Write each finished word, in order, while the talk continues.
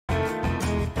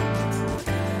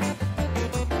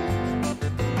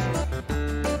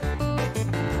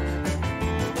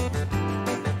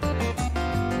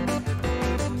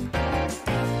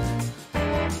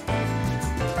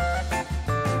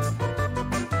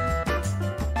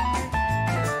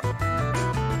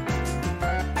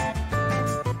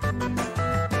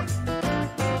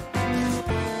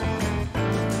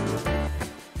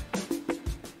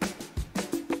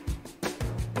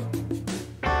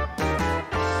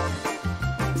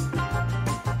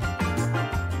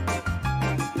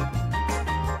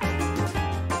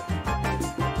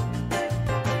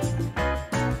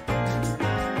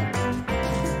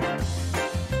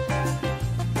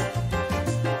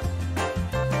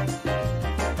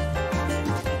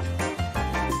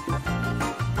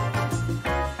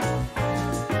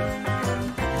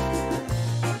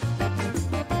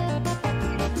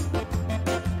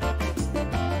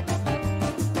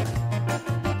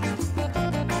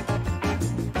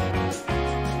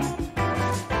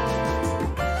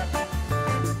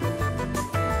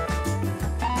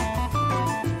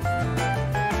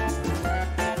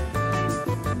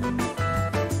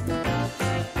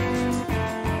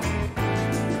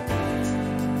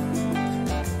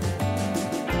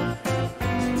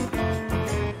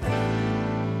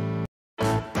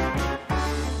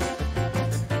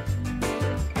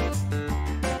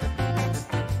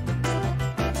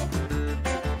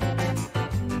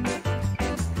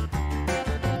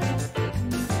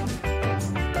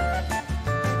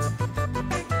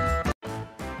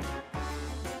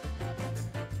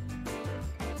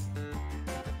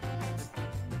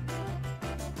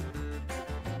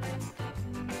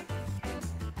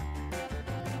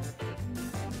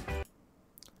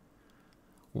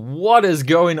What is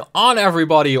going on,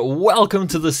 everybody? Welcome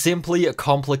to the Simply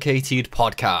Complicated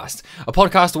podcast. A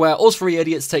podcast where us three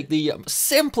idiots take the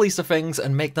simplest of things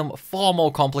and make them far more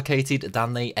complicated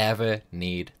than they ever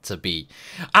need to be.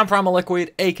 I'm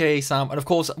Primalliquid, aka Sam, and of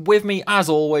course, with me, as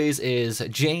always, is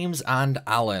James and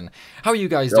Alan. How are you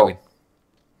guys doing?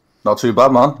 Not too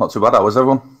bad, man. Not too bad. How was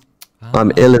everyone?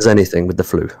 I'm ill as anything with the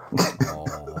flu.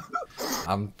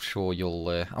 I'm sure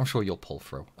you'll pull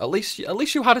through. At least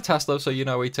you had a test though, so you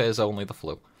know it is only the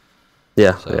flu.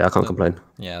 Yeah, So, I can't complain.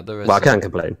 Yeah, there is. Well, I can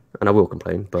complain, and I will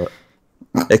complain, but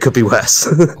it could be worse.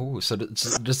 Oh, so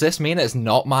does this mean it's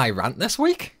not my rant this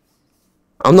week?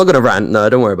 I'm not going to rant, no,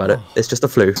 don't worry about it. It's just a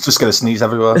flu. It's just going to sneeze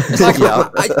everywhere. It's like, Yeah.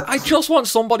 I just want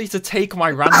somebody to take my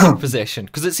ranting position,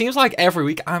 because it seems like every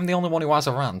week I'm the only one who has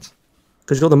a rant.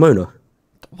 Because you're the moaner.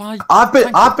 Why?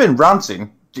 I've been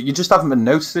ranting. You just haven't been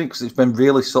noticing because it's been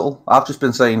really subtle. I've just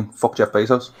been saying fuck Jeff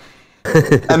Bezos,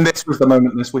 and this was the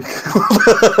moment this week.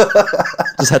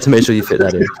 Just had to make sure you fit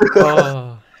that in.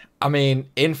 I mean,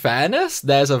 in fairness,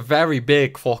 there's a very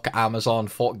big fuck Amazon,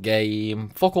 fuck game,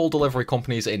 fuck all delivery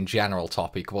companies in general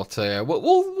topic, but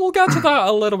we'll get to that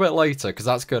a little bit later, because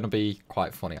that's going to be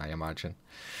quite funny, I imagine.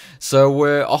 So,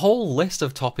 a whole list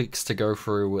of topics to go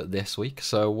through this week,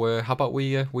 so how about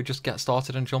we just get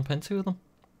started and jump into them?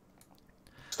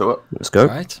 Let's do it. Let's go.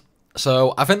 Right.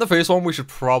 So, I think the first one we should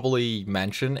probably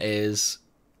mention is,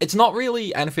 it's not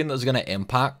really anything that's going to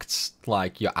impact,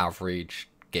 like, your average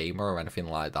gamer or anything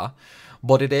like that,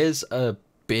 but it is a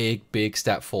big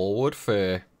step forward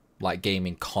for like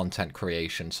gaming content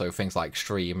creation, so things like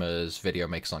streamers, video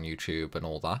makers on YouTube and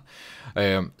all that.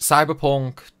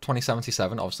 Cyberpunk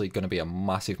 2077 obviously going to be a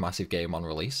massive game on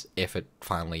release if it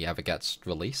finally ever gets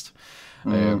released.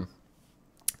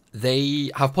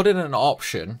 They have put in an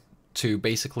option to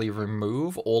basically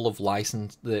remove all of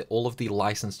the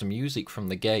licensed music from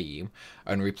the game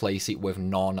and replace it with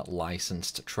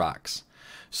non-licensed tracks.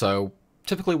 So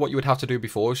typically what you would have to do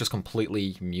before is just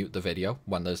completely mute the video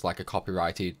when there's like a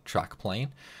copyrighted track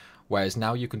playing, whereas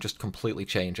now you can just completely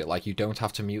change it. Like, you don't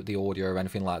have to mute the audio or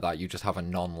anything like that, you just have a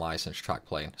non-licensed track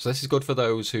playing. So this is good for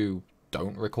those who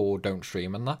don't record, don't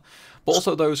stream and that, but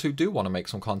also those who do want to make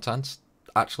some content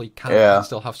actually can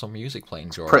still have some music playing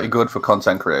during Pretty good for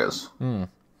content creators. I mean,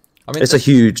 It's a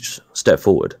huge step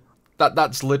forward.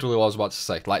 That's literally what I was about to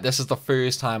say. Like, this is the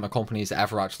first time a company's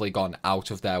ever actually gone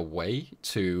out of their way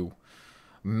to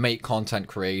make content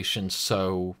creation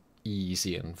so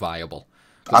easy and viable.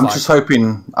 I'm just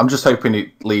hoping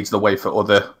it leads the way for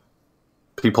other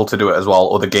people to do it as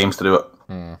well, other games to do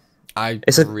it. I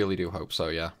really do hope so,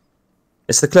 yeah.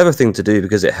 It's the clever thing to do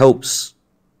because it helps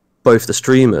both the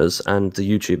streamers and the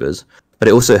YouTubers, but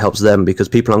it also helps them because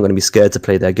people aren't going to be scared to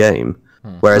play their game.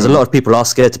 Whereas a lot of people are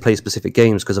scared to play specific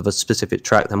games because of a specific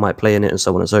track that might play in it and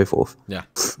so on and so forth. Yeah,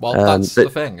 well, that's the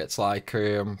thing. It's like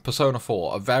Persona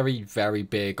 4, a very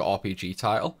big RPG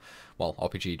title. Well,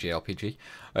 RPG, JRPG.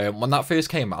 When that first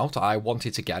came out, I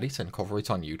wanted to get it and cover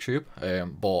it on YouTube,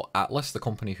 but Atlas, the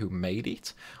company who made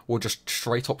it, were just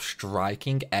straight up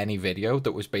striking any video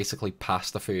that was basically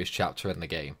past the first chapter in the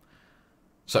game.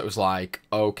 So it was like,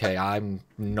 okay, I'm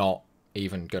not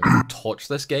even going to touch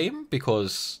this game,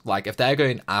 because like, if they're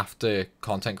going after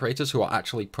content creators who are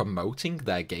actually promoting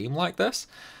their game like this,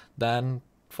 then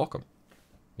fuck them,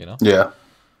 you know? Yeah.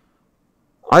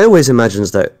 I always imagine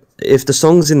that if the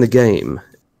song's in the game,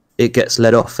 it gets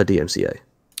let off for DMCA.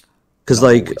 Because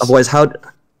like, otherwise, how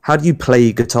do you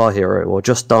play Guitar Hero or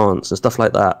Just Dance and stuff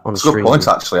like that on stream? Good point,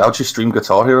 actually. How do you stream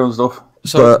Guitar Hero and stuff?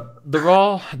 So there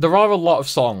are a lot of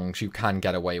songs you can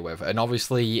get away with, and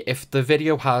obviously if the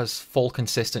video has full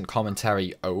consistent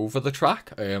commentary over the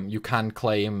track, you can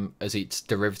claim as its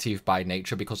derivative by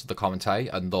nature because of the commentary,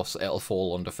 and thus it'll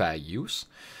fall under fair use.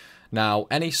 Now,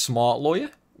 any smart lawyer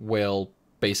will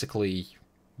basically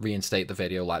reinstate the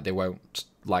video, like they won't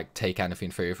like take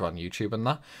anything further on YouTube and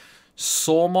that.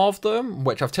 Some of them,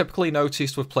 which I've typically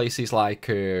noticed with places like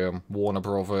Warner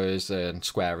Brothers and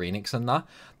Square Enix and that,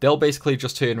 they'll basically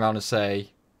just turn around and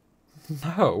say,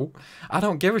 no, I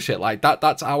don't give a shit, like,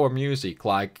 that's our music,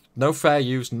 like, no fair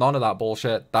use, none of that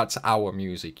bullshit, that's our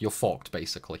music, you're fucked,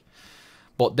 basically.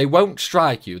 But they won't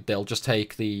strike you, they'll just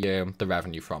take the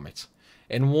revenue from it.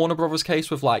 In Warner Brothers'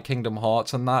 case with, like, Kingdom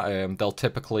Hearts and that, they'll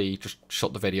typically just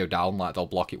shut the video down, like, they'll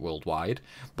block it worldwide,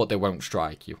 but they won't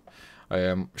strike you.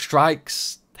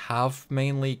 Strikes have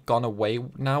mainly gone away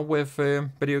now with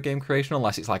video game creation,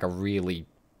 unless it's like a really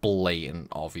blatant,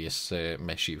 obvious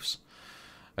misuse.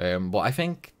 But I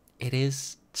think it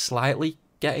is slightly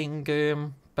getting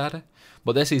better.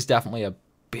 But this is definitely a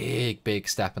big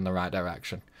step in the right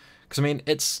direction. Because, I mean,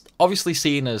 it's obviously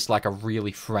seen as, like, a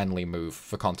really friendly move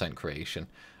for content creation.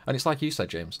 And it's like you said,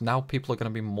 James, now people are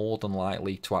going to be more than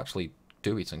likely to actually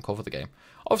do it and cover the game.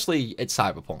 Obviously, it's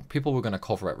Cyberpunk. People were going to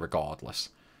cover it regardless.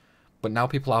 But now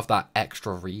people have that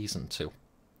extra reason to,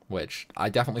 which I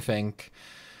definitely think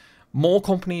more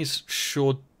companies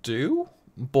should do,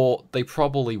 but they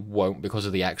probably won't because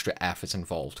of the extra effort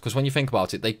involved. Because when you think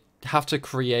about it, they have to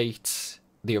create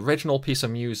the original piece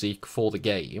of music for the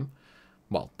game.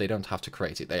 Well, they don't have to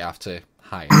create it. They have to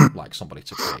hire like somebody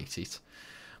to create it.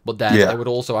 But then they would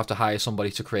also have to hire somebody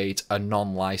to create a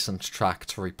non-licensed track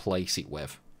to replace it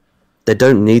with. They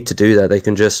don't need to do that. They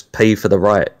can just pay for the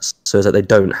rights so that they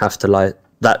don't have to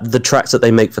the tracks that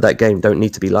they make for that game don't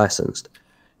need to be licensed.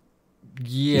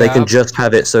 Yeah. They can just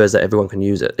have it so as that everyone can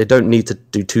use it. They don't need to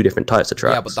do two different types of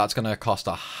tracks. Yeah, but that's going to cost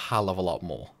a hell of a lot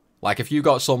more. Like, if you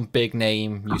got some big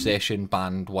name, musician,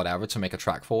 band, whatever, to make a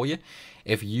track for you,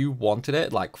 if you wanted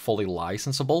it, like, fully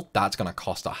licensable, that's going to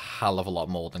cost a hell of a lot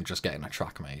more than just getting a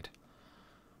track made.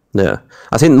 Yeah.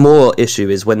 I think the more issue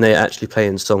is when they're actually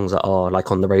playing songs that are, like,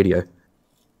 on the radio.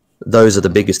 Those are the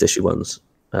biggest issue ones.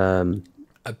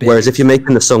 Whereas if you're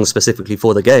making the song specifically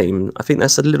for the game, I think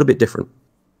that's a little bit different.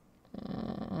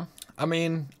 I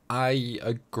mean, I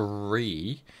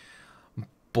agree.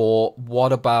 But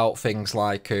what about things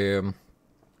like the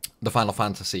Final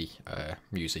Fantasy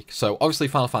music? So obviously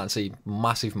Final Fantasy,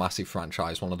 massive, massive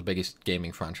franchise, one of the biggest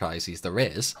gaming franchises there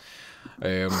is.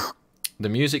 The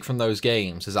music from those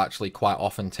games is actually quite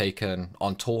often taken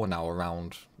on tour now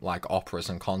around like operas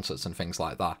and concerts and things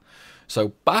like that. So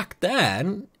back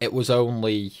then, it was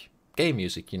only game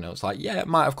music, you know. It's like, yeah, it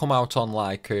might have come out on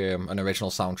like an original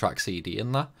soundtrack CD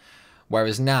in there.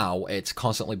 Whereas now, it's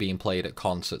constantly being played at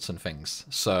concerts and things.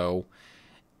 So,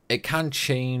 it can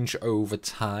change over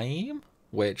time,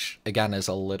 which, again, is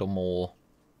a little more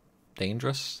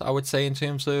dangerous, I would say, in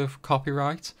terms of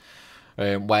copyright.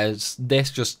 Whereas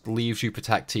this just leaves you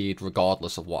protected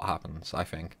regardless of what happens, I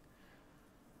think.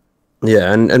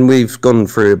 Yeah, and we've gone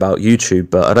through about YouTube,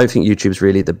 but I don't think YouTube's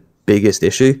really the biggest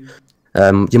issue.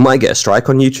 You might get a strike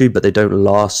on YouTube, but they don't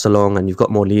last so long, and you've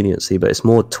got more leniency. But it's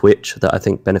more Twitch that I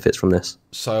think benefits from this.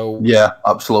 So yeah,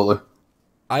 absolutely.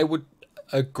 I would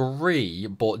agree,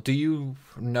 but do you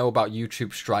know about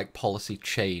YouTube strike policy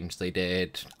change they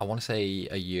did, I want to say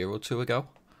a year or two ago?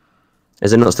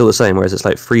 Is it not still the same, whereas it's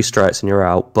like 3 strikes and you're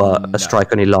out, but a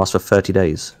strike only lasts for 30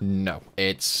 days? No,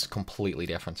 it's completely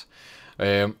different.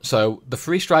 So the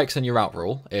 3 strikes and you're out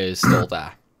rule is still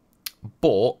there.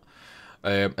 But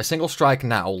a single strike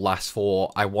now lasts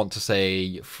for, I want to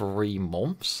say, 3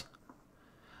 months.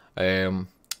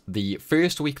 The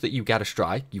first week that you get a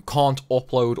strike, you can't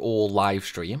upload or live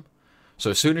stream.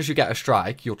 So as soon as you get a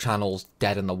strike, your channel's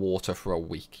dead in the water for a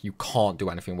week. You can't do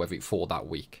anything with it for that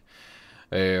week.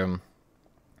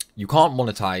 You can't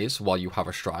monetize while you have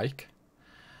a strike.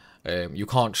 You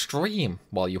can't stream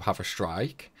while you have a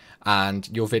strike. And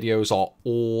your videos are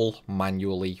all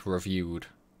manually reviewed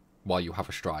while you have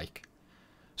a strike.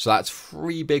 So that's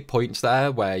 3 big points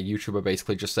there where YouTube are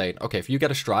basically just saying, okay, if you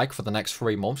get a strike for the next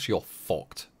 3 months, you're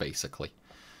fucked, basically.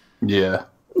 Yeah.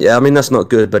 Yeah, I mean, that's not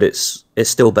good, but it's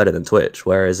still better than Twitch,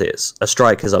 whereas it's a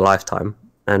strike is a lifetime,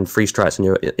 and 3 strikes and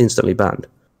you're instantly banned.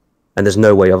 And there's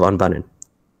no way of unbanning.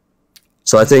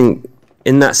 So I think,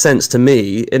 in that sense, to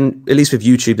me, at least with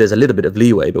YouTube, there's a little bit of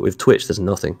leeway, but with Twitch, there's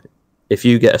nothing. If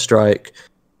you get a strike,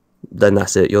 then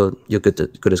that's it. You're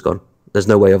good as gone. There's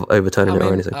no way of overturning it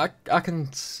or anything. I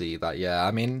can see that, yeah.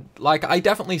 I mean, like, I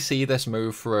definitely see this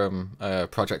move from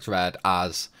Project Red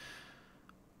as,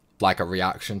 like, a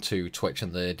reaction to Twitch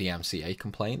and the DMCA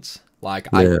complaints. Like,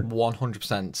 I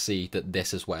 100% see that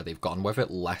this is where they've gone with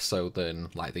it, less so than,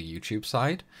 like, the YouTube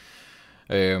side.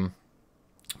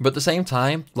 But at the same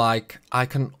time, like, I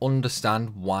can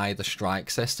understand why the strike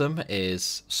system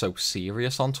is so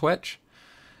serious on Twitch.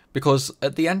 Because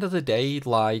at the end of the day,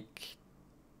 like,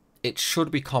 it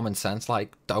should be common sense,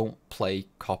 like, don't play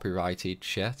copyrighted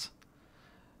shit.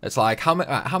 It's like, how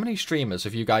many streamers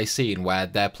have you guys seen where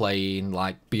they're playing,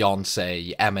 like,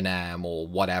 Beyonce, Eminem, or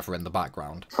whatever in the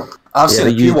background? I've seen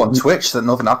a few on Twitch that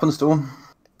nothing happens to them.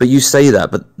 But you say that,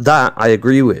 but that I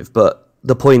agree with. But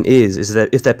the point is that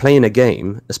if they're playing a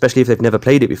game, especially if they've never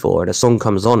played it before, and a song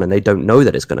comes on and they don't know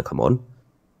that it's going to come on,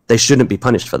 they shouldn't be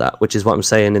punished for that, which is what I'm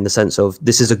saying in the sense of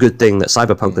this is a good thing that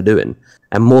Cyberpunk are doing,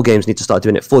 and more games need to start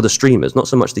doing it for the streamers, not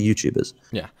so much the YouTubers.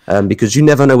 Yeah. Because you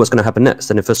never know what's going to happen next,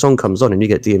 and if a song comes on and you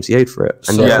get DMCA'd for it,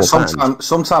 and yeah,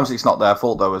 sometimes it's not their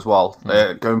fault though as well.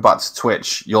 Going back to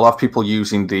Twitch, you'll have people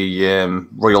using the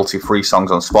royalty-free songs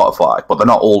on Spotify, but they're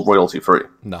not all royalty-free.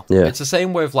 No. Yeah. It's the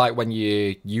same with like when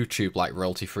you YouTube like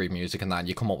royalty-free music and that, and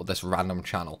you come up with this random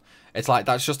channel. It's like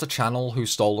that's just a channel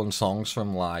who's stolen songs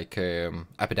from like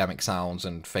Epidemic Sounds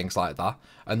and things like that,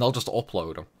 and they'll just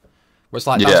upload them. Where it's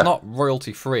like that's not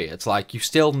royalty free. It's like you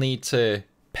still need to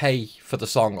pay for the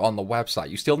song on the website.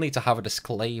 You still need to have a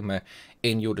disclaimer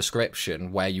in your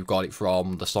description where you got it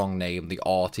from, the song name, the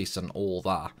artist, and all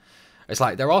that. It's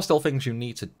like there are still things you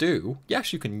need to do.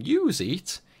 Yes, you can use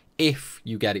it if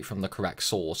you get it from the correct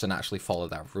source and actually follow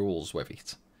their rules with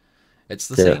it. It's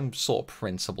the same sort of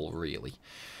principle, really.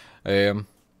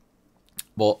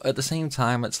 But at the same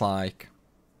time, it's like,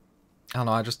 I don't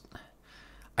know,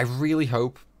 I really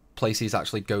hope places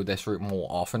actually go this route more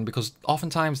often, because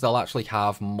oftentimes they'll actually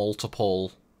have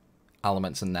multiple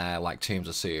elements in there, like terms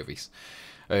of service.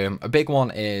 A big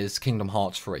one is Kingdom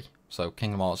Hearts 3. So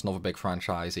Kingdom Hearts, another big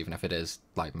franchise, even if it is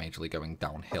like majorly going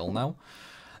downhill now.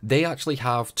 They actually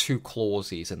have 2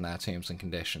 clauses in their terms and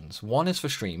conditions. One is for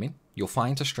streaming. You're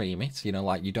fine to stream it. You know,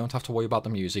 like you don't have to worry about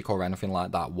the music or anything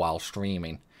like that while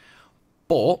streaming.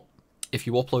 But if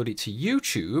you upload it to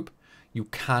YouTube, you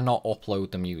cannot upload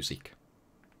the music.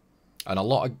 And a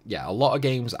lot of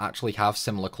games actually have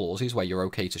similar clauses where you're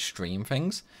okay to stream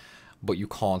things, but you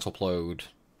can't upload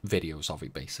videos of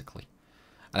it, basically.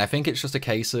 And I think it's just a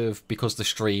case of, because the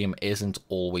stream isn't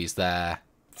always there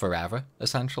forever,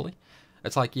 essentially.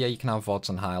 It's like, yeah, you can have VODs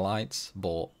and highlights,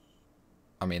 but,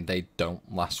 I mean, they don't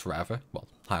last forever. Well,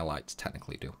 highlights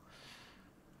technically do.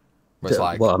 It's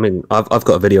like, well, I mean, I've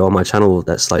got a video on my channel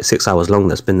that's like 6 hours long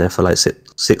that's been there for like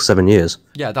 7 years.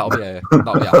 Yeah, that'll be a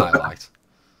highlight.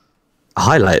 A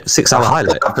highlight? 6 hour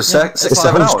highlight? It's It's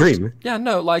a whole stream. Yeah,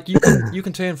 no, like you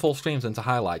can turn full streams into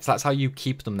highlights. That's how you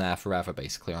keep them there forever,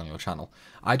 basically, on your channel.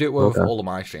 I do it with all of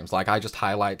my streams. Like, I just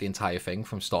highlight the entire thing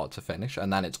from start to finish,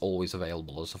 and then it's always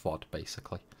available as a VOD,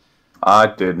 basically. I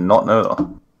did not know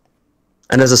that.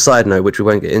 And as a side note, which we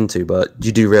won't get into, but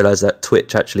you do realise that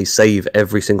Twitch actually save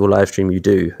every single live stream you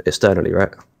do externally,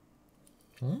 right?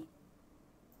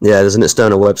 Yeah, there's an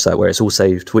external website where it's all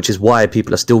saved, which is why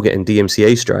people are still getting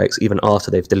DMCA strikes even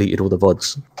after they've deleted all the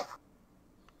VODs.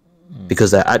 Because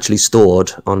they're actually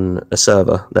stored on a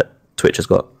server that Twitch has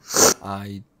got.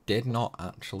 I did not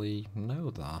actually know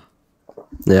that.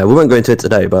 Yeah, we won't go into it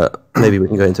today, but maybe we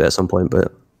can go into it at some point.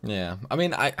 But yeah, I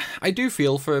mean, I do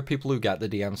feel for people who get the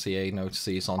DMCA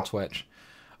notices on Twitch.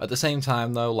 At the same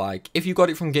time, though, like, if you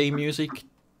got it from game music,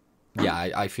 yeah,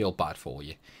 I feel bad for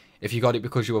you. If you got it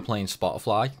because you were playing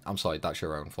Spotify, I'm sorry, that's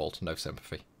your own fault. No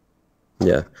sympathy.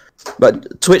 yeah,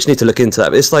 but Twitch need to look into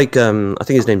that. It's like, I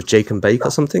think his name's Jacob Bake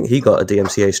or something. He got a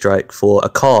DMCA strike for a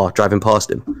car driving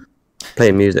past him,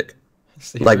 playing music.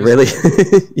 Seriously? Like, really?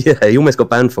 Yeah, he almost got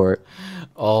banned for it.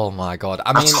 Oh my god.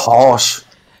 I mean, that's harsh.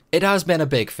 It has been a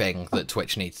big thing that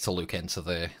Twitch needs to look into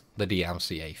the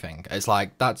DMCA thing. It's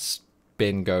like, that's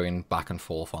been going back and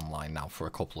forth online now for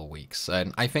a couple of weeks,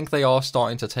 and I think they are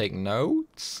starting to take note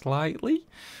slightly,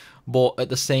 but at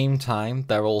the same time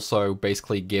they're also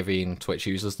basically giving Twitch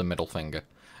users the middle finger.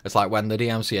 It's like when the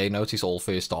DMCA notice all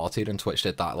first started and Twitch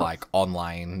did that like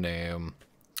online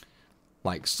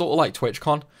like sort of like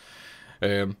TwitchCon,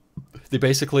 they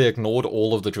basically ignored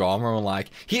all of the drama and like,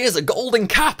 here's a golden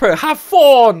capper, have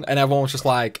fun! And everyone was just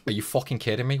like, are you fucking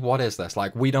kidding me? What is this?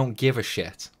 Like, we don't give a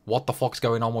shit. What the fuck's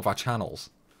going on with our channels?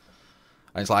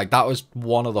 And it's like, that was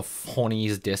one of the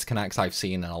funniest disconnects I've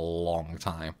seen in a long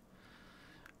time.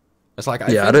 It's like,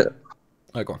 I don't...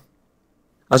 Oh, go on.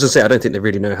 I was gonna say, I don't think they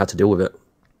really know how to deal with it.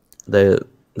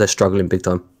 They're struggling big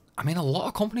time. I mean, a lot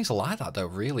of companies are like that, though,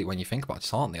 really, when you think about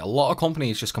it, aren't they? A lot of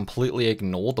companies just completely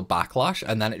ignore the backlash,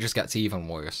 and then it just gets even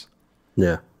worse.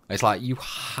 Yeah. It's like, you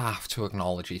have to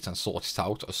acknowledge it and sort it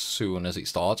out as soon as it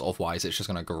starts, otherwise it's just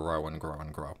going to grow and grow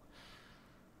and grow.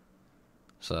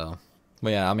 So, but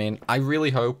yeah, I mean, I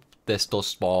really hope this does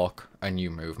spark a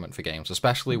new movement for games,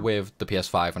 especially with the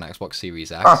PS5 and Xbox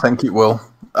Series X. I think it will.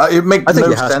 It makes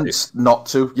no sense not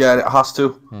to. Yeah, it has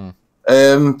to.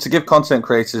 To give content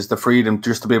creators the freedom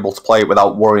just to be able to play it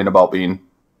without worrying about being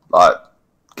like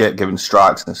given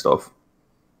strikes and stuff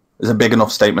is a big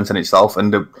enough statement in itself.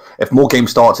 And if more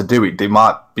games start to do it, they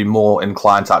might be more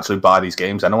inclined to actually buy these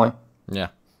games anyway. Yeah.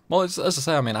 Well, as I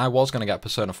say, I mean, I was going to get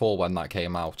Persona 4 when that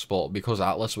came out, but because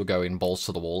Atlas were going balls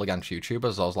to the wall against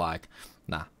YouTubers, I was like,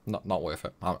 nah, not worth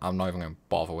it. I'm not even going to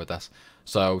bother with this.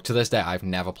 So to this day, I've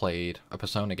never played a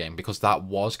Persona game because that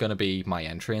was going to be my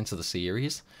entry into the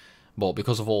series. But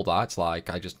because of all that, it's like,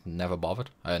 I just never bothered.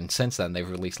 And since then, they've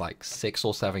released like 6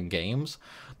 or 7 games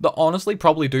that honestly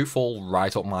probably do fall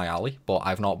right up my alley, but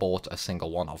I've not bought a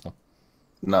single one of them.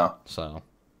 No. So,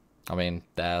 I mean,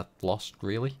 they're lost,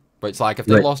 really. But it's like, if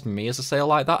they lost me as a sale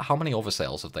like that, how many other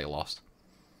sales have they lost?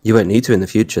 You won't need to in the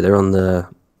future. They're on the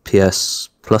PS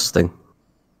Plus thing.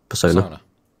 Persona.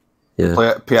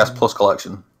 Yeah. PS Plus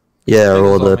collection. Yeah,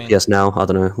 or the PS Now. I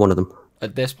don't know, one of them.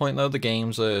 At this point, though, the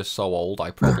games are so old, I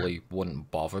probably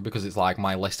wouldn't bother, because it's like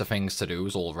my list of things to do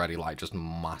is already like just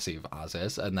massive as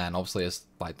is, and then obviously as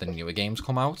like the newer games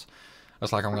come out,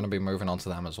 it's like I'm going to be moving on to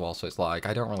them as well, so it's like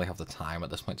I don't really have the time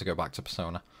at this point to go back to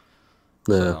Persona.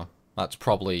 Yeah. So that's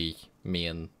probably me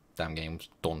and them games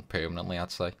done permanently,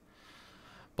 I'd say.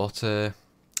 But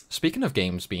speaking of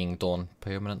games being done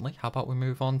permanently, how about we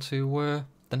move on to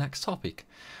the next topic?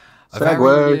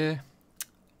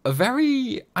 A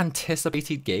very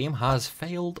anticipated game has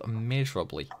failed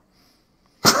miserably.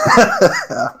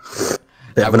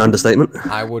 Bit of an understatement.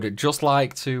 I would just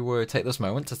like to take this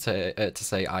moment to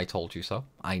say I told you so.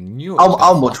 I knew it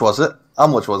How much was it? How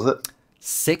much was it?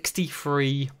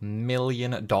 $63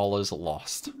 million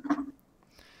lost.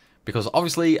 Because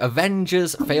obviously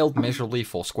Avengers failed miserably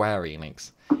for Square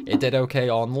Enix. It did okay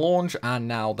on launch, and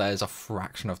now there's a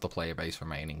fraction of the player base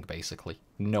remaining, basically.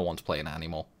 No one's playing it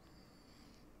anymore.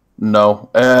 No.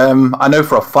 I know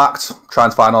for a fact trying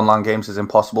to find online games is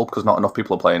impossible because not enough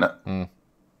people are playing it.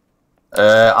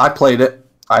 I played it.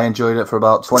 I enjoyed it for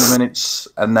about 20 minutes,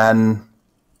 and then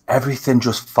everything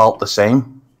just felt the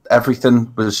same.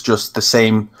 Everything was just the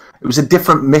same. It was a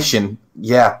different mission,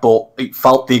 yeah, but it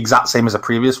felt the exact same as a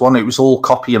previous one. It was all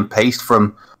copy and paste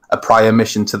from a prior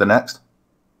mission to the next.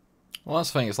 Well,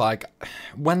 that's the thing. It's like,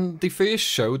 when they first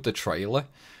showed the trailer,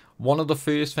 one of the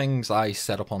first things I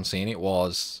set up on seeing it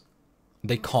was,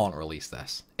 they can't release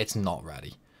this. It's not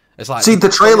ready. It's like, see, the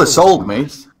trailer sold me.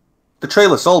 The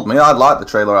trailer sold me. I liked the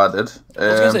trailer I did.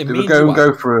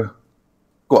 Go for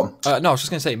Go on. No, I was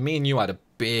just going to say, me and you had a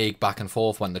big back and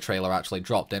forth when the trailer actually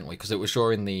dropped, didn't we? Because it was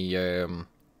during the,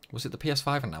 was it the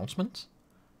PS5 announcement?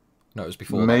 No, it was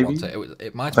before. Maybe. That, wasn't it?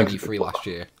 It might have been E3 last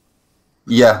year.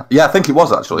 Yeah, I think it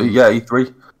was actually. Yeah,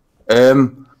 E3.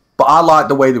 But I liked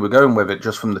the way they were going with it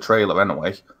just from the trailer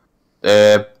anyway.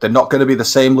 They're not going to be the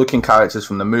same looking characters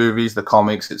from the movies, the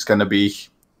comics. It's going to be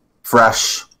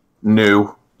fresh,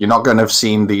 new. You're not going to have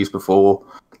seen these before.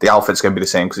 The outfit's going to be the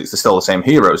same because it's still the same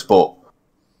heroes. But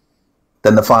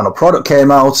then the final product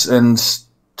came out, and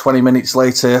 20 minutes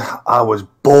later, I was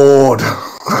bored.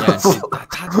 Yeah, see,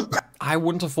 I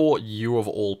wouldn't have thought you of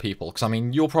all people, because I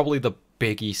mean, you're probably the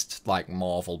biggest like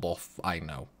Marvel buff I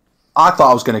know. I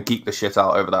thought I was going to geek the shit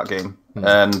out over that game,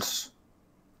 and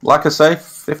like I say,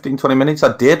 15-20 minutes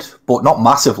I did, but not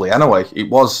massively anyway. It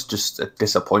was just a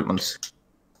disappointment.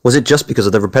 Was it just because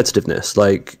of the repetitiveness?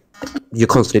 Like, you're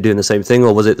constantly doing the same thing,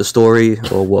 or was it the story,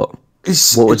 or what?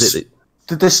 What was it?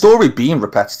 The story being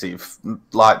repetitive,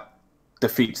 like,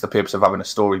 defeats the purpose of having a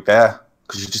story there,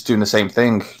 because you're just doing the same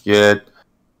thing. You're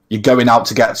going out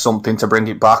to get something to bring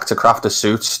it back, to craft a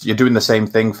suit. You're doing the same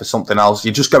thing for something else.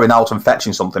 You're just going out and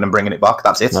fetching something and bringing it back.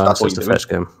 That's it. No, that's what you're doing. Fetch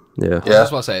game. Yeah. I was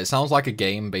just about to say, it sounds like a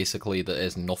game basically that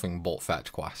is nothing but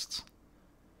fetch quests.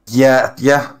 Yeah.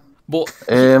 But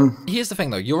here's the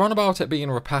thing though, you're on about it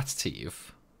being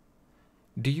repetitive.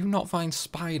 Do you not find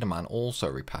Spider-Man also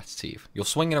repetitive? You're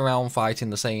swinging around fighting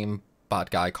the same bad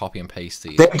guy, copy and paste.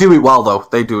 They do it well though.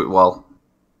 They do it well.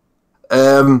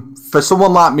 For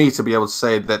someone like me to be able to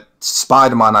say that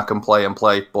Spider-Man I can play,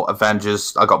 but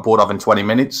Avengers I got bored of in 20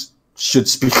 minutes should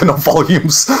speak enough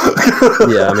volumes.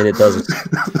 Yeah, I mean, it does.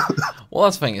 Well,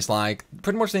 that's the thing. It's like,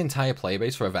 pretty much the entire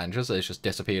playbase for Avengers has just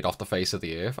disappeared off the face of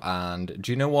the earth. And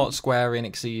do you know what Square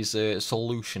Enix's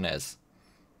solution is?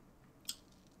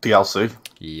 DLC.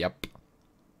 Yep.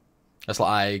 It's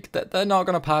like, they're not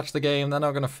going to patch the game, they're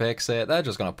not going to fix it, they're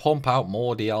just going to pump out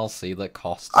more DLC that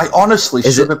costs. I honestly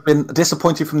should have been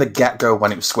disappointed from the get-go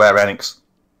when it was Square Enix.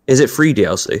 Is it free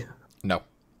DLC? No.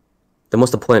 Then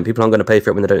what's the point? People aren't going to pay for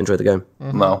it when they don't enjoy the game.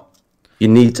 Mm-hmm. No. You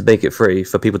need to make it free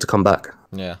for people to come back.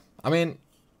 Yeah. I mean,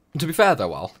 to be fair though,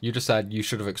 well, you just said you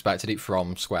should have expected it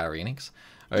from Square Enix.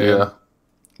 Yeah.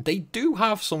 They do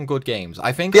have some good games.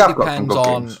 I think it depends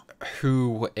on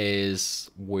who is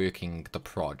working the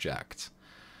project.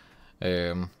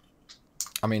 I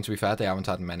mean, to be fair, they haven't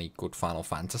had many good Final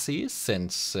Fantasies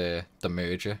since the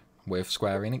merger with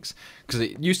Square Enix. Because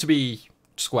it used to be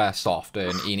Squaresoft,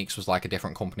 and Enix was like a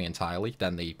different company entirely.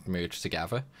 Then they merged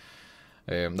together.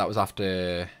 That was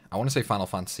after, I want to say Final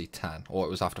Fantasy X, or it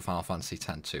was after Final Fantasy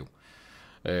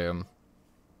X-2.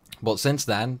 But since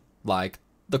then, like,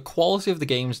 the quality of the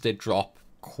games did drop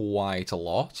quite a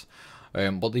lot,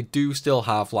 but they do still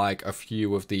have like a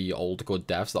few of the old good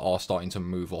devs that are starting to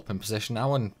move up in position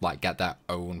now and like get their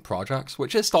own projects,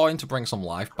 which is starting to bring some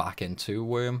life back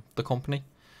into the company.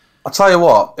 I'll tell you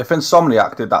what, if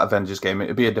Insomniac did that Avengers game,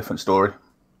 it'd be a different story.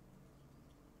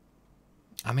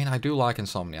 I mean, I do like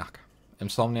Insomniac.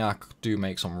 Insomniac do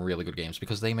make some really good games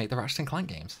because they make the Ratchet & Clank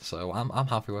games, so I'm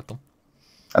happy with them.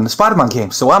 And the Spider-Man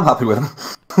game, so I'm happy with them.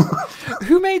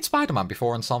 Who made Spider-Man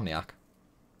before Insomniac?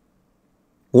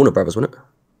 Warner Brothers, wasn't it?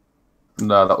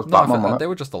 No, that was Batman, wasn't it? They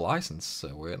were just a license,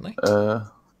 weren't they?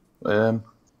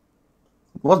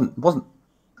 Wasn't.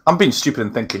 I'm being stupid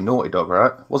and thinking Naughty Dog,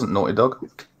 right? Wasn't Naughty Dog?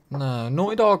 No,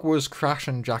 Naughty Dog was Crash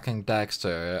and Jack and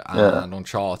Dexter and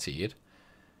Uncharted.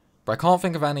 But I can't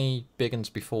think of any big ones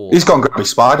before. He's gone grabby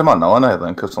Spider-Man now, I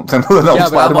think, or something. Yeah,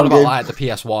 but I'm on about like the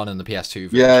PS1 and the PS2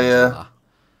 versions. Yeah.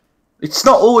 It's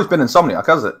not always been Insomniac,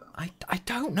 has it? I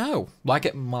don't know. Like,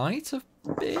 it might have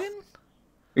been.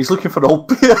 He's looking for the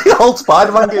old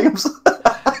Spider-Man games.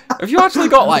 Have you actually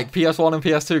got, like, PS1 and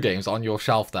PS2 games on your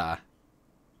shelf there?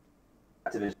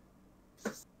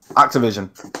 Activision.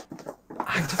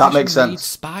 That makes sense.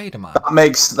 Spider-Man.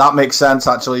 That makes sense,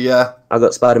 actually, yeah. I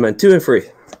got Spider-Man 2 and 3.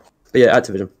 But yeah,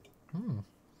 Activision.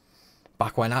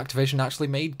 Back when Activision actually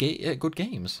made good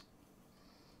games.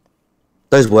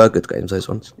 Those were good games, those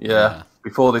ones. Yeah.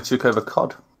 Before they took over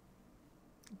COD.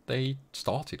 They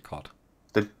started COD.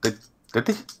 Did they?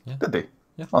 Yeah. Did they?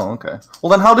 Yeah. Oh, okay. Well,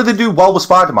 then how did they do well with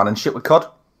Spider-Man and shit with COD?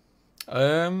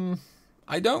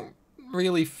 I don't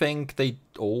really think they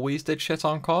always did shit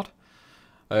on COD.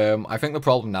 I think the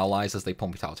problem now lies as they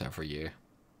pump it out every year.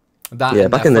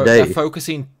 Back in the day, they're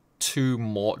focusing too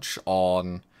much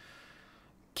on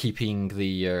keeping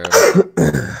the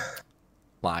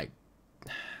like,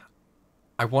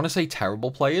 I want to say terrible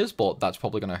players, but that's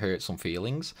probably going to hurt some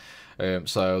feelings.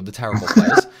 So the terrible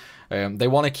players, they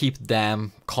want to keep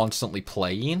them constantly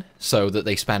playing so that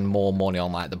they spend more money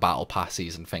on like the battle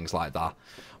passes and things like that.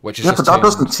 Which is but that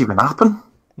doesn't even happen.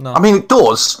 No, I mean it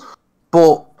does,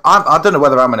 but I don't know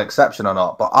whether I'm an exception or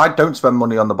not. But I don't spend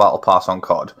money on the battle pass on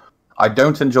COD. I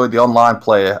don't enjoy the online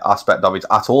player aspect of it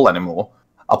at all anymore.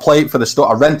 I play it for the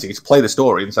story. I rent it, play the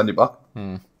story, and send it back.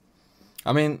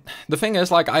 I mean, the thing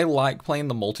is, like, I like playing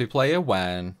the multiplayer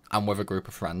when I'm with a group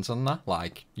of friends and that,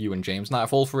 like you and James. Now,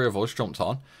 if all three of us jumped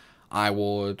on, I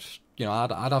would,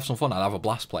 I'd have some fun. I'd have a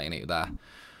blast playing it there.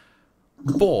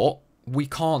 But we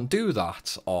can't do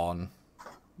that on,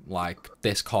 like,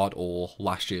 this COD or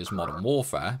last year's Modern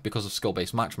Warfare because of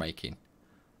skill-based matchmaking.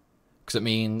 Because it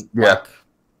means, yeah.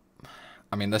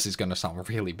 I mean, this is going to sound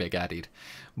really big-headed,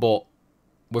 but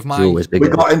with my... We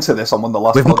got into this on one of the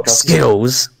last podcasts. With my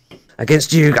skills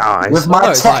against you guys. With my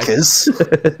techers.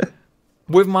 Like,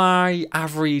 with my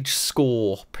average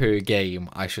score per game,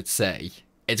 I should say,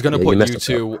 it's going to put you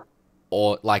two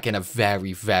in a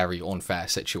very, very unfair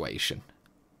situation.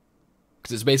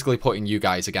 Because it's basically putting you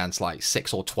guys against, like,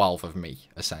 6 or 12 of me,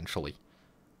 essentially.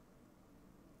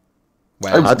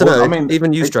 Whereas, I don't know, I mean,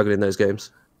 even you struggle in those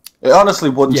games. It honestly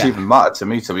wouldn't even matter to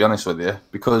me, to be honest with you,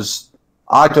 because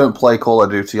I don't play Call of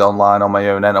Duty online on my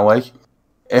own anyway.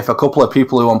 If a couple of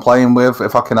people who I'm playing with,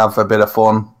 if I can have a bit of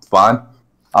fun, fine.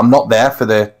 I'm not there for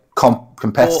the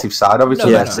competitive side of it.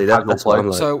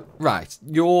 So, right,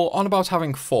 you're on about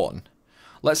having fun.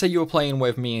 Let's say you were playing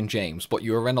with me and James, but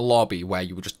you were in a lobby where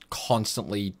you were just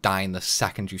constantly dying the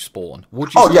second you spawn.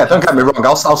 Would you? Oh yeah, don't get me wrong.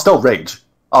 I'll still rage.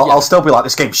 I'll still be like,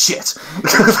 this game's shit.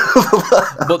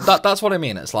 But that's what I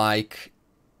mean. It's like,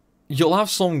 you'll have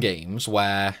some games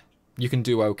where you can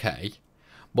do okay,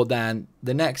 but then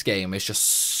the next game is just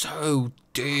so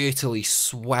dirtily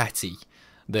sweaty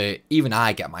that even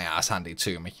I get my ass handed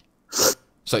to me.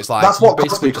 So it's like, that's what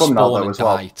COD's become now, though, as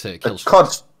well.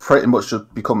 COD's pretty much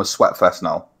just become a sweat fest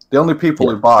now. The only people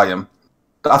who buy them,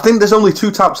 I think there's only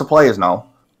two types of players now: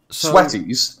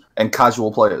 sweaties and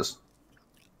casual players.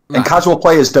 Right. And casual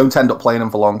players don't end up playing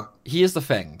them for long. Here's the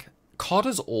thing. COD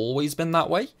has always been that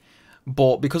way,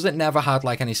 but because it never had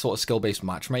like any sort of skill-based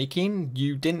matchmaking,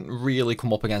 you didn't really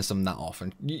come up against them that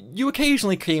often. You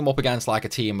occasionally came up against like a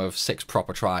team of 6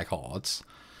 proper tryhards,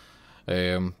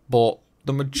 but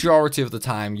the majority of the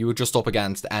time you were just up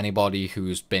against anybody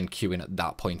who's been queuing at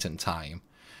that point in time.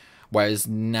 Whereas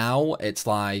now it's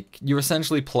like you're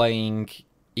essentially playing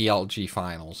ELG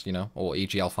finals, or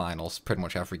EGL finals pretty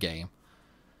much every game.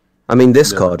 I mean,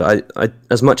 this COD, I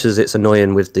as much as it's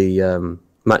annoying with the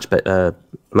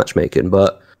matchmaking,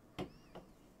 but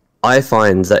I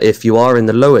find that if you are in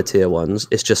the lower tier ones,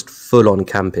 it's just full-on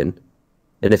camping.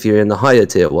 And if you're in the higher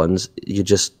tier ones, you're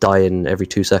just dying every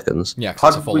 2 seconds. Yeah,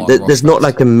 there's not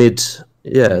like a mid.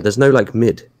 Yeah, there's no like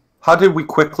mid. How did we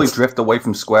quickly drift away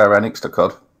from Square Enix to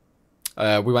COD?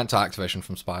 We went to Activision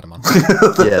from Spider-Man.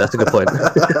 Yeah, that's a good point.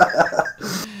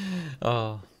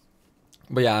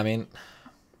 But yeah, I mean,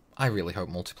 I really hope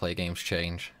multiplayer games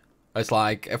change. It's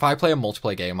like, if I play a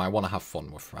multiplayer game, I want to have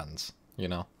fun with friends,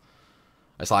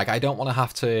 It's like, I don't want to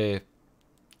have to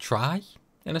try,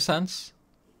 in a sense.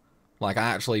 Like, I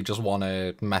actually just want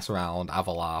to mess around, have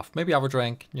a laugh, maybe have a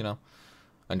drink,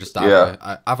 and just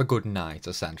have a good night,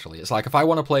 essentially. It's like, if I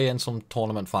want to play in some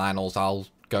tournament finals, I'll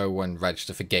go and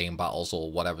register for game battles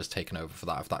or whatever's taken over for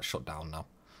that, if that's shut down now.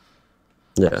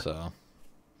 Yeah. So.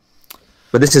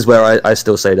 But this is where I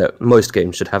still say that most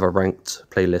games should have a ranked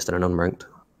playlist and an unranked.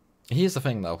 Here's the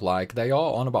thing, though. Like, they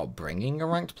are on about bringing a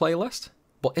ranked playlist,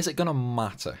 but is it going to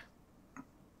matter?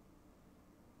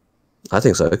 I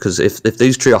think so, because if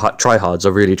these tryhards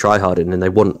are really tryharding, then they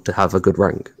want to have a good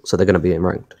rank, so they're going to be in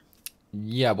ranked.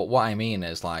 Yeah, but what I mean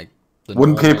is, like...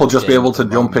 Wouldn't people just be able to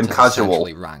jump in casual?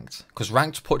 Ranked, because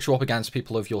ranked puts you up against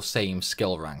people of your same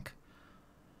skill rank.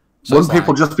 So wouldn't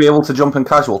people just be able to jump in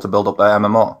casual to build up their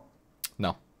MMR?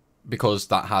 No, because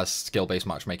that has skill-based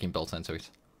matchmaking built into it.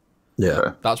 Yeah.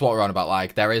 Okay. That's what we're on about.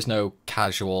 Like, there is no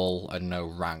casual and no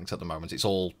ranked at the moment. It's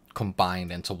all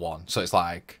combined into one. So it's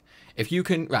like, if you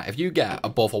get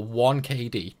above a 1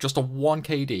 KD, just a 1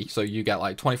 KD, so you get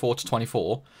like 24 to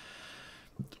 24,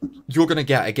 you're going to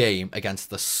get a game against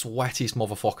the sweatiest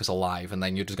motherfuckers alive, and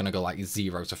then you're just going to go like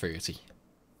 0 to 30.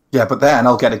 Yeah, but then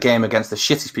I'll get a game against the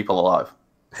shittest people alive.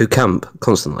 Who camp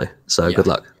constantly, so good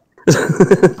luck. Okay.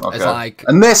 It's like,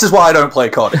 and this is why I don't play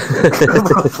COD.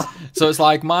 So it's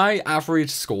like, my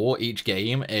average score each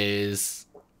game is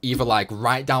either like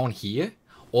right down here,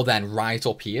 or then right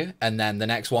up here, and then the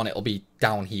next one it'll be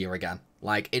down here again.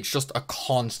 Like, it's just a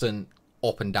constant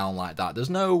up and down like that. There's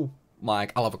no,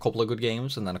 like, I'll have a couple of good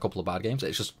games and then a couple of bad games.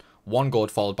 It's just one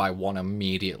good followed by one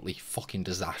immediately fucking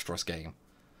disastrous game.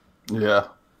 Yeah.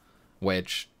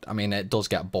 Which, I mean, it does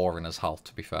get boring as hell,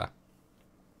 to be fair.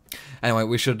 Anyway,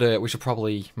 we should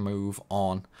probably move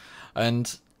on.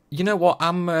 And you know what?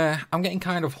 I'm getting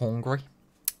kind of hungry.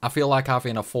 I feel like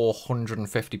having a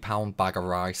 450-pound bag of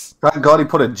rice. Thank God he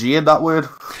put a G in that word.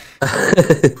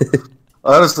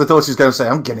 I honestly thought she was going to say,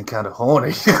 I'm getting kind of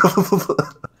horny.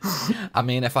 I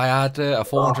mean, if I had a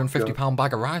 450-pound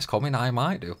bag of rice coming, I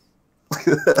might do.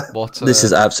 But this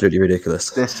is absolutely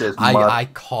ridiculous. This is I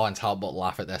can't help but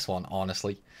laugh at this one,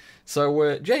 honestly.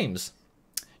 So, James,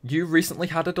 you recently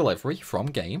had a delivery from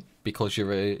Game because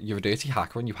you're a dirty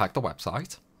hacker and you hacked the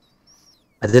website.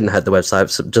 I didn't hack the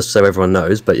website, just so everyone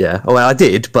knows, but yeah. Oh, well, I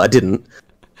did, but I didn't.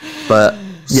 But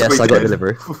yes, I got a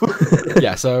delivery.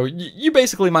 Yeah, so you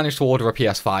basically managed to order a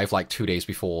PS5 like 2 days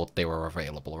before they were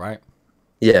available, right?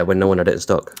 Yeah, when no one had it in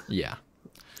stock. Yeah.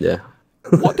 Yeah.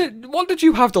 What did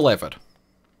you have delivered?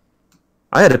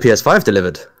 I had a PS5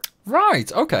 delivered.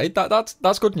 Right. Okay.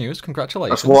 That's good news.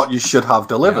 Congratulations. That's what you should have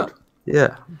delivered.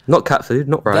 Yeah. Not cat food,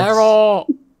 not rice. There are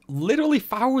literally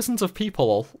thousands of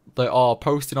people that are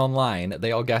posting online.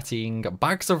 They are getting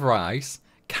bags of rice,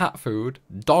 cat food,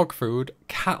 dog food,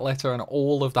 cat litter, and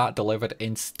all of that delivered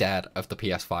instead of the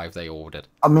PS5 they ordered.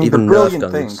 I mean, even the brilliant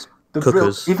Nerf guns, thing,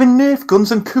 cookers. Even Nerf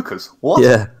guns and cookers. What?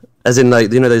 Yeah. As in,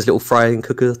 like, you know those little frying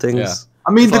cooker things? Yeah.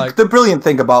 I mean, the brilliant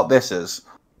thing about this is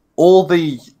all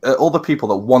the people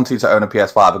that wanted to own a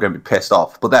PS5 are going to be pissed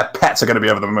off, but their pets are going to be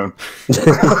over the moon.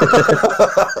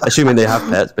 Assuming they have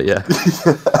pets, but yeah.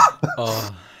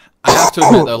 I have to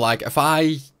admit, though, like, if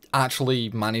I actually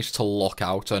managed to luck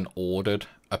out and ordered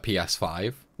a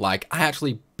PS5, like, I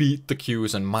actually beat the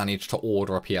queues and managed to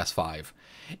order a PS5.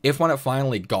 If when it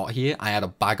finally got here, I had a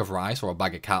bag of rice or a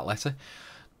bag of cat litter,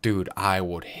 dude, I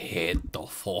would hit the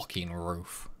fucking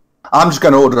roof. I'm just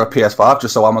going to order a PS5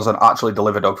 just so Amazon actually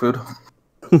deliver dog food.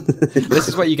 This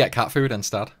is where you get cat food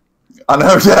instead. I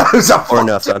know, yeah. Or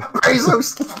enough, son.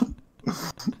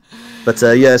 But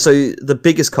yeah, so the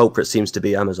biggest culprit seems to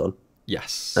be Amazon.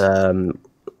 Yes.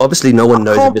 Obviously, no one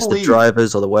knows if it's the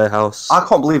drivers or the warehouse. I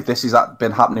can't believe this has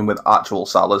been happening with actual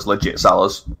sellers, legit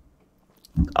sellers.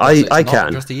 I can.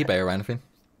 Not just eBay or anything.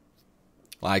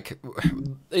 Like,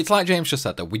 it's like James just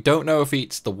said, though. We don't know if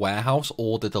it's the warehouse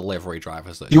or the delivery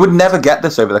drivers. You would never get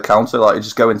this over the counter. Like, you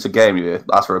just go into game, you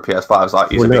ask for a PS5, it's like,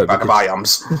 here's a big bag of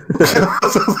IAMs.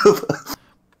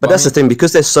 But that's the thing,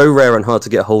 because they're so rare and hard to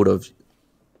get hold of,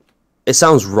 it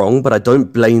sounds wrong, but I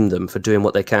don't blame them for doing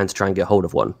what they can to try and get hold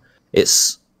of one.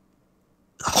 It's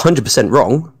 100%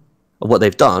 wrong of what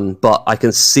they've done, but I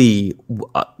can see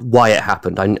why it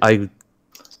happened. I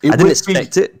didn't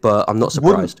expect it, but I'm not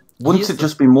surprised. Wouldn't it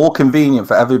just be more convenient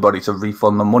for everybody to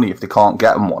refund the money if they can't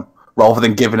get them one, rather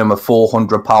than giving them a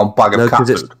 £400 bag of cat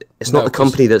food? It's not the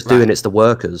company that's doing it, it's the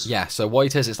workers. Yeah, so what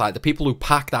it is, it's like the people who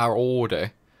packed our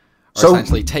order are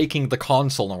essentially taking the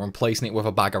console and replacing it with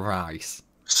a bag of rice.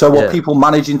 So are people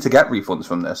managing to get refunds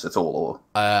from this at all? Or?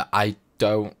 I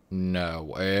don't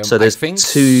know. So I think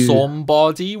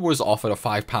somebody was offered a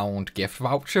 £5 gift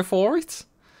voucher for it.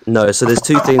 No, so there's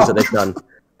two things that they've done.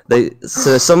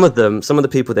 So some of the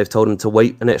people, they've told them to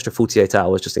wait an extra 48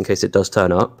 hours just in case it does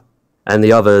turn up, and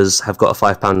the others have got a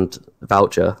 £5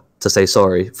 voucher to say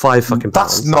sorry. £5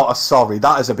 That's not a sorry.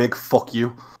 That is a big fuck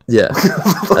you. Yeah.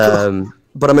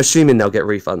 But I'm assuming they'll get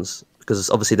refunds because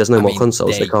obviously there's no more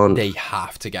consoles. They can't. They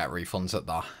have to get refunds at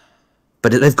that.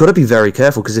 But they've got to be very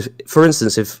careful because, if, for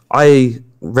instance, if I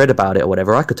read about it or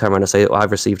whatever, I could turn around and say,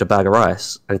 I've received a bag of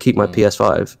rice and keep my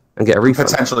PS5 and get a refund.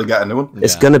 Potentially get a new one.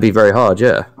 It's going to be very hard,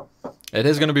 yeah. It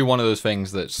is going to be one of those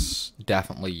things that's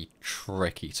definitely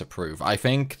tricky to prove. I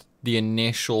think the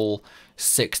initial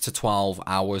 6 to 12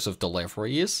 hours of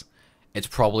deliveries, it's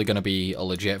probably going to be a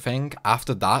legit thing.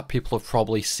 After that, people have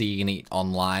probably seen it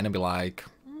online and be like,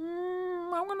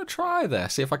 I'm going to try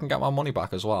this, see if I can get my money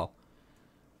back as well.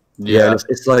 Yeah,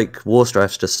 it's like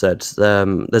Warstrife's just said.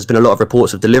 There's been a lot of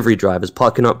reports of delivery drivers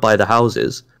parking up by the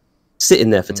houses, sitting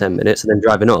there for 10 minutes, and then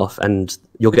driving off, and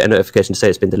you'll get a notification to say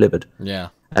it's been delivered. Yeah.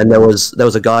 And there was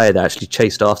a guy that actually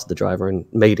chased after the driver and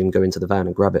made him go into the van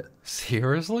and grab it.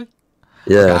 Seriously?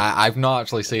 Yeah. Okay, I've not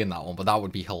actually seen that one, but that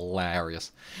would be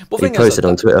hilarious. But he posted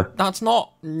on Twitter. That's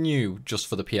not new just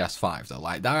for the PS5, though.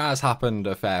 Like, that has happened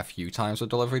a fair few times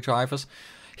with delivery drivers.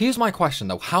 Here's my question,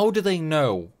 though. How do they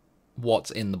know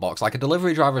what's in the box? Like, a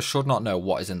delivery driver should not know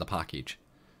what is in the package.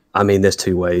 I mean, there's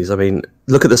two ways. I mean,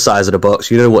 look at the size of the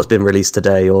box. You know what's been released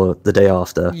today or the day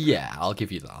after. Yeah, I'll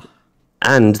give you that.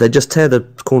 And they just tear the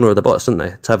corner of the box, don't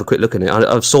they, to have a quick look at it.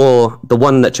 I saw the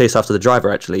one that chased after the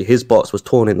driver, actually. His box was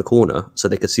torn in the corner so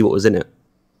they could see what was in it.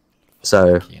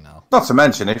 So... Not to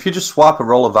mention, if you just swap a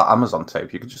roll of that Amazon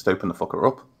tape, you could just open the fucker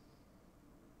up.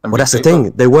 Well, that's the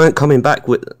thing. They weren't coming back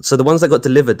with... So the ones that got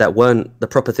delivered that weren't the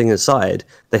proper thing inside,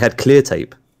 they had clear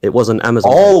tape. It wasn't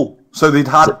Amazon tape. So they'd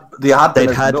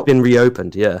had been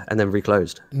reopened, yeah, and then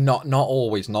reclosed. Not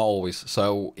always.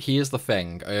 So here's the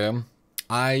thing.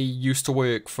 I used to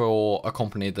work for a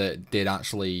company that did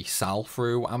actually sell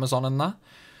through Amazon and that.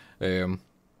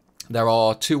 There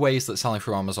are two ways that selling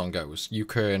through Amazon goes. You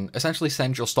can essentially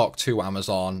send your stock to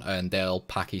Amazon and they'll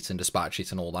pack it and dispatch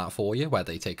it and all that for you, where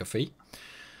they take a fee.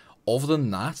 Other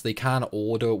than that, they can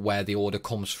order where the order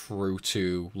comes through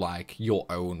to like your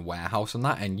own warehouse and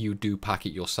that, and you do pack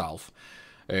it yourself.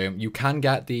 You can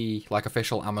get the like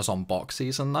official Amazon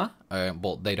boxes and that,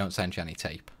 but they don't send you any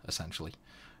tape, essentially.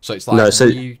 So it's like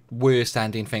we were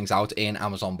sending things out in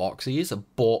Amazon boxes,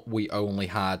 but we only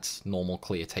had normal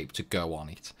clear tape to go on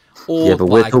it. Or yeah, but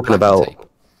we're talking about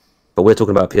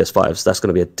PS5s. That's going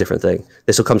to be a different thing.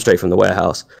 This will come straight from the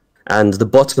warehouse, and the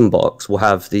bottom box will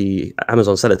have the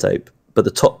Amazon sellotape, but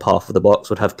the top half of the box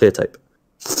would have clear tape.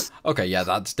 Okay, yeah,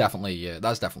 that's definitely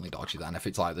dodgy then. If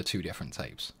it's like the two different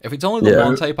tapes, if it's only the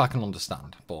one tape, I can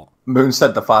understand. But Moon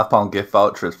said the £5 gift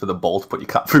voucher is for the bowl to put your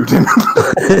cat food in.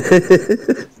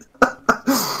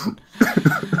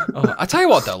 I tell you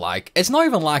what, though, like it's not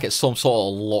even like it's some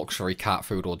sort of luxury cat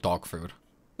food or dog food.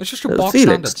 It's just your box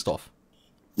standard stuff.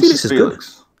 Felix is good.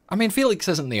 I mean, Felix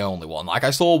isn't the only one. Like,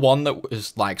 I saw one that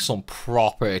was like some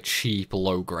proper cheap,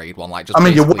 low-grade one. Like, just I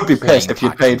mean, you would be pissed if you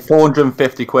paid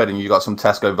 450 quid and you got some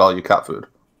Tesco value cat food.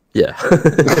 Yeah.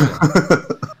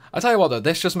 I tell you what, though,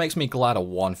 this just makes me glad of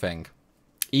one thing.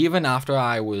 Even after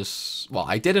I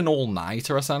did an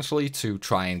all-nighter, essentially, to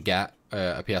try and get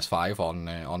a PS5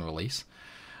 on release.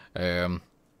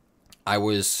 I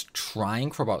was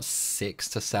trying for about 6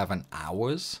 to 7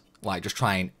 hours. Like, just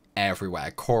trying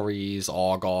everywhere. Curry's,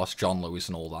 Argos, John Lewis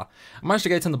and all that. I managed to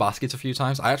get in the basket a few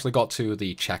times. I actually got to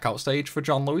the checkout stage for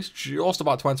John Lewis just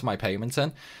about to enter my payment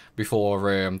in before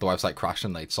the website crashed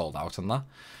and they'd sold out and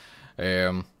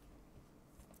that.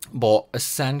 But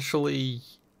essentially,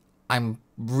 I'm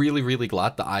really, really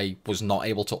glad that I was not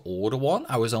able to order one.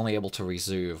 I was only able to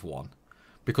reserve one.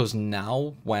 Because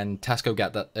now, when Tesco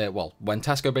when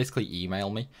Tesco basically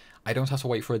email me, I don't have to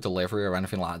wait for a delivery or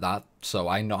anything like that. So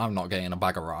I know I'm not getting a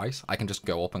bag of rice. I can just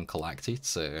go up and collect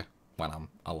it when I'm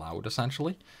allowed,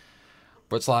 essentially.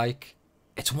 But it's like,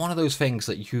 it's one of those things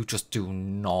that you just do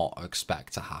not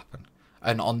expect to happen.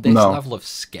 And on this level of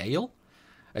scale,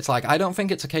 it's like, I don't think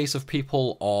it's a case of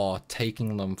people are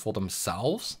taking them for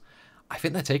themselves. I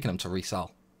think they're taking them to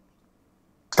resell.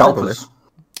 Scalpers.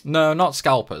 No, not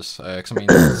scalpers. Because, I mean,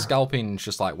 scalping's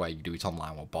just like where you do it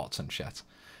online with bots and shit.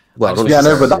 Well, yeah,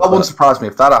 no, but that wouldn't surprise me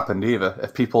if that happened either.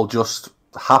 If people just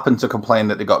happen to complain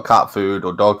that they got cat food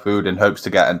or dog food in hopes to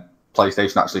get a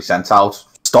PlayStation actually sent out,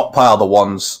 stockpile the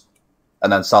ones,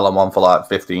 and then sell them on for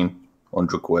like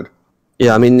 1,500 quid.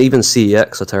 Yeah, I mean, even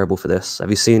CEX are terrible for this. Have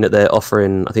you seen that they're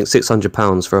offering, I think,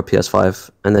 £600 for a PS5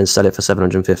 and then sell it for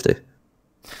 750?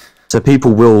 So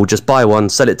people will just buy one,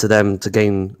 sell it to them to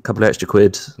gain a couple of extra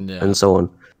quid, and so on.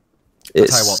 I'll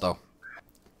tell you what, though.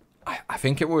 I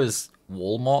think it was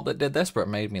Walmart that did this, but it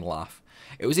made me laugh.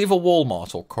 It was either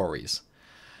Walmart or Curry's.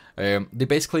 They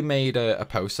basically made a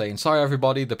post saying, sorry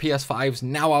everybody, the PS5's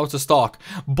now out of stock,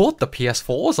 but the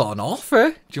PS4's on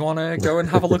offer. Do you want to go and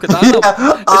have a look at that?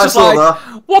 Yeah, I saw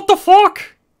that. What the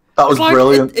fuck? That was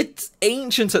brilliant. It's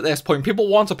ancient at this point. People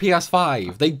want a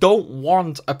PS5. They don't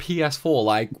want a PS4.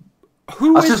 Like,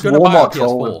 who is going to buy a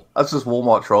PS4? That's just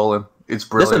Walmart trolling. It's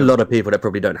brilliant. There's a lot of people that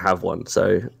probably don't have one,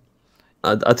 so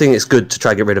I think it's good to try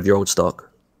and get rid of your old stock.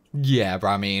 Yeah, but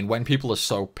I mean, when people are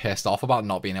so pissed off about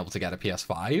not being able to get a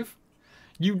PS5,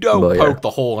 you don't poke the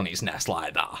hornet's nest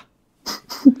like that.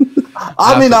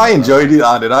 I mean, I enjoyed it,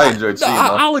 I enjoyed seeing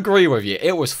that. I'll agree with you.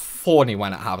 It was funny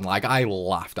when it happened. Like, I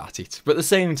laughed at it. But at the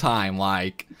same time,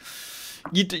 like,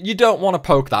 you don't want to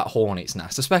poke that hornet's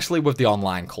nest, especially with the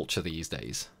online culture these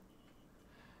days.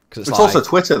 It's like, also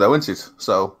Twitter, though, isn't it?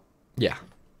 So yeah,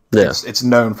 it's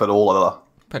known for all of that.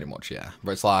 Pretty much, yeah.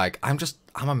 But it's like, I'm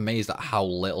amazed at how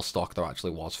little stock there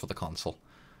actually was for the console.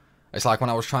 It's like when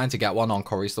I was trying to get one on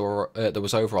Curry's, there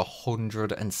was over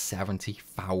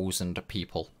 170,000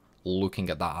 people looking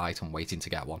at that item, waiting to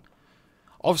get one.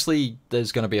 Obviously,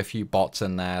 there's going to be a few bots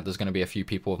in there. There's going to be a few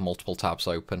people with multiple tabs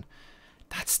open.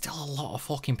 That's still a lot of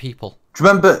fucking people. Do you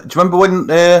remember when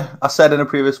I said in a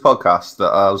previous podcast that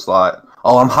I was like,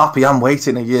 oh, I'm happy I'm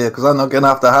waiting a year because I'm not going to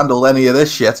have to handle any of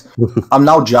this shit. I'm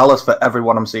now jealous for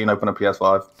everyone I'm seeing open a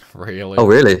PS5. Really? Oh,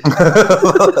 really?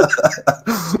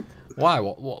 Why?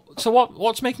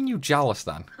 What's making you jealous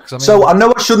then? I mean... So I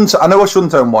know I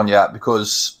shouldn't own one yet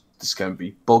because there's going to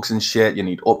be bugs and shit. You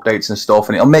need updates and stuff,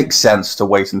 and it'll make sense to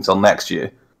wait until next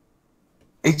year.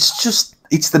 It's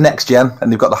the next gen,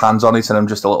 and they've got the hands on it, and I'm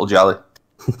just a little jelly.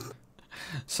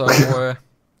 So,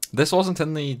 this wasn't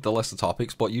in the list of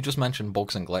topics, but you just mentioned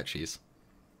bugs and glitches.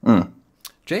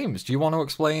 James, do you want to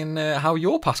explain how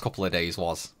your past couple of days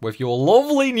was with your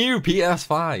lovely new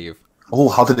PS5? Oh,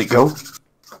 how did it go?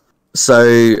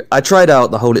 So, I tried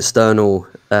out the whole external...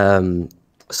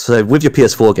 so, with your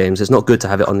PS4 games, it's not good to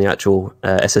have it on the actual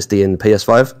SSD in the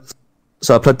PS5.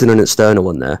 So, I plugged in an external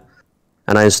one there,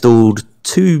 and I installed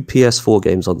 2 PS4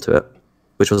 games onto it,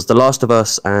 which was The Last of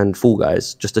Us and Fall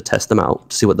Guys, just to test them out,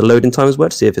 to see what the loading times were,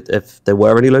 to see if there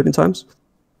were any loading times.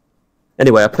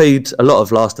 Anyway, I played a lot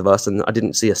of Last of Us, and I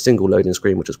didn't see a single loading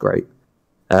screen, which was great.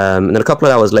 And then a couple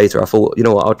of hours later, I thought, you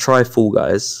know what, I'll try Fall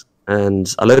Guys,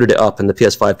 and I loaded it up, and the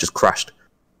PS5 just crashed.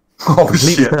 Oh,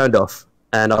 completely turned off.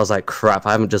 And I was like, crap,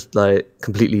 I haven't just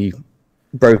completely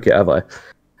broke it, have I?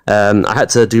 I had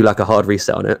to do a hard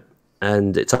reset on it.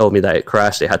 And it told me that it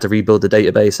crashed. It had to rebuild the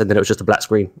database, and then it was just a black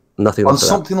screen. Nothing on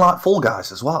something like Fall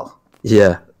Guys as well.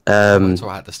 Yeah. That's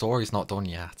right. The story's not done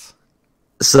yet.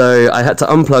 So I had to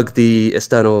unplug the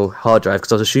external hard drive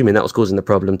because I was assuming that was causing the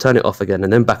problem. Turn it off again,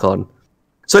 and then back on.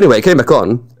 So anyway, it came back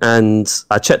on, and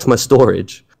I checked my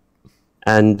storage.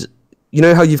 And you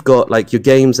know how you've got your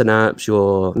games and apps,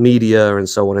 your media, and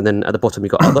so on, and then at the bottom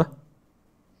you've got other,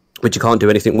 which you can't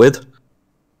do anything with.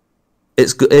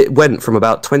 It went from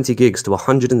about 20 gigs to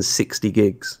 160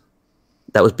 gigs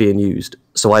that was being used.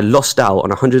 So I lost out on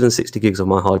 160 gigs of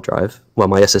my hard drive, my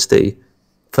SSD,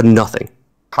 for nothing.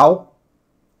 How?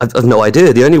 I've no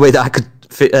idea. The only way that I could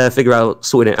figure out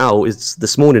sorting it out is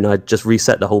this morning I just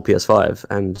reset the whole PS5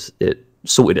 and it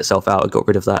sorted itself out. I got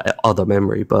rid of that other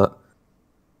memory, but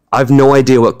I've no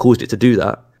idea what caused it to do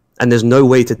that. And there's no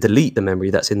way to delete the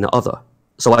memory that's in the other.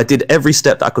 So I did every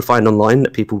step that I could find online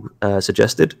that people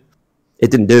suggested. It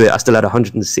didn't do it. I still had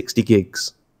 160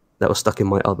 gigs that was stuck in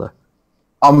my other.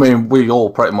 I mean, we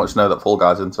all pretty much know that Fall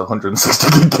Guys is a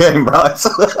 160 gig game, right?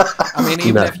 I mean,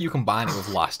 even if you combine it with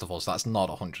Last of Us, that's not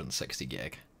 160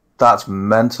 gig. That's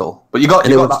mental. But you got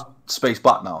that space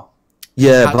back now.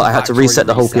 Yeah, but I had to reset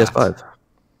the whole PS5.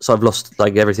 So I've lost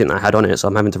everything I had on it, so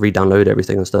I'm having to re-download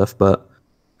everything and stuff, but...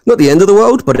 Not the end of the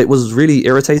world, but it was really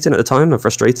irritating at the time and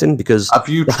frustrating because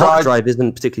the hard drive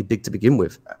isn't particularly big to begin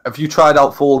with. Have you tried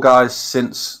out Fall Guys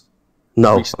since?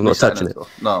 No, I'm not touching it.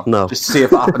 No. Just to see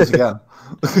if it happens again.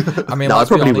 I mean,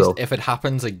 let's be honest, if it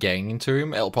happens again to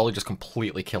him, it'll probably just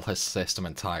completely kill his system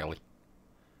entirely.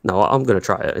 No, I'm going to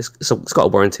try it. It's got a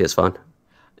warranty, it's fine.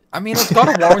 I mean, it's got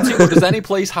a warranty, but does any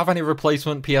place have any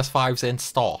replacement PS5s in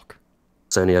stock?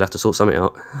 Sony, I'll have to sort something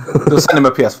out. They'll send him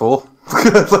a PS4.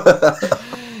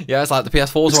 Yeah, it's like the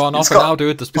PS4s are on offer now,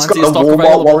 dude. There's plenty of stock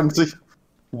Walmart available.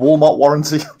 Walmart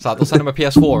warranty. It's like they'll send him a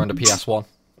PS4 and a PS1.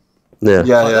 Yeah.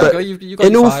 You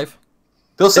got your 5.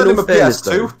 They'll send him a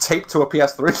PS2 taped to a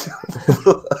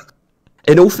PS3.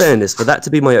 In all fairness, for that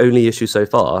to be my only issue so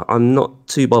far, I'm not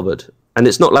too bothered. And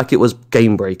it's not like it was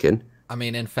game breaking. I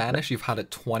mean, in fairness, you've had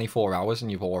it 24 hours and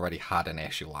you've already had an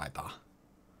issue like that.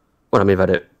 Well, I mean, I've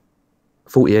had it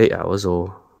 48 hours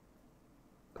or...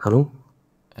 How long?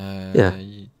 Yeah.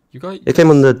 You got it came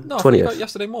on the 20th. You got it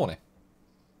yesterday morning.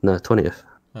 No, 20th.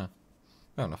 Yeah,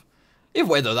 fair enough. Either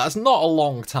way, though, that's not a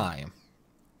long time.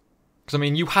 Because, I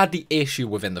mean, you had the issue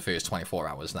within the first 24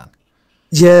 hours then.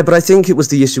 Yeah, but I think it was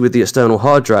the issue with the external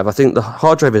hard drive. I think the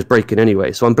hard drive is breaking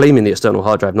anyway, so I'm blaming the external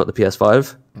hard drive, not the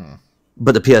PS5.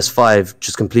 But the PS5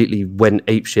 just completely went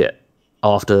apeshit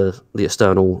after the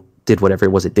external did whatever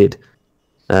it was it did.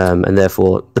 And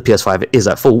therefore, the PS5 is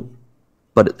at fault.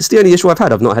 But it's the only issue I've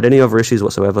had. I've not had any other issues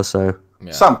whatsoever, so...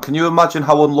 Yeah. Sam, can you imagine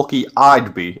how unlucky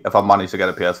I'd be if I managed to get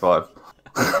a PS5?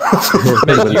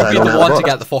 Mate, you'd be the one to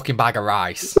get the fucking bag of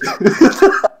rice.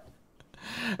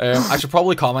 I should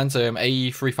probably comment,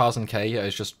 A3000K,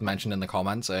 as just mentioned in the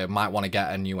comments, might want to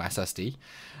get a new SSD.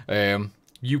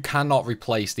 You cannot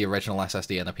replace the original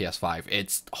SSD in the PS5.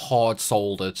 It's hard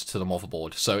soldered to the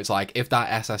motherboard. So it's like, if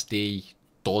that SSD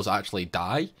does actually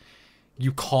die,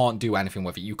 you can't do anything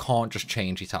with it. You can't just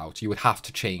change it out. You would have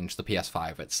to change the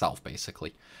PS5 itself,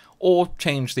 basically. Or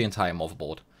change the entire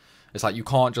motherboard. It's like, you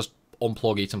can't just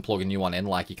unplug it and plug a new one in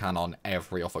like you can on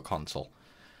every other console.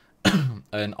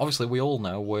 And obviously we all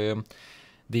know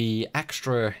the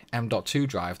extra M.2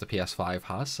 drive the PS5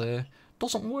 has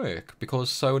doesn't work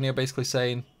because Sony are basically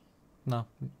saying, no,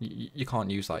 you can't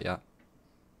use that yet.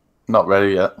 Not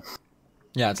ready yet.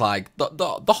 Yeah, it's like,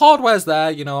 the hardware's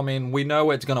there, you know, I mean, we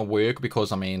know it's going to work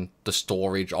because, I mean, the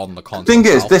storage on the console. The thing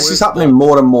is, this is happening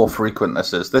more and more frequent,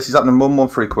 this is happening more and more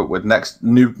frequent with next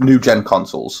new gen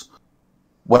consoles,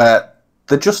 where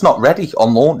they're just not ready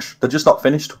on launch. They're just not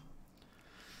finished.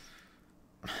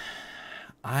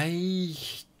 I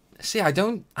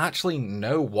don't actually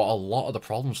know what a lot of the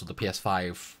problems with the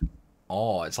PS5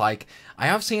 are. It's like, I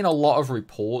have seen a lot of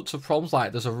reports of problems,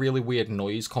 like there's a really weird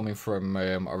noise coming from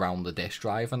around the disk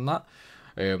drive and that.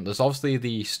 There's obviously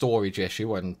the storage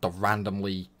issue and the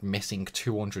randomly missing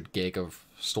 200 gig of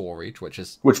storage, which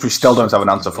we still don't have an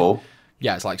answer for.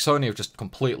 Yeah, it's like Sony have just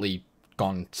completely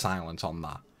gone silent on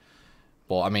that.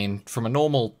 But I mean, from a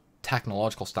normal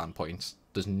technological standpoint,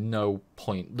 there's no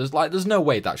point. There's no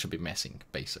way that should be missing,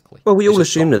 basically. Well, we all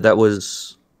assumed that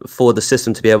was for the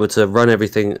system to be able to run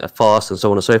everything fast and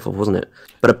so on and so forth, wasn't it?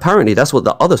 But apparently that's what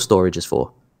the other storage is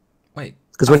for. Wait.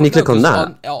 Because when you click on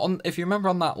that... if you remember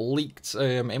on that leaked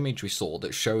image we saw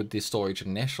that showed the storage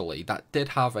initially, that did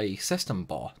have a system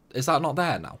bar. Is that not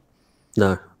there now?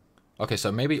 No. Okay,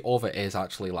 so maybe all of it is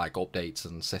actually like updates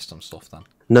and system stuff then.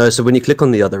 No, so when you click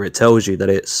on the other, it tells you that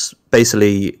it's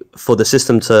basically for the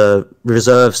system to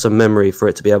reserve some memory for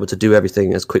it to be able to do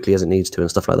everything as quickly as it needs to and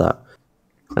stuff like that.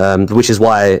 Which is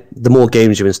why the more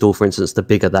games you install, for instance, the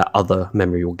bigger that other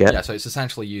memory will get. Yeah, so it's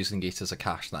essentially using it as a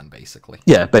cache then, basically.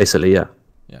 Yeah, basically, yeah.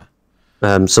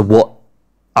 Yeah. So what...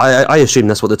 I assume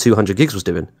that's what the 200 gigs was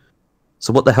doing.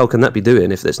 So what the hell can that be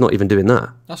doing if it's not even doing that?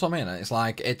 That's what I mean. It's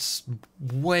like, it's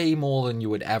way more than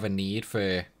you would ever need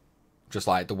for just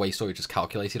like the way storage is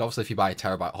calculated. Obviously, if you buy a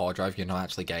terabyte hard drive, you're not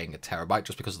actually getting a terabyte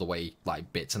just because of the way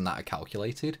like bits and that are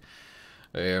calculated.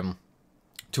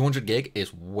 200 gig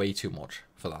is way too much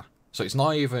for that. So it's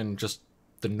not even just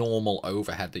the normal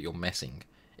overhead that you're missing.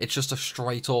 It's just a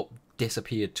straight up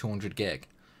disappeared 200 gig.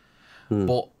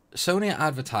 But Sony are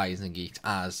advertising it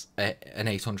as an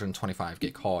 825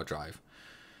 gig hard drive.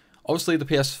 Obviously, the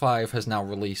PS5 has now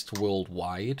released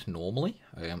worldwide normally,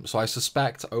 so I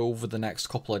suspect over the next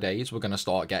couple of days we're going to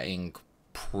start getting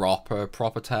proper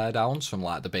teardowns from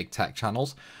like the big tech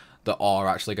channels that are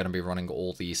actually going to be running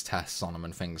all these tests on them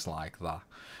and things like that.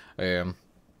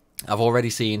 I've already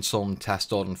seen some tests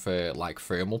done for like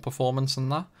thermal performance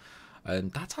and that,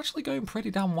 and that's actually going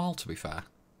pretty damn well, to be fair.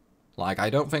 Like,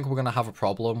 I don't think we're going to have a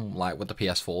problem like with the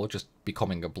PS4 just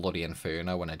becoming a bloody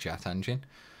inferno and a jet engine,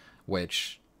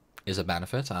 which is a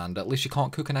benefit, and at least you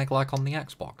can't cook an egg like on the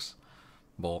Xbox.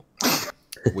 But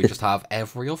we just have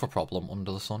every other problem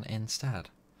under the sun instead.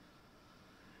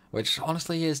 Which,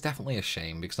 honestly, is definitely a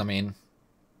shame, because, I mean,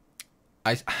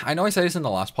 I know I said this in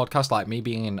the last podcast, like, me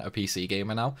being a PC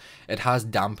gamer now, it has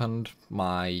dampened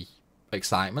my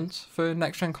excitement for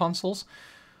next-gen consoles,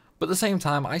 but at the same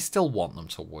time, I still want them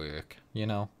to work, you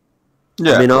know?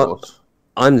 Yeah, I mean,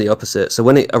 I'm the opposite. So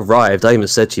when it arrived, I even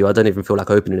said to you, I don't even feel like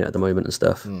opening it at the moment and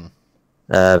stuff.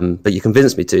 But you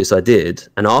convinced me to, so I did.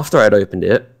 And after I'd opened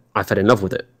it, I fell in love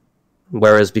with it.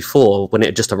 Whereas before, when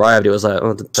it just arrived, it was like,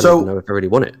 oh, I don't even know if I really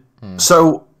want it.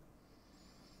 So,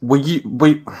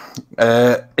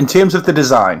 in terms of the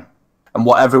design and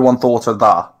what everyone thought of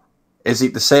that, is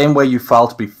it the same way you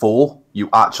felt before you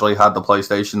actually had the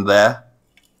PlayStation there?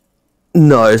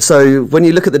 No, so when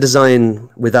you look at the design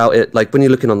without it, like when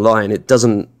you're looking online, it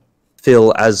doesn't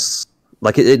feel as,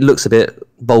 like it looks a bit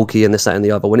bulky and this, that and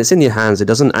the other. When it's in your hands, it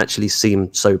doesn't actually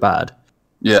seem so bad.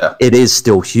 Yeah. It is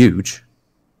still huge.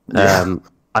 Yeah.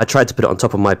 I tried to put it on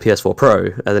top of my PS4 Pro,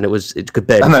 and then it could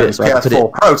barely and then fit. So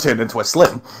PS4 Pro turned into a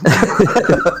Slim.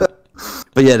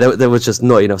 But yeah, there was just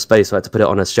not enough space, so I had to put it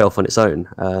on a shelf on its own.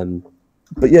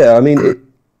 But yeah, I mean,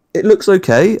 it looks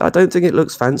okay. I don't think it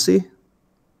looks fancy.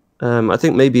 I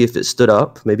think maybe if it stood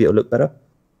up, maybe it'll look better.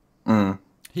 But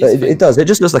it does. It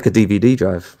just looks like a DVD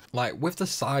drive. Like, with the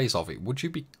size of it, would you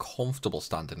be comfortable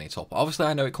standing it up? Obviously,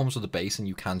 I know it comes with a base and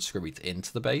you can screw it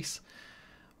into the base.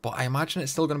 But I imagine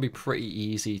it's still going to be pretty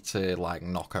easy to, like,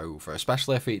 knock over,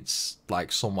 especially if it's,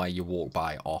 like, somewhere you walk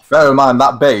by off. Bear in mind,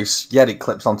 that base, yeah, it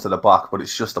clips onto the back, but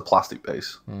it's just a plastic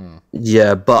base.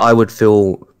 Yeah, but I would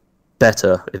feel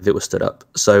better if it was stood up.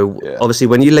 So, obviously,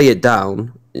 when you lay it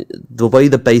down, the way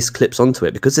the base clips onto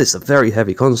it, because it's a very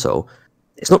heavy console,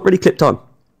 it's not really clipped on.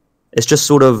 It's just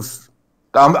sort of...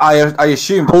 I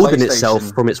assume holding itself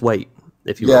from its weight.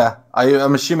 If you will.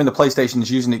 I'm assuming the PlayStation is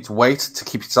using its weight to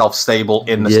keep itself stable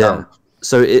in the stand.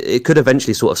 So it could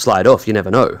eventually sort of slide off. You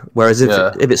never know. Whereas if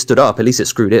it stood up, at least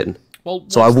it's screwed in. Well,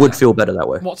 so I would feel better that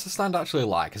way. What's the stand actually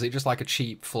like? Is it just like a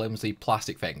cheap, flimsy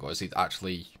plastic thing, or is it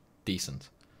actually decent?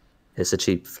 It's a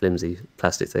cheap, flimsy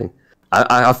plastic thing.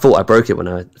 I thought I broke it when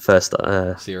I first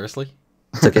seriously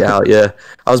took it out. Yeah,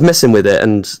 I was messing with it,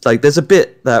 and like there's a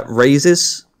bit that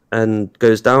raises and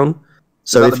goes down.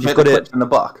 So if you've got it in the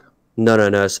back. No.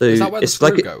 So is that where the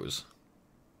screw goes?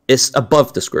 It's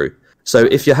above the screw. So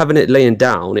if you're having it laying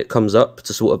down, it comes up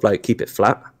to sort of like keep it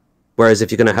flat. Whereas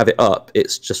if you're going to have it up,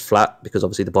 it's just flat because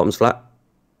obviously the bottom's flat.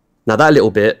 Now that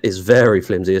little bit is very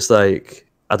flimsy. It's like,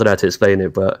 I don't know how to explain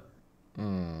it, but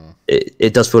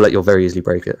it does feel like you'll very easily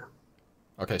break it.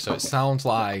 Okay, so it sounds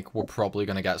like we're probably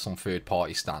going to get some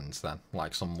third-party stands then,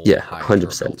 like some more high 100%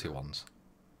 durability ones.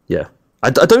 Yeah. I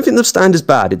don't think the stand is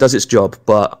bad. It does its job,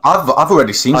 but... I've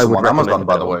already seen some on Amazon,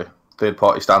 by the way.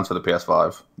 Third-party stands for the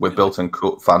PS5 with built-in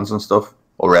fans and stuff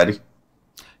already.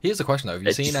 Here's the question, though. Have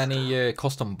you seen any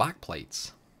custom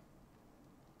backplates?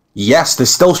 Yes, there's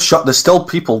still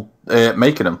people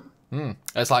making them.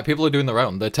 It's like people are doing their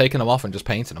own. They're taking them off and just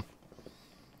painting them.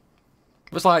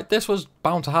 It's like, this was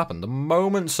bound to happen. The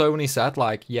moment Sony said,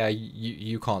 like, yeah,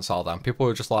 you can't sell them, people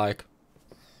were just like,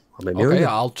 okay,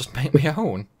 I'll just make my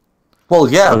own. Well,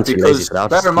 yeah, because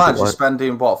bear in mind, you're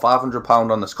spending, what,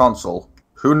 £500 on this console.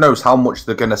 Who knows how much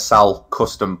they're going to sell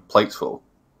custom plates for?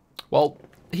 Well,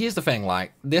 here's the thing,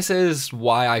 like, this is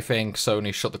why I think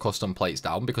Sony shut the custom plates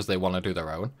down, because they want to do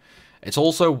their own. It's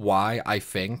also why I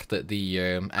think that the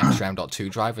extra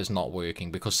M.2 drive is not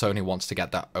working, because Sony wants to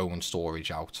get their own storage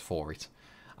out for it.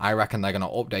 I reckon they're going to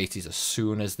update it as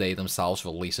soon as they themselves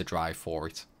release a drive for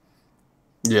it.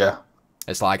 Yeah.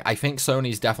 It's like, I think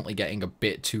Sony's definitely getting a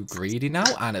bit too greedy now,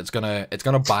 and it's gonna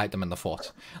bite them in the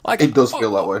foot. Like, it does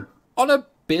feel that way. On a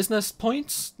business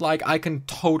point, like, I can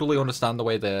totally understand the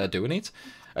way they're doing it.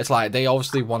 It's like, they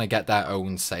obviously want to get their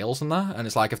own sales and that, and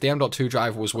it's like, if the M.2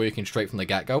 drive was working straight from the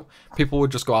get-go, people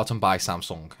would just go out and buy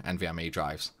Samsung NVMe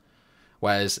drives.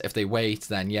 Whereas, if they wait,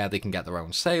 then yeah, they can get their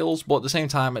own sales, but at the same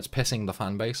time, it's pissing the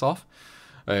fan base off.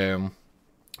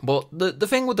 But the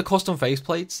thing with the custom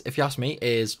faceplates, if you ask me,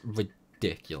 is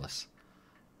ridiculous.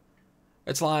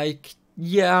 It's like,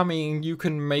 yeah, I mean, you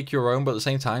can make your own, but at the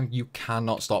same time, you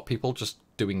cannot stop people just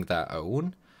doing their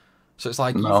own. So it's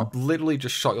like, you've literally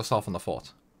just shot yourself in the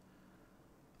foot.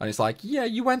 And it's like, yeah,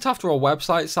 you went after a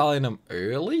website selling them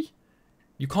early.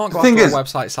 You can't go after a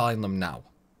website selling them now.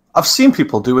 I've seen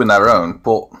people doing their own,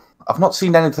 but I've not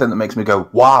seen anything that makes me go,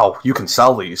 wow, you can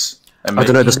sell these. I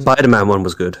don't know, the Spider-Man one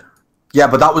was good. Yeah,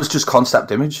 but that was just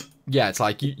concept image. Yeah, it's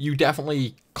like, you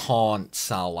definitely can't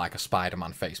sell, like, a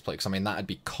Spider-Man faceplate, because, I mean, that'd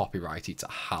be copyrighted to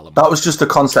hell. That was just a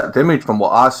concept image from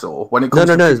what I saw. When it comes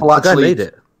to people the guy made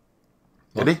it.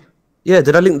 Did he? Yeah,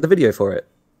 did I link the video for it?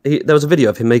 There was a video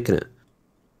of him making it.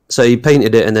 So he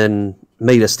painted it and then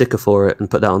made a sticker for it and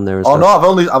put that on there. No, I've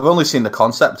only seen the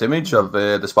concept image of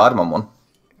the Spider-Man one.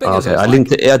 Okay, I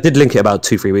linked it. I did link it about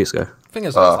 2-3 weeks ago. Thing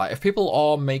is, like, if people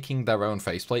are making their own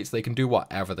faceplates, they can do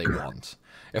whatever they want.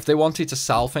 If they wanted to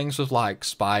sell things with, like,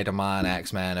 Spider-Man,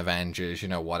 X-Men, Avengers, you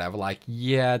know, whatever, like,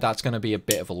 yeah, that's going to be a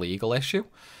bit of a legal issue.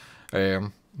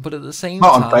 But at the same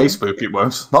time... Not on Facebook, it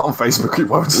won't. Not on Facebook, it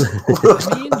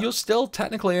won't. I mean, you're still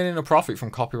technically earning a profit from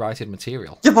copyrighted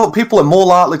material. Yeah, but people are more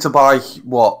likely to buy,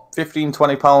 what, £15,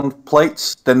 £20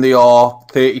 plates than they are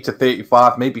 30 to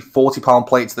 35, maybe £40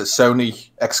 plates that Sony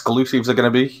exclusives are going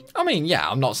to be. I mean, yeah,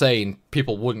 I'm not saying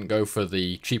people wouldn't go for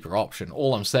the cheaper option.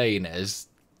 All I'm saying is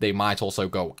they might also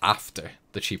go after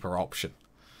the cheaper option.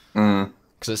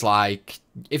 Because it's like,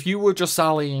 if you were just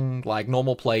selling, like,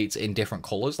 normal plates in different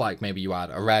colours, like maybe you had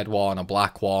a red one, a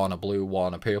black one, a blue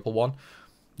one, a purple one,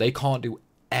 they can't do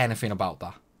anything about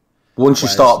that. Once you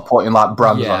start putting like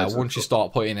brands on it. Yeah, once you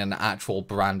start putting an actual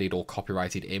branded or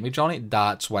copyrighted image on it,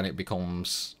 that's when it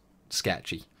becomes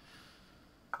sketchy.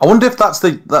 I wonder if that's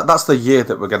the year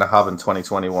that we're going to have in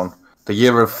 2021. The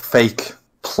year of fake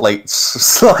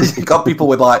plates. You got people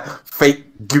with like fake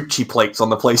Gucci plates on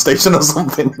the PlayStation or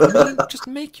something. I mean, just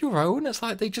make your own. It's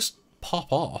like they just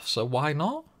pop off, so why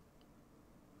not?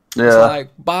 Yeah. It's like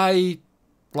buy,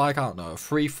 like, I don't know,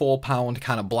 £3-4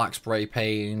 kind of black spray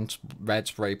paint, red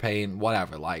spray paint,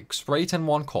 whatever. Like, spray it in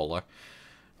one colour.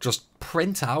 Just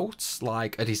print out,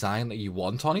 like, a design that you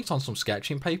want on it on some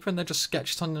sketching paper, and then just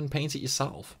sketch it on and paint it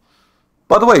yourself.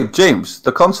 By the way, James,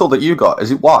 the console that you got,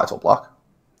 is it white or black?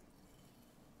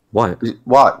 White. Is it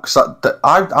white? Because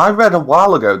I read a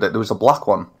while ago that there was a black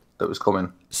one that was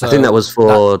coming. So I think that was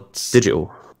for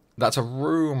digital. That's a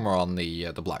rumour on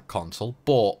the black console,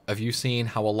 but have you seen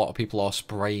how a lot of people are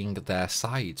spraying their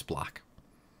sides black?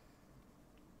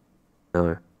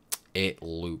 No. It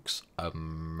looks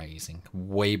amazing.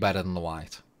 Way better than the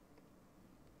white.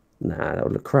 Nah, that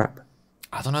would look crap.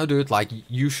 I don't know, dude. Like,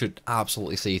 you should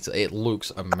absolutely see it. It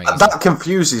looks amazing. That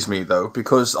confuses me, though,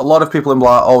 because a lot of people are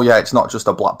like, oh, yeah, it's not just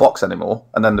a black box anymore,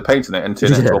 and then they're painting it and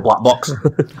turning it into a black box.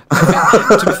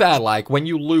 To be fair, like, when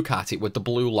you look at it with the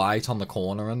blue light on the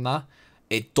corner and that,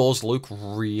 it does look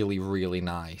really, really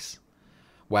nice.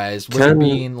 Whereas with it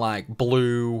being, like,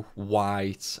 blue,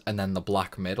 white, and then the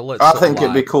black middle, it's I think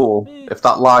it'd be cool if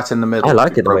that light in the middle was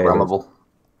programmable.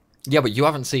 Yeah, but you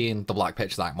haven't seen the black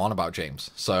picture that I'm on about, James.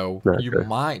 So you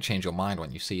might change your mind when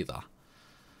you see that.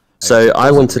 So I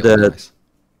wanted to... Nice.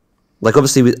 Like,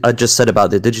 obviously, I just said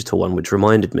about the digital one, which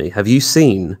reminded me. Have you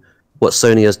seen what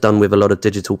Sony has done with a lot of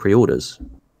digital pre-orders?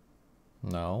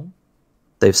 No.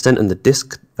 They've sent in the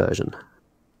disc version.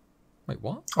 Wait,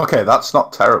 what? Okay, that's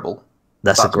not terrible.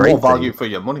 That's a great more value for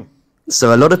your money.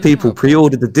 So a lot of people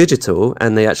pre-ordered the digital,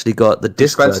 and they actually got the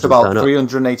disc version. Spent about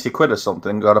 380 quid or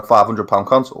something, got a £500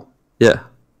 console. Yeah.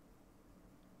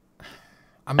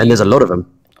 I mean, and there's a lot of them.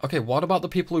 Okay, what about the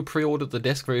people who pre-ordered the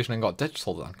disc version and got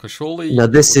digital then? Because surely... Now,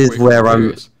 this is where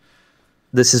I'm...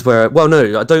 This is where... Well,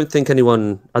 no, I don't think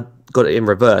anyone got it in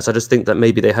reverse. I just think that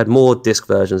maybe they had more disc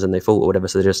versions than they thought or whatever,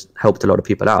 so they just helped a lot of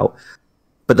people out.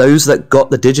 But those that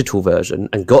got the digital version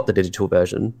and got the digital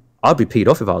version, I'd be peed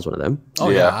off if I was one of them. Oh,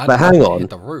 yeah. But hang on. Hit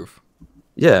the roof.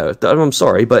 Yeah, I'm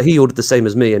sorry, but he ordered the same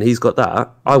as me and he's got that.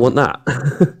 I want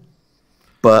that.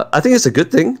 But I think it's a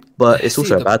good thing, but it's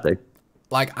also a bad thing.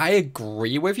 Like, I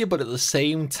agree with you, but at the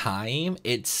same time,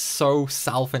 it's so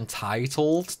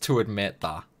self-entitled to admit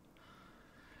that.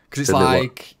 Because it's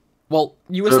like, well,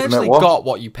 you essentially got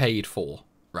what you paid for,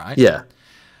 right? Yeah.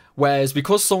 Whereas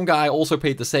because some guy also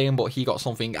paid the same, but he got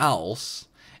something else,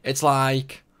 it's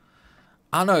like,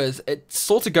 I don't know, it's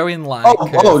sort of going like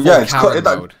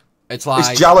mode. It's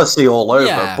like it's jealousy all over,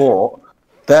 yeah.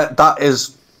 But that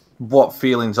is what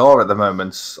feelings are at the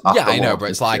moment. Yeah, I know, but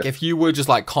it's like if you were just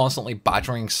like constantly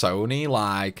badgering Sony,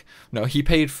 like, no, he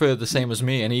paid for the same as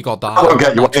me and he got that. I won't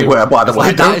get you anywhere, by the way.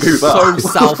 Like, don't do that. So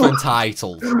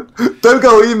self-entitled. Don't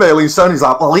go emailing Sony's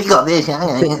like, well, he got this.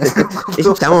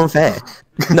 It's so unfair.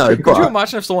 No, could you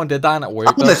imagine if someone did that at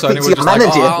work? Though, Sony was just like,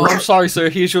 oh, I'm sorry, sir,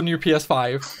 here's your new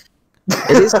PS5.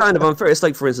 It is kind of unfair. It's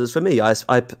like, for instance, for me, I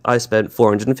spent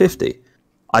 450.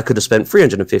 I could have spent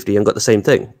 350 and got the same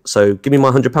thing. So give me my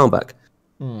 £100 back.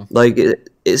 Like,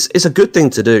 it's a good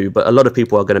thing to do, but a lot of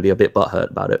people are going to be a bit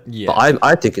butthurt about it. Yeah. But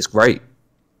I think it's great.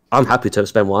 I'm happy to have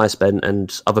spent what I spent,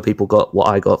 and other people got what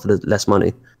I got for the less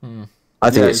money. I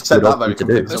think it's good to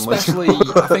do. Especially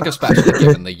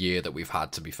given the year that we've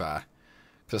had, to be fair.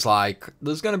 Because, like,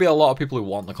 there's going to be a lot of people who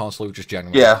want the console who just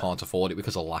genuinely can't afford it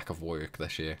because of lack of work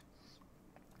this year.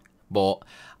 But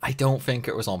I don't think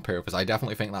it was on purpose. I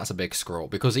definitely think that's a big screw up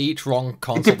because each wrong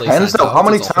console they sent out, how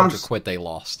many times £100 they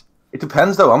lost. It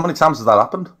depends though. How many times has that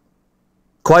happened?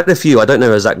 Quite a few. I don't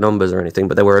know exact numbers or anything,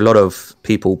 but there were a lot of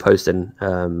people posting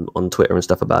on Twitter and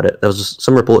stuff about it. There was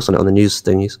some reports on it on the news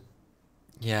thingies.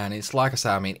 Yeah, and it's like I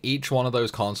said, I mean, each one of those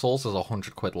consoles is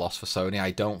 £100 loss for Sony.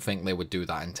 I don't think they would do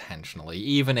that intentionally,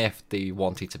 even if they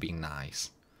wanted to be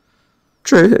nice.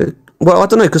 True. Well, I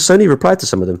don't know, because Sony replied to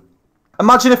some of them.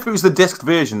 Imagine if it was the disc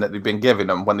version that they've been giving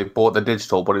them when they bought the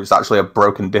digital, but it was actually a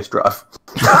broken disc drive.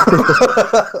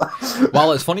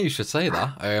 Well, it's funny you should say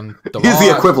that. Here's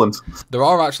the equivalent. There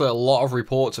are actually a lot of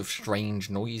reports of strange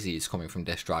noises coming from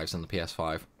disc drives in the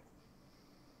PS5.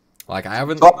 Like, I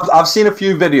haven't... I've seen a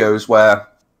few videos where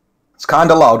it's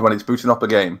kind of loud when it's booting up a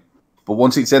game, but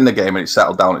once it's in the game and it's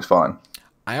settled down, it's fine.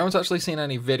 I haven't actually seen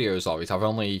any videos of it. I've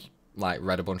only like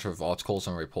read a bunch of articles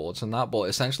and reports and that, but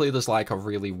essentially there's like a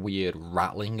really weird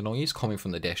rattling noise coming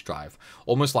from the disk drive,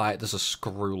 almost like there's a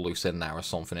screw loose in there or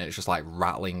something, and it's just like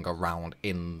rattling around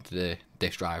in the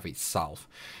disk drive itself.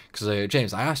 Because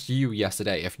James, I asked you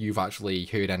yesterday if you've actually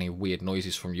heard any weird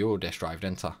noises from your disk drive,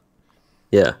 didn't I?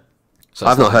 Yeah. So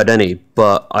I've not heard any,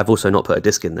 but I've also not put a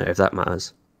disc in there, if that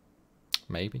matters.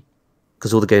 Maybe.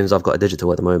 Because all the games I've got are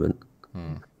digital at the moment.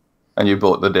 And you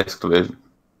bought the disc version.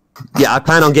 Yeah, I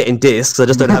plan on getting discs. I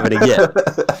just don't have any yet.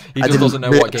 He just doesn't know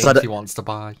what games he wants to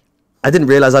buy. I didn't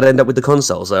realise I'd end up with the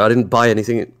console, so I didn't buy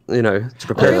anything, to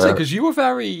prepare. Because you were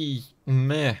very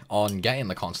meh on getting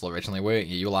the console originally, weren't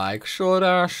you? You were like, should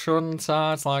I, shouldn't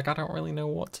I? It's like, I don't really know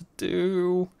what to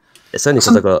do. It's only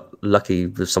because I got lucky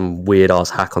with some weird ass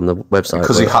hack on the website.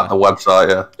 Because he hacked the website,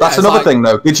 yeah. That's another thing,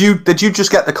 though. Did you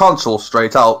just get the console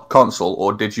straight out console,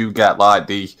 or did you get like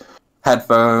the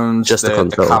headphones, just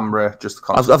the camera, just the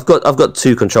console? I've got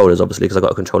two controllers, obviously, because I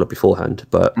got a controller beforehand.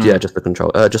 But yeah, just the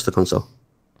console.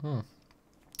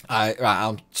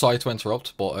 I'm sorry to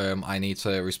interrupt, but I need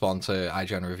to respond to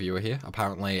IGN reviewer here.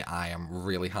 Apparently, I am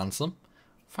really handsome.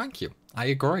 Thank you. I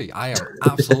agree. I am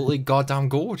absolutely goddamn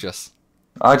gorgeous.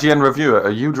 IGN reviewer, are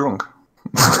you drunk?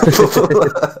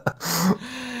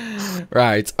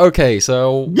 Right, okay,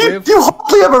 so... You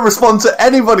hardly ever respond to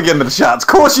anybody in the chat. Of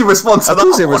course you respond to that. Of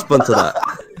course you respond to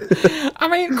that. I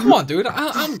mean, come on, dude.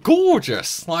 I'm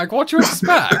gorgeous. Like, what do you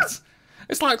expect?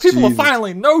 It's like people are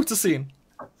finally noticing.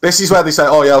 This is where they say,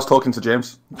 oh yeah, I was talking to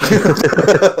James.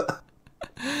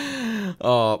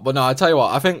 But no, I tell you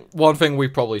what, I think one thing we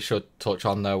probably should touch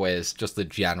on, though, is just the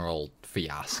general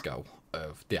fiasco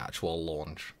of the actual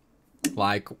launch.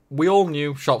 Like, we all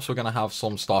knew shops were going to have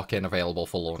some stock in available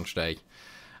for launch day.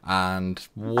 And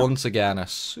once again,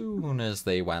 as soon as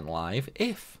they went live,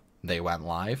 if they went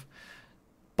live,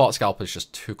 bot scalpers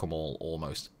just took them all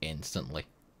almost instantly.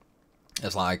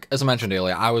 It's like, as I mentioned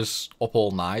earlier, I was up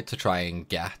all night to try and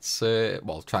get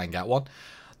one.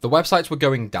 The websites were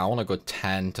going down a good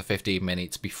 10 to 15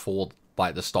 minutes before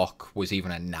like the stock was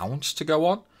even announced to go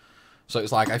on. So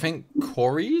it's like, I think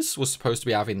Curry's was supposed to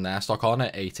be having their stock on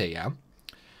at 8 AM.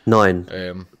 9.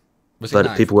 Was it but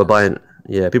 9 people were buying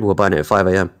it at 5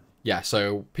 AM. Yeah,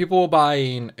 so people were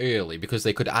buying early because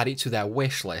they could add it to their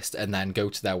wish list and then go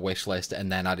to their wish list and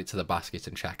then add it to the basket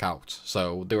and check out.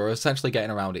 So they were essentially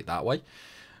getting around it that way.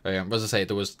 As I say,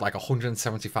 there was like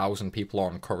 170,000 people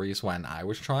on Curry's when I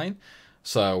was trying.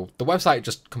 So the website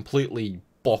just completely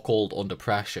buckled under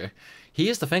pressure.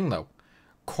 Here's the thing though.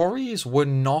 Curry's were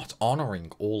not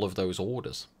honouring all of those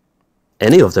orders.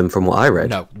 Any of them, from what I read?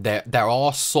 No, there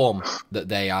are some that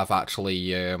they have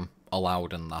actually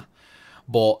allowed in there.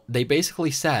 But they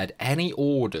basically said any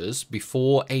orders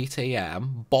before 8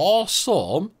 AM, bar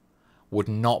some, would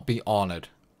not be honoured.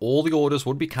 All the orders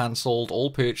would be cancelled, all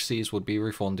purchases would be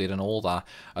refunded and all that,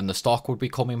 and the stock would be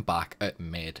coming back at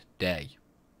midday.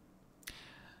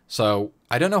 So,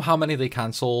 I don't know how many they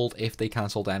cancelled, if they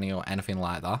cancelled any or anything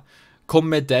like that. Come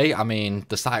midday, I mean,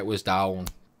 the site was down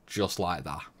just like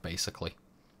that, basically.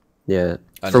 Yeah,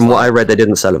 and from what I read, they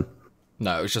didn't sell them.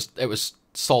 No, it was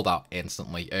sold out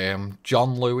instantly.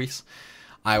 John Lewis,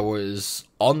 I was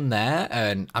on there,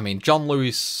 and I mean, John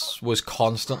Lewis was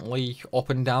constantly up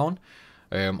and down.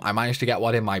 I managed to get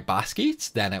one in my basket,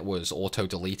 then it was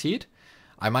auto-deleted.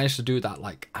 I managed to do that,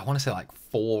 like, I want to say like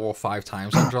 4 or 5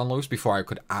 times on John Lewis before I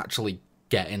could actually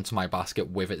get into my basket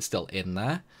with it still in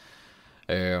there.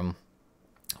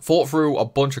 Fought through a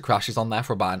bunch of crashes on there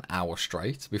for about an hour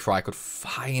straight before I could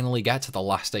finally get to the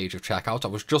last stage of checkout. I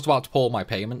was just about to pull my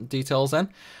payment details in,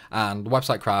 and the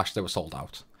website crashed. They were sold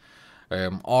out.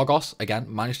 Argos, again,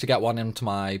 managed to get one into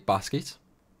my basket.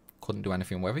 Couldn't do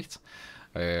anything with it.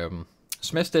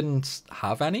 Smiths didn't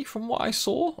have any from what I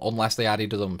saw, unless they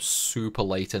added them super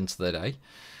late into the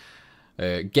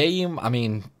day.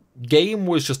 Game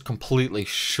was just completely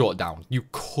shut down. You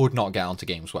could not get onto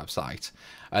Game's website.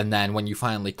 And then when you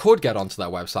finally could get onto their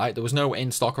website, there was no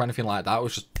in-stock or anything like that. It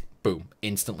was just, boom,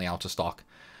 instantly out of stock.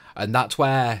 And that's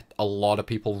where a lot of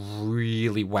people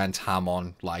really went ham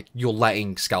on, like, you're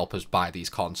letting scalpers buy these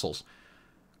consoles.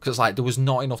 Because it's like, there was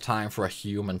not enough time for a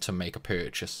human to make a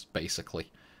purchase,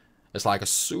 basically. It's like, as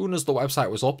soon as the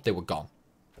website was up, they were gone.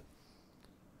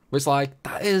 It's like,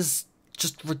 that is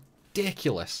just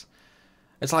ridiculous.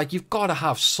 It's like, you've got to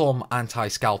have some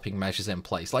anti-scalping measures in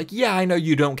place. Like, yeah, I know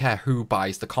you don't care who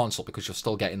buys the console because you're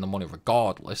still getting the money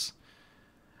regardless.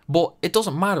 But it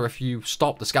doesn't matter if you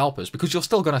stop the scalpers because you're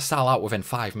still going to sell out within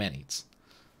 5 minutes.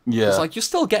 Yeah. It's like, you're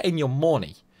still getting your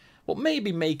money. but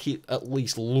maybe make it at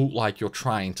least look like you're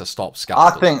trying to stop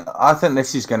scalpers. I think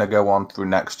this is going to go on through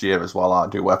next year as well, I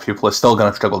do, where people are still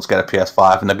going to struggle to get a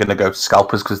PS5 and they're going to go to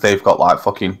scalpers because they've got like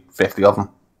fucking 50 of them.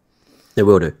 They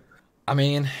will do. I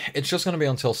mean, it's just going to be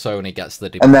until Sony gets the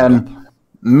demand. And then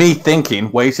me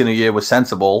thinking waiting a year was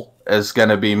sensible is going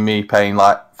to be me paying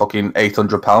like fucking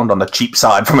 £800 on the cheap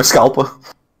side from a scalper.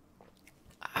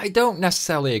 I don't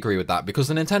necessarily agree with that, because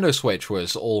the Nintendo Switch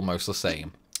was almost the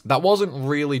same. That wasn't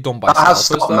really done by scalpers, has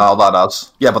stopped now, that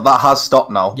has. Yeah, but that has stopped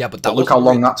now. Yeah, but look how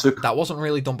long that took. That wasn't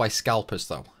really done by scalpers,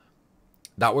 though.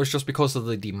 That was just because of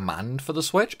the demand for the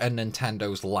Switch and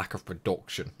Nintendo's lack of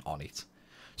production on it.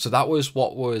 So that was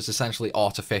what was essentially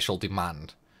artificial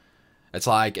demand. It's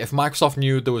like, if Microsoft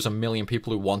knew there was 1 million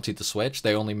people who wanted the Switch,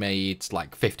 they only made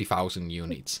like 50,000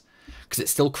 units. Because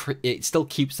it still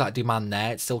keeps that demand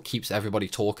there. It still keeps everybody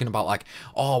talking about like,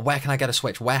 oh, where can I get a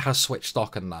Switch? Where has Switch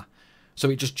stock and that? So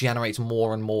it just generates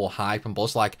more and more hype and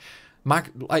buzz. Like,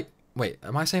 wait,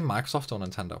 am I saying Microsoft or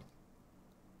Nintendo?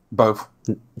 Both.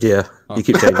 Yeah, you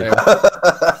keep saying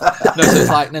that. No, so it's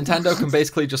like Nintendo can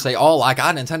basically just say, oh, like,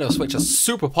 our Nintendo Switch is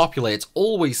super popular. It's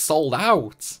always sold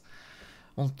out.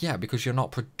 Well, yeah, because you're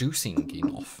not producing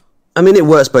enough. I mean, it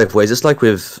works both ways. It's like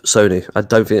with Sony. I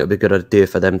don't think it would be a good idea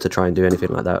for them to try and do anything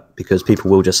like that, because people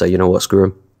will just say, you know what, screw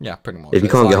them. Yeah, pretty much. If you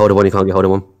can't get hold of one, you can't get hold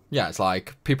of one. Yeah, it's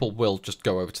like people will just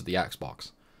go over to the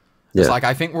Xbox. Yeah. It's like,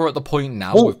 I think we're at the point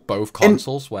now with both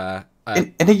consoles where...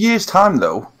 in a year's time,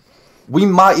 though, we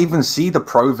might even see the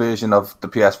Pro version of the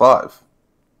PS5.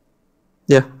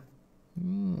 Yeah.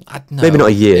 Maybe not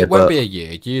a year. It won't be a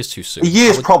year. A year's too soon. A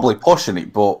year's probably pushing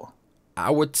it, but... I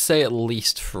would say at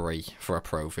least 3 for a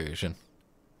Pro version.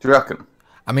 Do you reckon?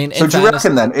 I mean, so do you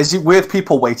reckon then, is it worth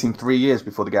people waiting 3 years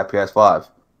before they get PS5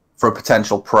 for a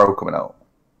potential Pro coming out?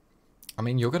 I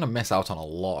mean, you're going to miss out on a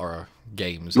lot of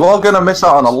games. You are going to miss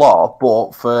out on a lot,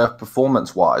 but for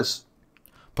performance-wise...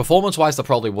 Performance-wise, there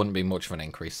probably wouldn't be much of an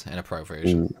increase in a Pro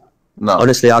version. No.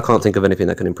 Honestly, I can't think of anything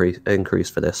that can increase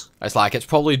for this. It's like, it's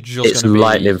probably just going to be... It's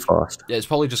lightning fast. Yeah, it's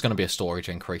probably just going to be a storage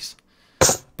increase.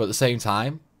 But at the same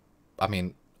time, I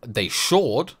mean, they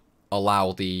should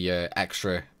allow the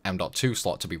extra M.2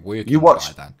 slot to be working by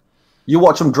then. You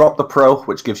watch them drop the Pro,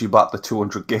 which gives you back the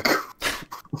 200 gig.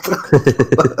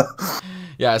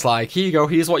 Yeah, it's like, here you go,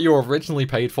 here's what you originally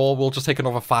paid for, we'll just take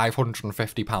another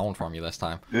 £550 from you this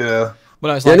time. Yeah. But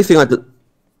no, it's the only thing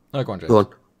No, go on, James. Go on.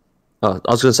 Oh,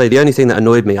 I was going to say, the only thing that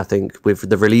annoyed me, I think, with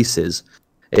the releases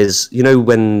is, you know,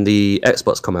 when the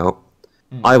Xbox come out,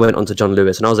 I went onto John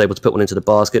Lewis and I was able to put one into the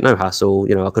basket, no hassle.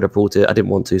 You know, I could have brought it. I didn't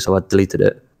want to, so I deleted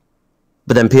it.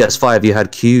 But then PS5, you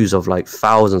had queues of like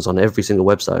thousands on every single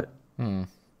website.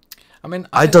 I mean,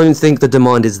 I don't think the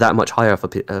demand is that much higher for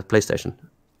PlayStation.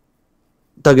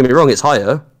 Don't get me wrong, it's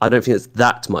higher. I don't think it's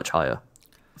that much higher.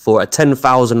 For a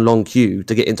 10,000 long queue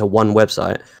to get into one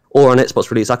website, or an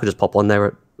Xbox release, I could just pop on there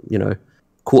at, you know,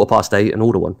 8:15 and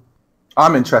order one.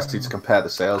 I'm interested to compare the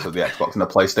sales of the Xbox and the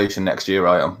PlayStation next year,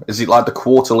 I am. Is it like the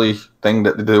quarterly thing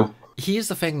that they do? Here's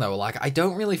the thing, though. Like, I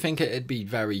don't really think it'd be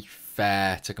very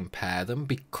fair to compare them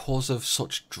because of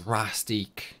such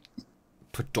drastic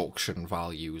production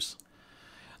values.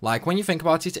 Like, when you think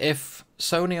about it, if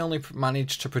Sony only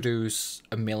managed to produce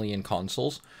 1 million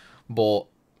consoles, but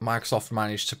Microsoft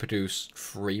managed to produce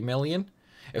 3 million,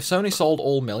 if Sony sold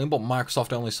all 1 million, but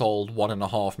Microsoft only sold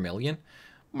 1.5 million,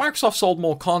 Microsoft sold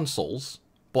more consoles,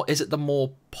 but is it the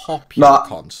more popular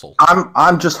console?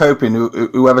 I'm just hoping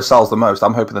whoever sells the most,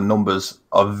 I'm hoping the numbers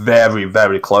are very,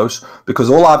 very close, because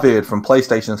all I've heard from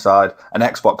PlayStation side and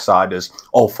Xbox side is,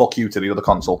 oh, fuck you to the other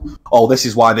console. Oh, this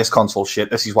is why this console's shit.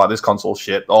 This is why this console's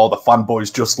shit. Oh, the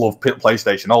fanboys just love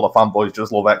PlayStation. Oh, the fanboys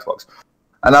just love Xbox.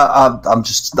 And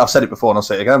I've said it before and I'll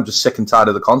say it again, I'm just sick and tired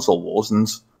of the console wars, and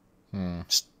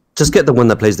just get the one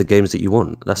that plays the games that you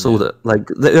want. That's all that, like,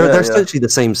 they're essentially the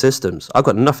same systems. I've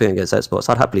got nothing against Xbox.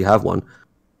 I'd happily have one.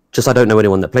 Just I don't know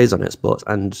anyone that plays on Xbox,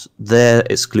 and their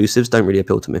exclusives don't really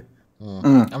appeal to me. I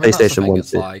mean, PlayStation 1,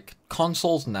 it's like,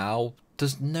 consoles now,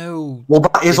 there's no... Well,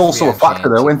 that is also a factor,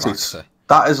 though, isn't it?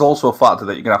 That is also a factor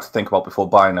that you're going to have to think about before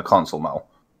buying a console now.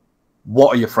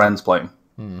 What are your friends playing?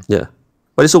 Yeah.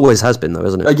 Well, it always has been, though,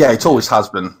 isn't it? Yeah, it always has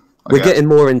been. We're getting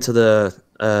more into the...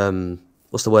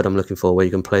 what's the word I'm looking for? Where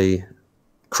you can play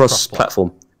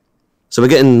cross-platform. So we're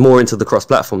getting more into the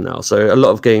cross-platform now. So a lot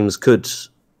of games could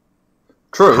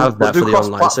have that for the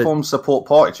online. Do cross-platform support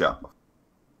party chat?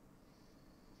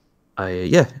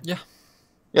 Yeah.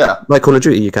 Yeah. Like Call of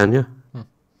Duty, you can, yeah.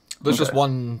 There's just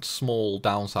one small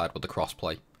downside with the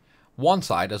crossplay. One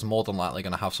side is more than likely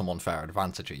going to have some unfair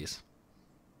advantages.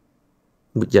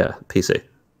 But yeah, PC.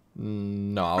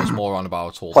 No, I was more on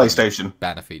about all PlayStation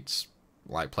benefits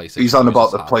like PlayStation. He's on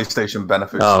about the have, PlayStation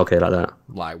benefits. Oh, okay, like that.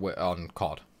 like on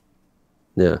COD.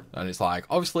 Yeah. And it's like,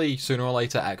 obviously, sooner or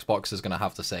later, Xbox is going to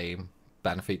have the same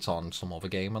benefits on some other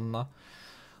game and that.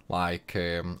 Like,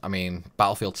 I mean,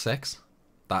 Battlefield 6,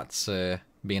 that's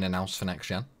being announced for next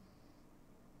gen.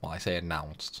 Well, I say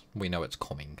announced. We know it's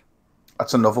coming.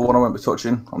 That's another one I won't be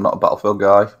touching. I'm not a Battlefield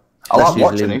guy. I like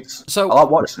watching it. I like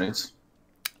watching it.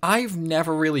 I've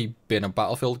never really been a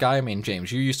Battlefield guy. I mean,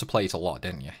 James, you used to play it a lot,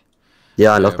 didn't you?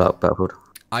 Yeah, I love Battlefield.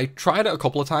 I tried it a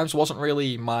couple of times. It wasn't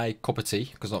really my cup of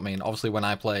tea. Because, I mean, obviously when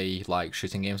I play like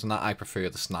shooting games and that, I prefer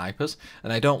the snipers.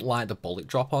 And I don't like the bullet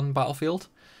drop on Battlefield.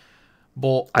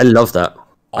 But I love that.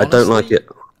 Honestly, I don't like it.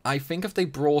 I think if they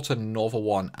brought another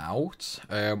one out,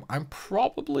 I'm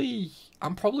probably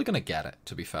gonna get it,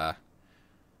 to be fair.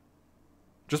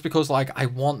 Just because, like, I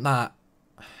want that.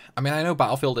 I mean, I know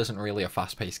Battlefield isn't really a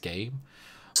fast-paced game.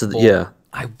 So yeah,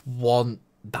 I want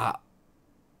that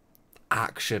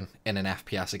action in an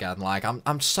FPS again. Like,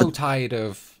 I'm so tired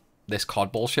of this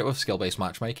COD bullshit with skill-based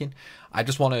matchmaking. I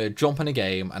just want to jump in a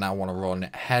game and I want to run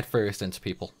headfirst into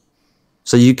people.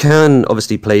 So you can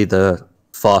obviously play the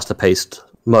faster paced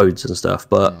modes and stuff,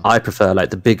 but I prefer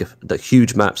like the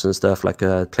huge maps and stuff, like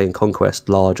playing Conquest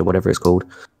Large or whatever it's called.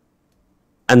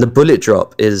 And the bullet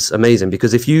drop is amazing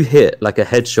because if you hit like a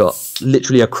headshot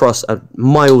literally across a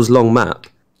miles long map,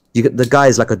 you get the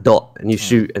guy's like a dot and you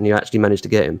shoot and you actually manage to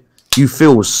get him. You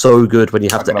feel so good when you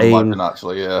have to aim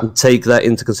and take that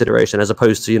into consideration as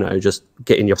opposed to, you know, just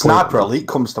getting your point. Sniper Elite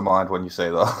comes to mind when you say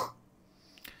that.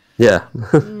 Yeah.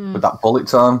 With that bullet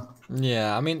time.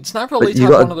 Yeah, I mean, Sniper Elite had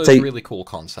one of those really cool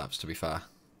concepts, to be fair.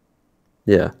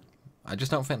 Yeah. I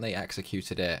just don't think they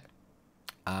executed it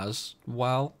as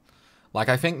well. Like,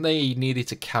 I think they needed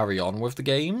to carry on with the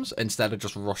games instead of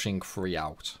just rushing 3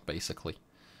 out, basically.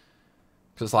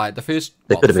 Because, like, the first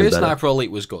Sniper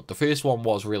Elite was good. The first one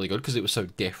was really good because it was so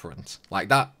different. Like,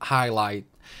 that highlight...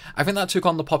 I think that took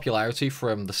on the popularity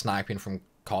from the sniping from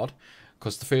COD.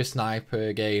 Because the first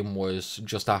sniper game was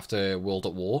just after World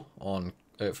at War on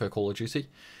for Call of Duty.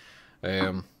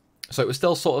 So it was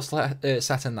still sort of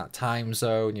set in that time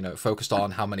zone, you know, focused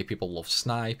on how many people love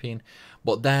sniping.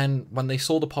 But then when they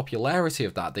saw the popularity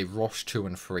of that, they rushed 2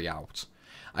 and 3 out.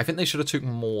 I think they should have took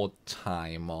more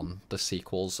time on the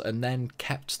sequels and then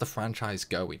kept the franchise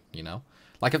going, you know?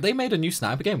 Like, if they made a new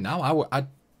sniper game now,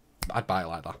 I'd buy it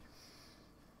like that.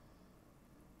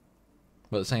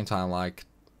 But at the same time, like...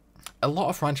 A lot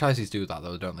of franchises do that,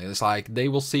 though, don't they? It's like, they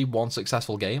will see one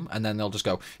successful game, and then they'll just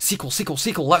go, sequel, sequel,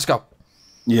 sequel, let's go!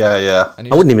 Yeah, yeah.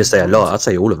 I wouldn't even say a lot, I'd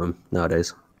say all of them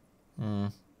nowadays.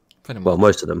 Well,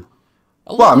 most of them.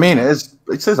 Well, I mean, it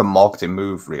is a marketing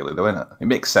move, really, though, isn't it? It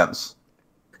makes sense.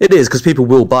 It is, because people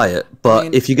will buy it, but I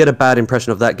mean, if you get a bad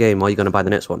impression of that game, are you going to buy the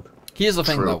next one? Here's the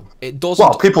thing, though. It doesn't...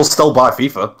 Well, people still buy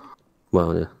FIFA.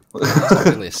 Well, yeah. It's not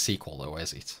really a sequel, though,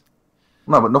 is it?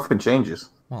 No, but nothing changes.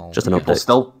 Well, just an update.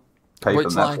 Still pay for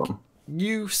the next one.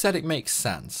 You said it makes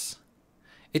sense.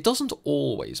 It doesn't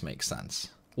always make sense.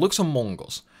 Look at Among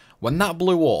Us. When that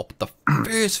blew up, the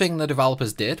first thing the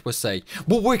developers did was say,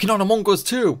 we're working on Among Us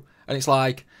too! And it's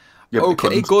like, yeah,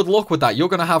 okay, good luck with that. You're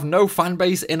going to have no fan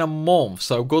base in a month,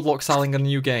 so good luck selling a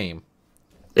new game.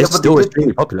 It's still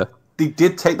extremely popular. They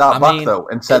did take that back, though,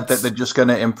 and said that they're just going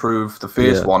to improve the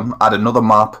first one, add another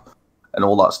map, and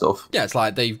all that stuff. Yeah, it's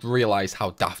like they realised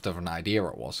how daft of an idea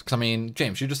it was. Because, I mean,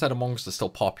 James, you just said Among Us is still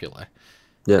popular.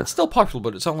 Yeah. It's still popular,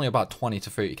 but it's only about 20 to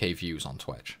 30k views on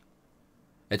Twitch.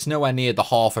 It's nowhere near the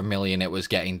 500,000 it was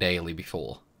getting daily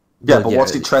before. Yeah, but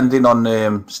what's it trending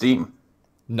on Steam?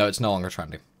 No, it's no longer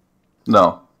trending.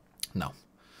 No. No.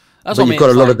 That's but you've got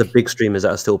a lot of the big streamers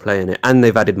that are still playing it, and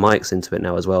they've added mics into it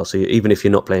now as well. So even if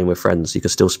you're not playing with friends, you can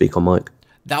still speak on mic.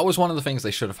 That was one of the things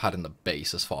they should have had in the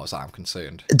base, as far as I'm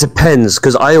concerned. It depends,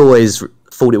 because I always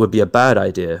thought it would be a bad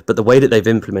idea, but the way that they've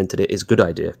implemented it is a good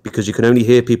idea, because you can only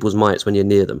hear people's mics when you're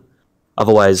near them.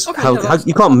 Otherwise,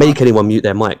 you can't make anyone mute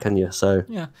their mic, can you? So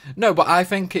yeah, no, but I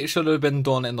think it should have been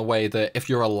done in the way that if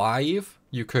you're alive,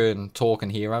 you can talk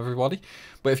and hear everybody,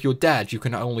 but if you're dead, you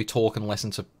can only talk and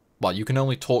listen to. Well, you can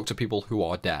only talk to people who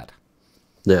are dead.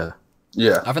 Yeah,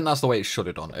 yeah. I think that's the way it should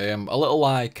have done. A little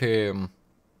like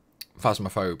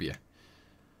Phasmophobia.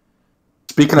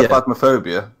 Speaking of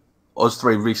Phasmophobia, us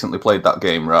three recently played that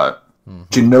game, right? Mm-hmm.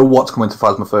 Do you know what's coming to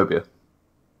Phasmophobia?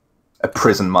 A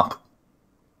prison map.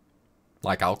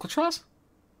 Like Alcatraz?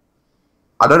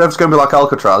 I don't know if it's going to be like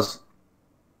Alcatraz,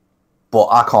 but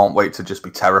I can't wait to just be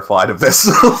terrified of this.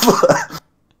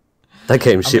 That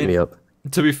game shit me up.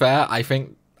 To be fair, I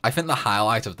think the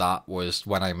highlight of that was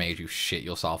when I made you shit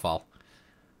yourself, Al.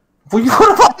 Well, you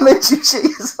would have made you shit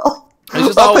yourself.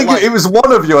 I think it was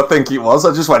one of you, I think it was.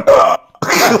 I just went,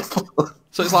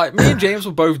 So it's like, me and James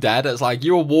were both dead. It's like,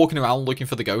 you were walking around looking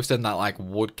for the ghost in that, like,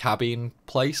 wood cabin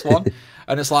place one.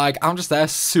 And it's like, I'm just there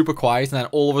super quiet. And then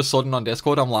all of a sudden on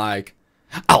Discord, I'm like,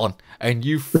 Alan, and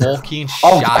you fucking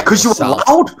shot because you were yourself.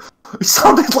 loud? It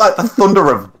sounded like the thunder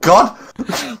of God.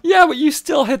 Yeah, but you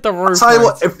still hit the roof. I'll tell you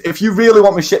what, if you really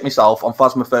want me to shit myself on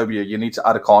Phasmophobia, you need to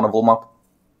add a carnival map.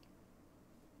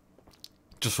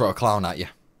 Just throw a clown at you.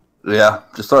 Yeah,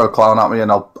 just throw a clown at me and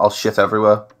I'll shit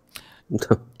everywhere.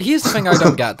 Here's the thing I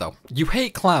don't get, though. You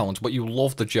hate clowns, but you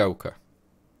love the Joker.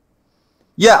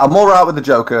 Yeah, I'm alright with the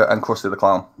Joker and Krusty the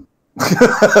Clown.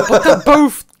 But they're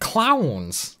both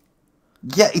clowns.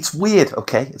 Yeah, it's weird,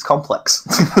 okay? It's complex.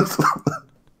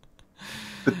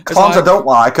 The clowns I don't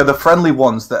like are the friendly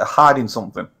ones that are hiding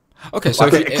something. Okay, so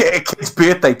like at kids'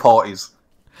 birthday parties.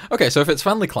 Okay, so if it's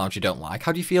friendly clowns you don't like,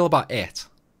 how do you feel about it?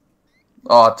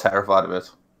 Oh, I'm terrified of it.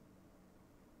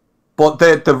 But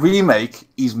the remake,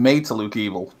 he's made to look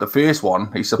evil. The first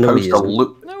one, he's supposed to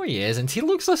look... No, he isn't. He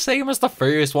looks the same as the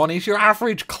first one. He's your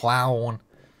average clown.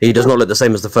 He does not look the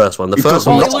same as the first one. The first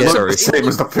one looks scary. The same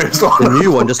as the first one. The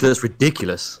new one just looks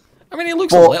ridiculous. I mean, he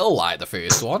looks a little like the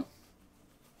first one.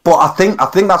 But I think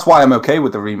that's why I'm okay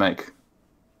with the remake.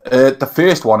 The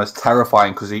first one is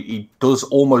terrifying because he does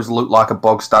almost look like a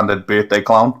bog standard birthday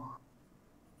clown.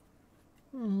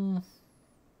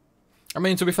 I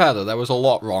mean, to be fair though, there was a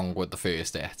lot wrong with the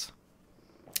first It,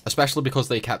 especially because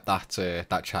they kept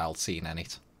that child scene in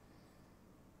it.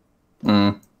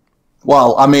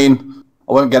 Well, I mean,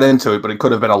 I won't get into it, but it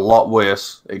could have been a lot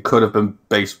worse. It could have been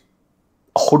based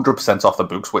 100% off the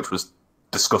books, which was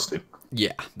disgusting.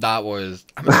 Yeah, that was...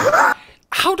 I mean,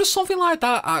 how does something like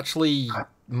that actually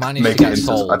manage to get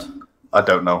sold? I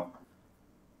don't know.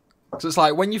 So it's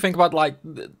like, when you think about, like,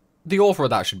 the author of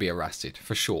that should be arrested,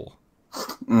 for sure.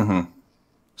 Mm-hmm.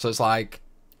 So it's like,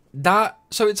 that...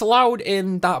 So it's allowed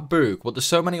in that book, but there's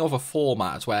so many other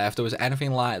formats where if there was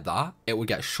anything like that, it would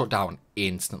get shut down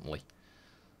instantly.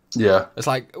 Yeah. It's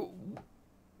like,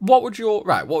 what would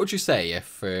you say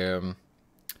if there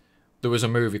was a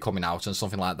movie coming out and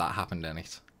something like that happened in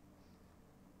it?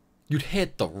 You'd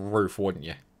hit the roof, wouldn't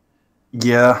you?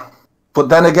 Yeah. But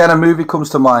then again, a movie comes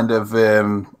to mind of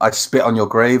I Spit on Your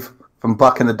Grave from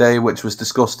back in the day, which was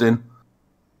disgusting.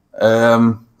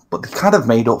 But they kind of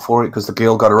made up for it because the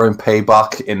girl got her own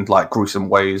payback in like gruesome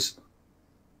ways.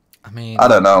 I mean, I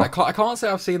don't know. I can't say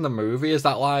I've seen the movie. Is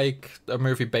that like a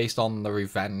movie based on the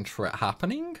revenge for it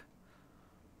happening?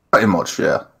 Pretty much,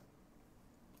 yeah.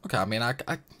 Okay, I mean,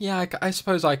 I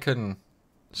suppose I can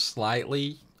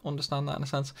slightly understand that in a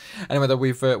sense. Anyway, though,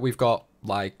 we've got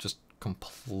like just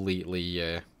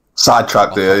completely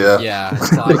sidetracked there, yeah. Yeah,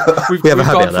 it's like we've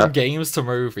gone from games to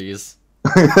movies.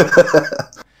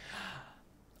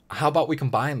 How about we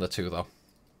combine the two, though?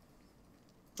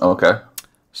 Okay.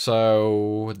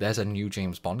 So, there's a new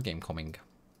James Bond game coming.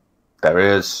 There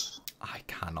is. I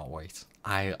cannot wait.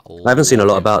 I haven't seen a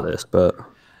lot about this, but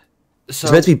so,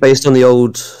 it's meant to be based on the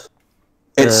old...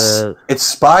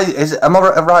 It's by... Am I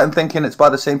right in thinking it's by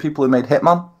the same people who made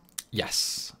Hitman?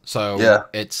 Yes. So, yeah.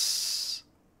 It's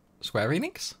Square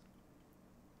Enix?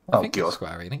 I think it's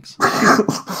Square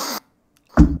Enix.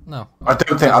 No. I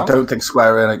don't think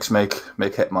Square Enix make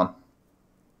Hitman.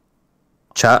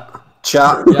 Chat.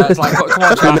 Yeah, it's like, come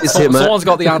on, chat. Someone's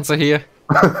got the answer here.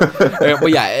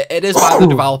 But yeah, it is by the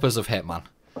developers of Hitman.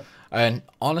 And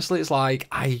honestly, it's like,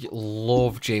 I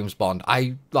love James Bond.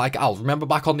 I'll remember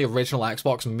back on the original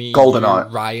Xbox, me,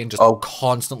 GoldenEye. Ryan, just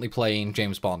constantly playing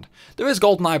James Bond. There is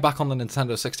GoldenEye back on the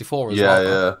Nintendo 64 as well.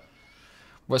 Yeah.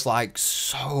 Where it's like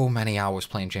so many hours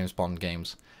playing James Bond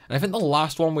games. And I think the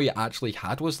last one we actually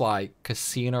had was like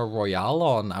Casino Royale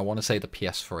on, I want to say, the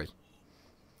PS3.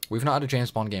 We've not had a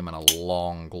James Bond game in a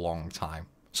long, long time.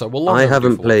 So I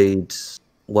haven't played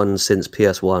one since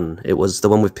PS1. It was the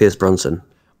one with Pierce Brosnan.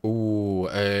 Ooh,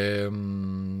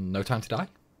 No Time to Die?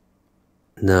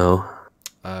 No.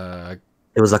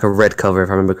 It was like a red cover, if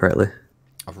I remember correctly.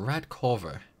 A red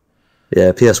cover?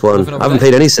 Yeah, PS1. I haven't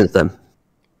played any since then.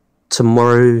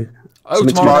 Tomorrow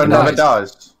Never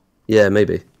Dies. Yeah,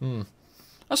 maybe.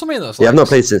 That's something that's like... Yeah, I've not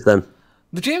played since then.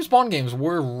 The James Bond games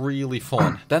were really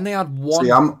fun. Then they had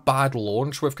one bad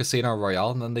launch with Casino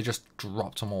Royale, and then they just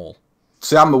dropped them all.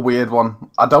 See, I'm a weird one.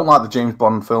 I don't like the James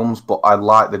Bond films, but I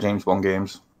like the James Bond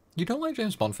games. You don't like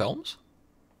James Bond films?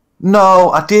 No,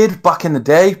 I did back in the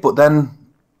day, but then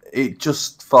it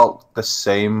just felt the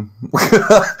same.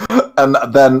 And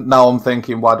then now I'm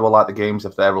thinking, why do I like the games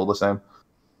if they're all the same?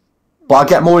 But I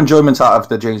get more enjoyment out of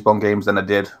the James Bond games than I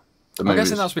did the movies. I'm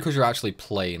guessing that's because you're actually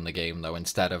playing the game, though,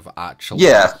 instead of actually...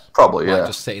 Yeah, probably, yeah.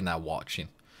 Just sitting there watching.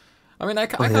 I mean, I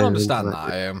can understand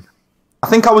that. I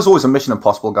think I was always a Mission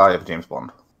Impossible guy of James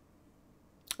Bond.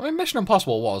 I mean, Mission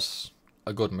Impossible was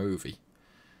a good movie.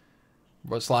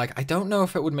 But it's like, I don't know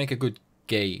if it would make a good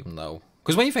game, though.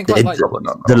 Because when you think about, like...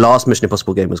 The last Mission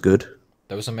Impossible game was good.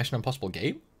 There was a Mission Impossible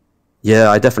game? Yeah,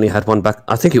 I definitely had one back.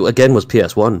 I think it, again, was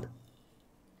PS1.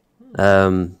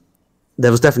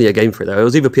 There was definitely a game for it, though. It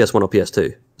was either PS1 or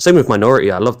PS2. Same with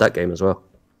Minority. I loved that game as well.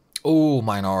 Oh,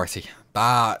 Minority.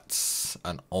 That's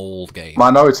an old game.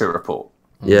 Minority Report.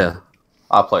 Yeah.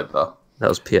 I played that. That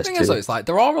was PS2. The thing is, though, it's like,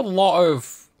 there are a lot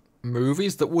of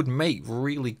movies that would make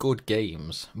really good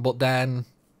games, but then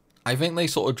I think they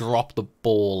sort of dropped the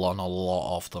ball on a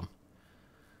lot of them.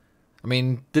 I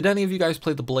mean, did any of you guys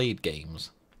play the Blade games?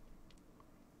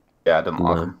 Yeah, I didn't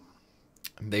like them.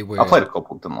 They were... I played a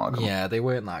couple, didn't like them. Yeah, they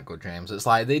weren't that good, James. It's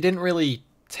like, they didn't really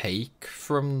take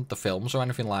from the films or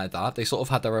anything like that. They sort of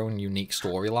had their own unique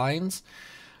storylines.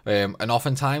 And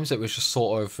oftentimes it was just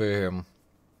sort of... it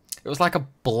was like a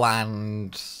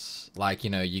bland... Like, you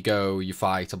know, you go, you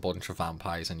fight a bunch of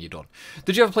vampires, and you're done.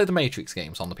 Did you ever play the Matrix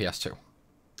games on the PS2?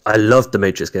 I loved the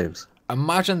Matrix games.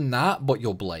 Imagine that, but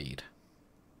you're Blade.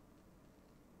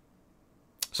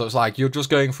 So it's like, you're just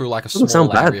going through like a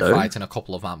small area fighting a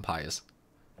couple of vampires.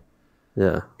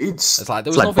 Yeah. It's like,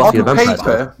 there was like nothing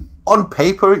on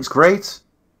paper, it's great,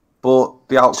 but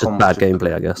the outcome... It's just bad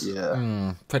gameplay, I guess.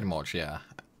 Yeah. Pretty much, yeah.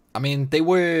 I mean, they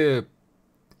were...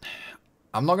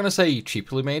 I'm not going to say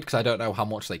cheaply made, because I don't know how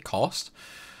much they cost,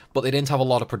 but they didn't have a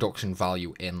lot of production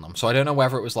value in them. So I don't know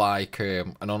whether it was like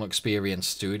an unexperienced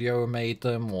studio who made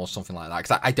them, or something like that,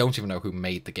 because I don't even know who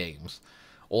made the games.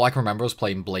 All I can remember was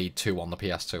playing Blade 2 on the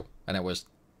PS2, and it was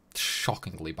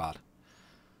shockingly bad.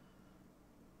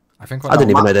 I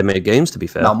didn't even know they made games, to be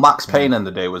fair. Now, Max Payne in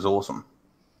the day was awesome.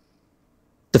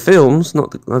 The films,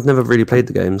 I've never really played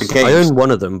the games. I own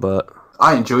one of them, but...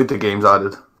 I enjoyed the games I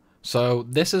did. So,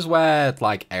 this is where,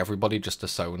 like, everybody just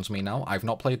disowns me now. I've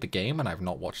not played the game, and I've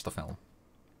not watched the film.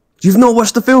 You've not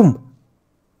watched the film?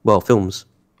 Well, films.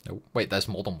 No. Wait, there's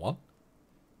more than one?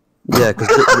 Yeah,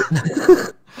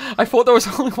 because... I thought there was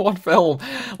only one film.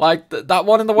 Like, that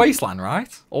one in the Wasteland,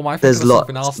 right? Or my There's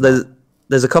lots.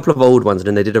 There's a couple of old ones, and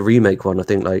then they did a remake one, I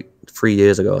think, like 3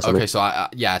 years ago or something. Okay, so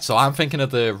so I'm thinking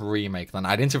of the remake then.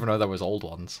 I didn't even know there was old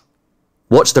ones.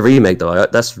 Watch the remake, though.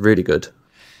 That's really good.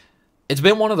 It's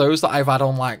been one of those that I've had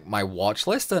on, like, my watch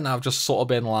list, and I've just sort of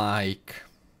been like...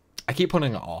 I keep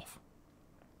putting it off.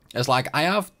 It's like,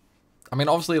 I mean,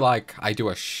 obviously, like, I do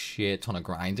a shit ton of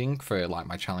grinding for, like,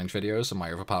 my challenge videos and my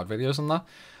overpowered videos and that.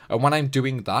 And when I'm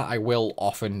doing that, I will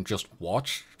often just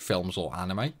watch films or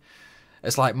anime.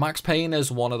 It's like, Max Payne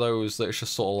is one of those that's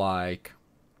just sort of like...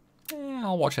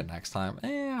 I'll watch it next time.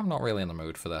 I'm not really in the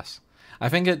mood for this. I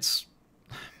think it's...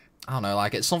 I don't know,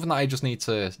 like, it's something that I just need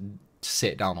to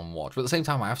sit down and watch. But at the same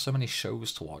time, I have so many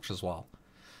shows to watch as well.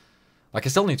 Like, I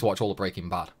still need to watch all of Breaking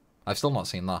Bad. I've still not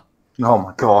seen that. Oh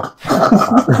my god.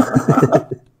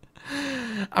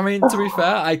 I mean, to be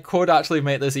fair, I could actually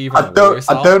make this even worse.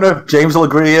 I don't know if James will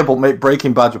agree here, but make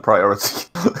Breaking Bad your priority.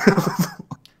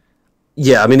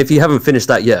 Yeah, I mean, if you haven't finished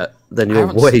that yet, then you're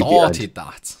way behind. I haven't started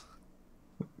that.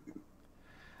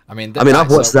 I mean, I've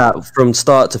watched that from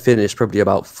start to finish probably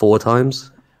about 4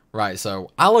 times. Right, so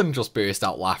Alan just burst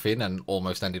out laughing and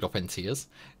almost ended up in tears.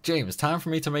 James, time for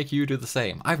me to make you do the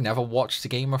same. I've never watched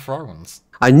Game of Thrones.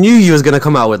 I knew you was going to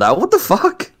come out with that. What the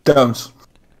fuck? Don't.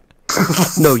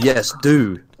 No, yes,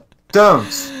 do.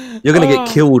 Don't. You're going to get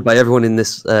killed by everyone in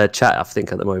this chat, I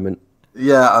think, at the moment.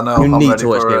 Yeah, I know. You need to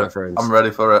watch Game of Thrones. I'm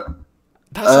ready for it.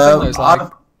 That's the thing, though,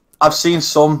 like... I've seen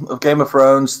some of Game of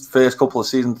Thrones, first couple of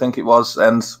seasons, I think it was,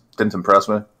 and didn't impress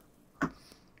me.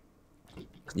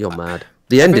 You're mad.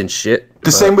 The ending's shit.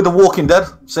 Same with The Walking Dead.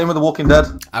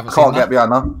 I can't get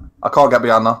behind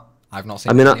that. I've not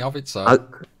seen any of it, so...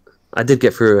 I did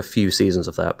get through a few seasons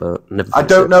of that, but never. I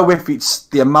don't know if it's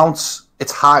the amount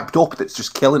it's hyped up that's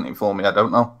just killing it for me. I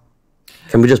don't know.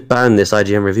 Can we just ban this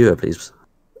IGN reviewer, please?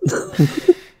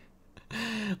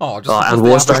 And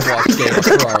watch Game of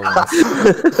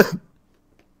Thrones.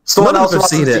 Someone else has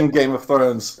seen Game of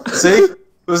Thrones. See?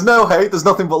 There's no hate, there's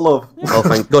nothing but love. Oh,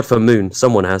 thank God for Moon.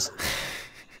 Someone has.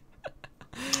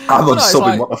 I'm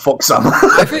unsubbing, what the fuck, Sam?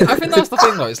 I think that's the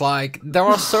thing, though. It's like, there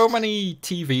are so many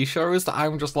TV shows that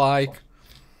I'm just like,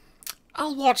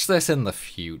 I'll watch this in the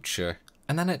future.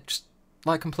 And then it just,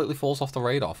 like, completely falls off the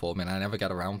radar for me, and I never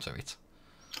get around to it.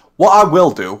 What I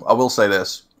will say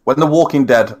this. When The Walking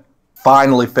Dead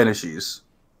finally finishes,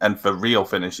 and for real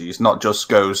finishes, not just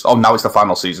goes, oh, now it's the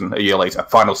final season, a year later,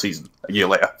 final season, a year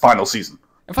later, final season.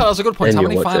 In fact, that's a good point. How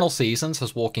many final seasons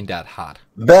has Walking Dead had?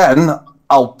 Then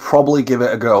I'll probably give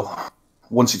it a go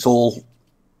once it's all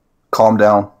calmed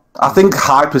down. I think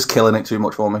hype is killing it too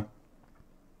much for me.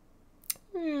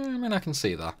 mean, I can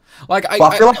see that. Like,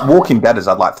 I feel like Walking Dead has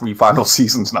had like 3 final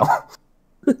seasons now.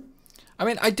 I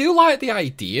mean, I do like the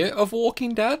idea of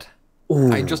Walking Dead.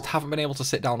 Ooh. I just haven't been able to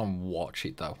sit down and watch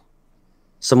it, though.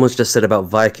 Someone's just said about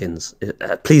Vikings.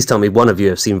 Please tell me one of you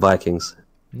have seen Vikings.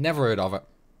 Never heard of it.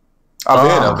 I've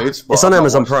heard of it. It's on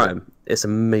Amazon Prime. It's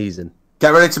amazing.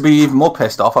 Get ready to be even more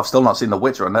pissed off. I've still not seen The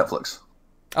Witcher on Netflix.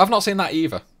 I've not seen that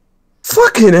either.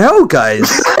 Fucking hell, guys!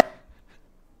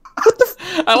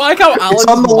 I like how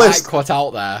Alan's mic cut out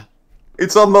there.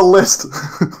 It's on the list.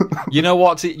 You know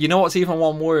what's even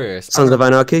one worse? Sons of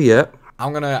Anarchy, yeah.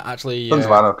 I'm gonna actually. Sons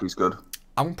of Anarchy's good.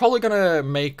 I'm probably gonna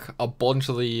make a bunch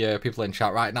of the people in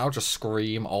chat right now just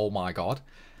scream, "Oh my god!"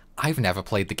 I've never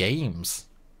played the games.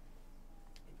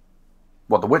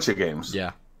 What, the Witcher games?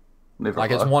 Yeah. Never like,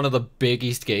 played. it's one of the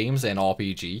biggest games in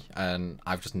RPG, and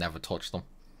I've just never touched them.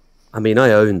 I mean,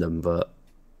 I own them, but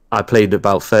I played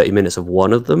about 30 minutes of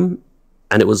one of them,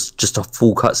 and it was just a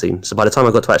full cutscene. So by the time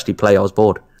I got to actually play, I was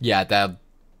bored. Yeah, they're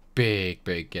big,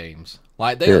 big games.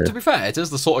 Like, to be fair, it is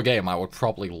the sort of game I would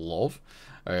probably love.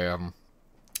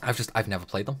 I've never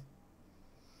played them.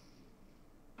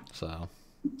 So.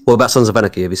 What about Sons of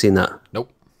Anarchy? Have you seen that?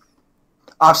 Nope.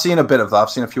 I've seen a bit of that. I've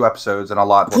seen a few episodes, and I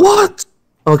like. What?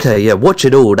 Okay, yeah, watch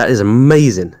it all. That is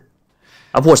amazing.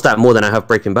 I've watched that more than I have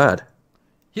Breaking Bad.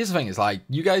 Here's the thing: is like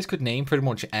you guys could name pretty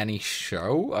much any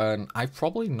show, and I've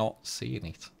probably not seen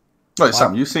it. Wait,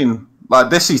 Sam, you've seen like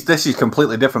this is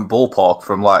completely different ballpark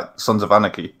from like Sons of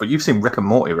Anarchy, but you've seen Rick and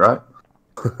Morty, right?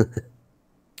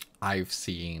 I've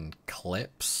seen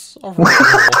clips of Rick and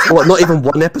Morty. What? Not even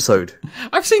one episode?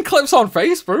 I've seen clips on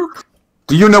Facebook.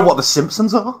 Do you know what The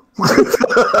Simpsons are?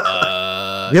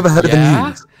 You ever heard of the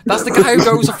news? That's the guy who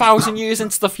goes 1,000 years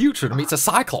into the future and meets a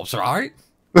Cyclops, right?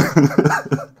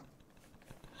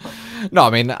 No,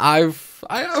 I mean,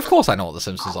 of course I know what The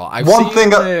Simpsons are. I've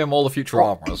seen all the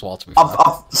Futurama as well, to be fair.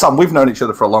 Sam, we've known each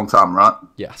other for a long time, right?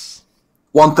 Yes.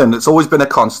 One thing that's always been a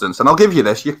constant, and I'll give you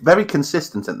this, you're very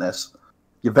consistent in this.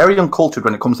 You're very uncultured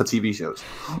when it comes to TV shows.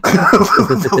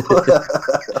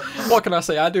 What can I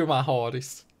say? I do my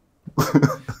hardest.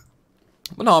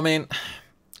 But no, I mean,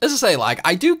 as I say, like,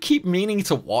 I do keep meaning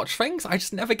to watch things. I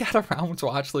just never get around to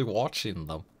actually watching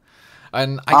them.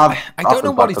 And I don't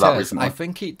know what it is. Recently. I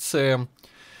think it's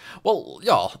well,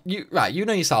 yeah, you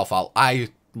know yourself, Al. I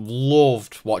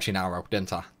loved watching Arrow,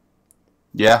 didn't I?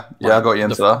 Yeah, like, I got you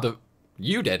into that.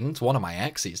 You didn't. One of my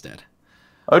exes did.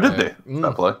 Oh, did they?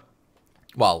 Fair play.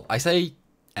 Well, I say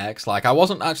ex, like, I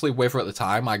wasn't actually with her at the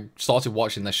time. I started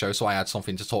watching this show, so I had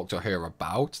something to talk to her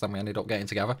about. Then we ended up getting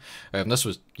together. This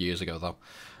was years ago, though.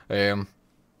 And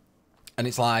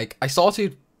it's like, I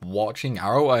started watching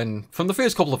Arrow, and from the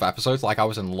first couple of episodes, like, I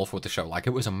was in love with the show. Like,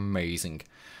 it was amazing.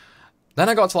 Then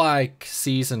I got to, like,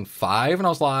 season 5, and I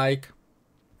was like,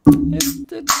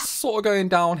 it's sort of going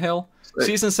downhill.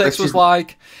 Season 6 was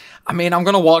like, I mean, I'm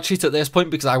going to watch it at this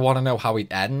point because I want to know how it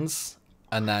ends.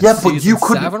 And then season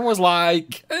 7 was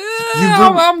like,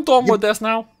 I'm done with this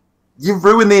now. You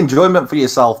ruined the enjoyment for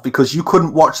yourself because you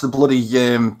couldn't watch the bloody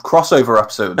crossover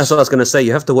episodes. That's what I was going to say.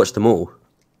 You have to watch them all.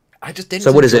 I just didn't.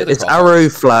 So what is it? It's Arrow,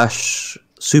 Flash,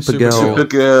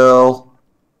 Supergirl.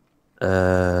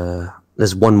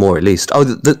 There's one more at least. Oh,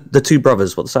 the two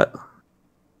brothers. What's that?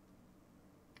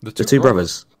 The two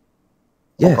brothers.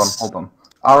 Yes. Hold on.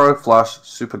 Arrow, Flash,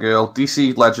 Supergirl,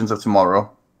 DC Legends of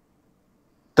Tomorrow.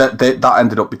 That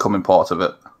ended up becoming part of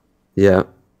it. Yeah.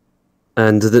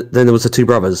 And then there was the two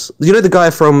brothers. You know the guy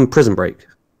from Prison Break?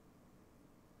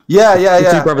 Yeah.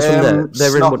 The two brothers from there.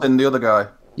 They're Snot and the other guy.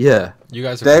 Yeah. You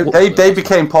guys. They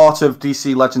became part of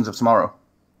DC Legends of Tomorrow.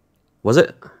 Was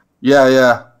it?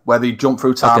 Yeah. Where they jump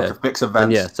through time to fix events.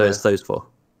 And yeah, so it's those four.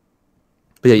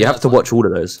 But yeah, you have to watch all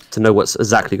of those to know what's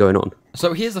exactly going on.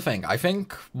 So here's the thing. I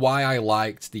think why I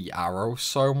liked the Arrow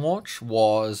so much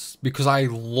was because I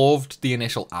loved the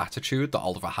initial attitude that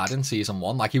Oliver had in season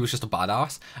 1. Like, he was just a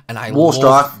badass. And I loved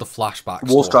the flashback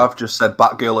story. Warstrife just said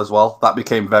Batgirl as well. That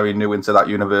became very new into that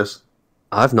universe.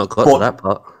 I've not got to that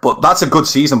part. But that's a good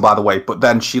season, by the way. But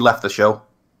then she left the show.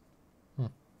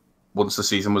 Once the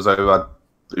season was over,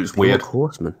 it was weird.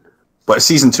 Horseman. But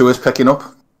season 2 is picking up.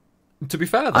 To be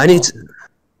fair, I need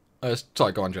to...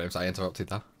 sorry, go on, James. I interrupted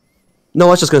there. No,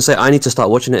 I was just going to say, I need to start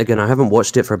watching it again. I haven't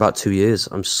watched it for about 2 years.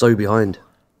 I'm so behind.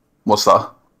 What's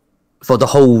that? For the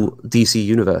whole DC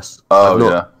universe.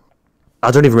 Yeah.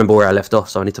 I don't even remember where I left off,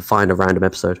 so I need to find a random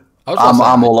episode.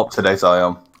 I'm all up to date, I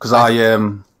am. Because I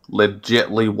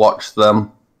legitly watched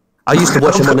them. I used to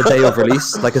watch them on the day of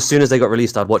release. Like, as soon as they got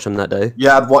released, I'd watch them that day.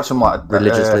 Yeah, I'd watch them like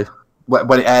religiously.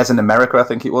 When it airs in America, I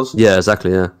think it was. Yeah,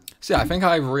 exactly, yeah. See, I think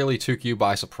I really took you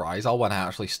by surprise when I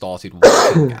actually started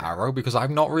watching Arrow, because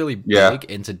I'm not really big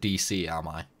into DC, am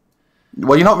I?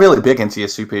 Well, you're not really big into your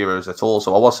superheroes at all,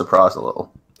 so I was surprised a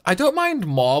little. I don't mind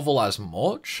Marvel as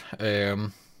much,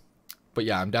 but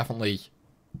yeah, I'm definitely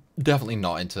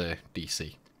not into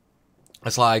DC.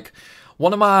 It's like,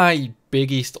 one of my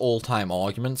biggest all-time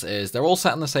arguments is they're all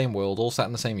set in the same world, all set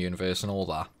in the same universe and all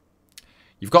that.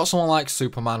 You've got someone like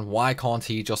Superman, why can't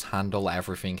he just handle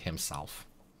everything himself?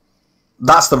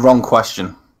 That's the wrong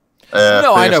question.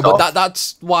 No, I know, but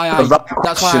that's why I'm not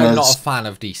a fan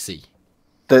of DC.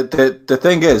 The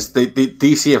thing is, the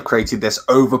DC have created this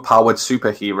overpowered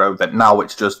superhero that now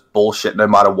it's just bullshit no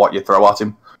matter what you throw at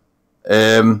him.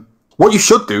 What you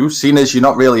should do, seeing as you're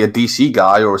not really a DC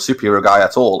guy or a superhero guy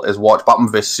at all, is watch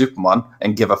Batman vs Superman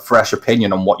and give a fresh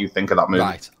opinion on what you think of that movie.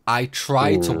 Right. I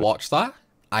tried to watch that.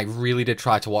 I really did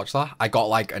try to watch that. I got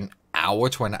like an hour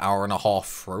to an hour and a half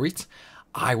through it.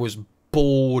 I was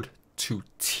bored to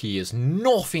tears.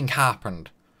 Nothing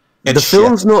happened. The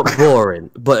film's not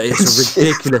boring, but it's a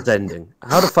ridiculous ending.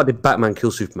 How the fuck did Batman kill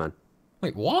Superman?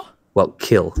 Wait, what? Well,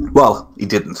 kill. Well, he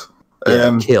didn't.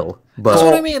 Kill. But that's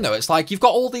what I mean, though. It's like you've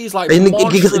got all these like.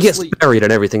 Because it gets buried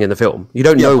and everything in the film. You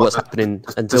don't know what's happening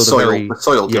until the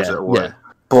soil gives it away. Yeah.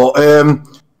 But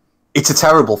it's a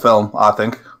terrible film, I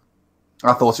think.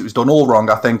 I thought it was done all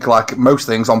wrong. I think, like most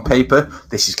things on paper,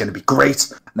 this is going to be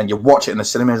great. And then you watch it in the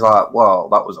cinema, it's like, well,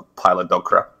 that was a pile of dog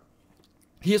crap.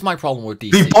 Here's my problem with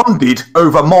DC. They bonded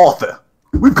over Martha.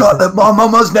 We've got that my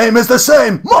mama's name is the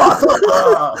same.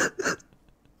 Martha!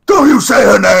 Don't you say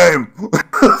her name!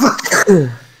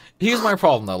 Here's my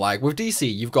problem, though. Like, with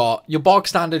DC, you've got your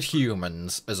bog-standard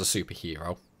humans as a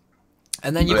superhero.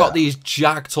 And then you've got these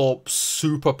jacked-up,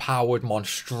 super-powered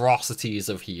monstrosities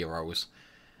of heroes.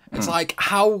 It's like,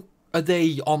 how are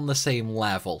they on the same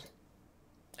level?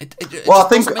 It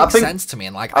doesn't make sense to me.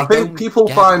 And like, I think people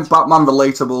find Batman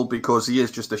relatable because he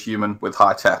is just a human with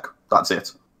high tech. That's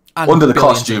it. And under the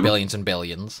costume, and billions and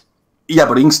billions. Yeah,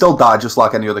 but he can still die just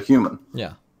like any other human.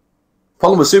 Yeah.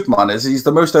 Problem with Superman is he's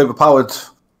the most overpowered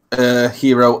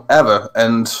hero ever,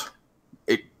 and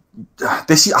I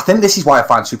think this is why I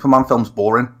find Superman films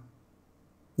boring.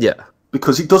 Yeah,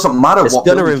 because it doesn't matter it's what.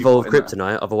 It's going to involve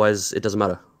kryptonite, otherwise it doesn't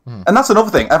matter. And that's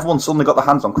another thing. Everyone's suddenly got their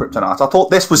hands on kryptonite. I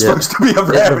thought this was supposed to be a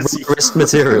rarity. Risk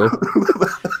material.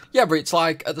 Yeah, but it's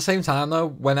like, at the same time, though,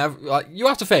 whenever... like, you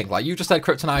have to think, like, you just said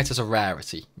kryptonite is a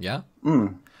rarity, yeah?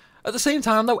 At the same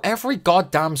time, though, every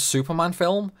goddamn Superman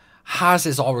film has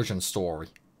his origin story.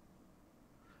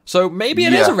 So maybe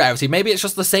it is a rarity. Maybe it's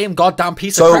just the same goddamn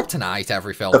piece of kryptonite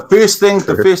every film.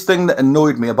 The first thing that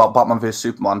annoyed me about Batman vs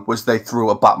Superman was they threw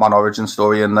a Batman origin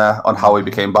story in there on how he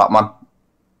became Batman.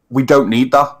 We don't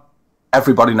need that.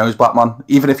 Everybody knows Batman,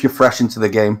 even if you're fresh into the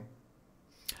game.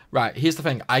 Right, here's the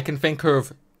thing. I can think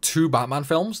of 2 Batman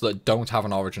films that don't have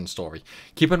an origin story.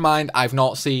 Keep in mind, I've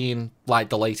not seen like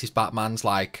the latest Batmans,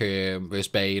 like Bruce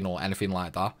Bane or anything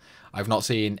like that. I've not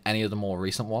seen any of the more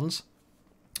recent ones.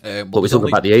 But we're talking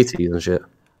about the 80s and shit.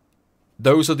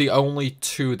 Those are the only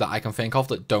 2 that I can think of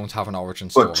that don't have an origin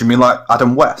story. What, do you mean like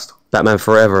Adam West? Batman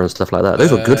Forever and stuff like that.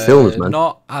 Those were good films, man.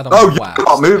 Not Adam West.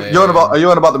 Are you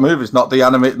on about the movies, not the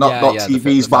anime, not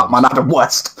TV's Batman Adam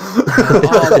West?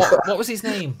 What was his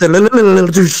name? He did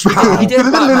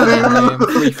Batman in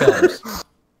 3 films.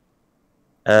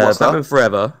 Batman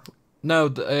Forever. No,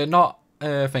 not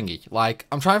thingy. Like,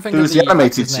 I'm trying to think of the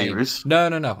animated series.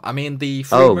 No. I mean the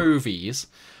 3 movies.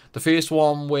 The first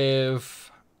one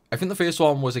with... I think the first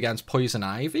one was against Poison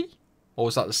Ivy, or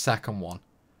was that the second one?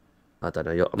 I don't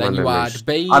know. Then you had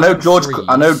Bane. I know George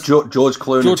Clooney. George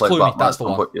Clooney, Batman, that's the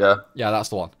one. Yeah, that's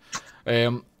the one.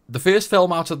 The first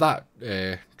film out of that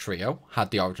trio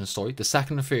had the origin story. The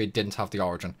second and third didn't have the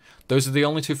origin. Those are the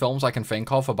only 2 films I can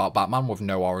think of about Batman with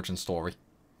no origin story.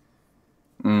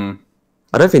 I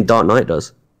don't think Dark Knight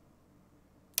does.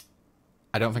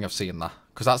 I don't think I've seen that,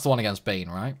 because that's the one against Bane,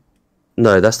 right?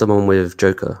 No, that's the one with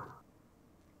Joker.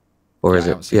 Or is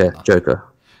it? Yeah, Joker.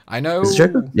 I know. Is it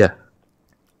Joker? Yeah.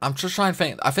 I'm just trying to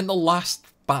think. I think the last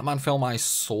Batman film I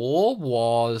saw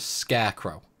was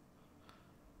Scarecrow.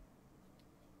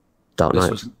 Dark Knight.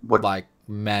 This was like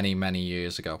many, many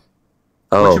years ago.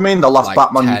 Oh. What do you mean the last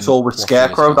Batman you saw was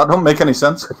Scarecrow? That don't make any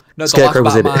sense. No, the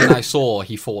last Batman I saw,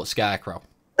 he fought Scarecrow.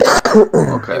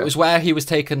 Okay. It was where he was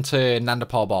taken to Nanda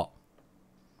Parbat.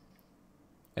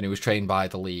 And he was trained by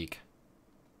the League.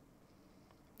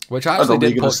 Which I actually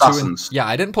didn't put 2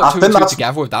 I didn't put 2 and 2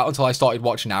 together with that until I started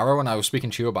watching Arrow and I was speaking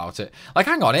to you about it. Like,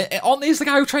 hang on, aren't these the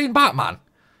guy who trained Batman?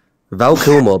 Val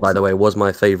Kilmer, by the way, was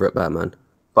my favourite Batman.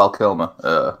 Val Kilmer.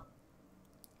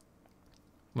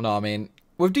 No, I mean,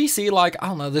 with DC, like, I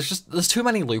don't know, there's too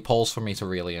many loopholes for me to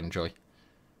really enjoy.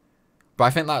 But I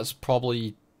think that's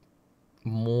probably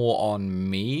more on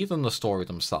me than the story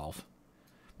themselves.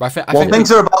 But I well, think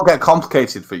things are about to get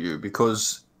complicated for you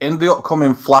because in the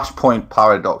upcoming Flashpoint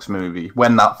Paradox movie,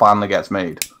 when that finally gets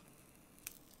made,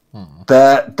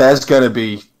 there's going to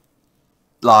be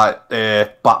like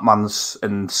Batmans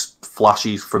and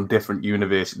Flashes from different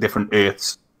universes, different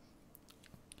Earths.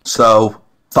 So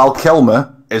Val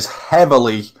Kilmer is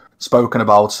heavily spoken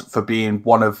about for being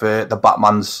one of the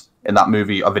Batmans in that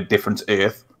movie of a different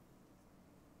Earth.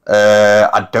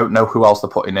 I don't know who else they're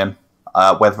putting in,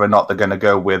 whether or not they're going to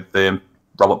go with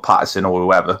Robert Pattinson or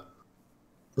whoever.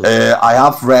 I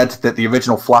have read that the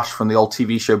original Flash from the old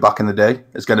TV show back in the day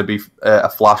is going to be a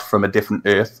Flash from a different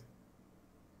Earth.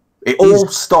 It all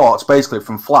starts basically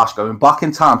from Flash going back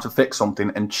in time to fix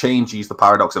something and changes the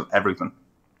paradox of everything.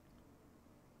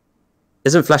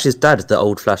 Isn't Flash's dad the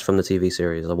old Flash from the TV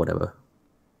series or whatever?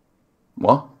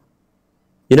 What?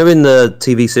 You know, in the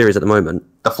TV series at the moment,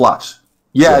 The Flash.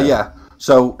 Yeah.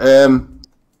 So,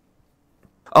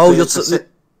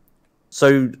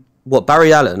 so what?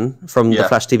 Barry Allen from the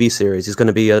Flash TV series is going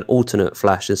to be an alternate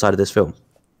Flash inside of this film.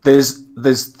 There's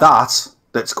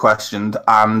that's questioned,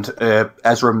 and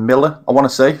Ezra Miller, I want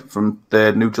to say, from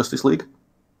the New Justice League.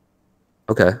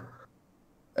 Okay.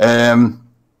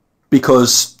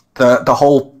 Because the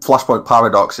whole Flashpoint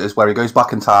Paradox is where he goes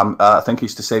back in time. I think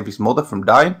he's to save his mother from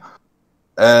dying,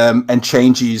 and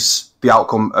changes the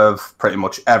outcome of pretty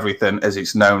much everything as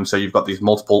it's known. So you've got these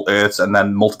multiple Earths, and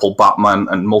then multiple Batman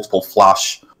and multiple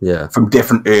Flash from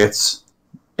different Earths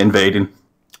invading.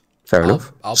 Fair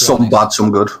enough. I'll be some honest. bad,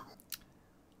 some good.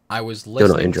 I was You're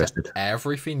not listening interested. to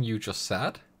everything you just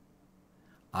said.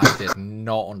 I did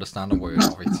not understand a word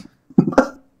of it.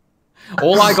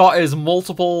 All I got is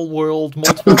multiple world,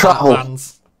 multiple travel.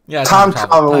 Batmans. Yeah, time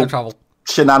travel.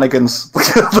 Shenanigans.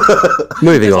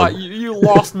 Moving It's on. like, you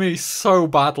lost me so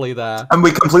badly there. And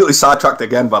we completely sidetracked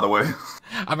again, by the way.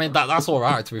 I mean, that's all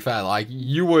right, to be fair. Like,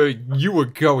 you were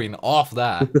going off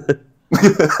there.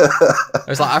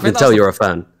 It's like, I I think can tell you're a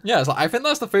fan. Yeah, it's like, I think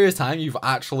that's the first time you've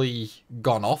actually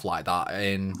gone off like that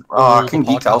in I can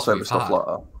geek out over stuff like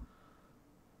that.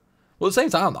 Well, at the same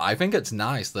time, I think it's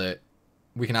nice that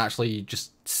we can actually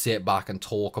just sit back and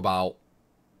talk about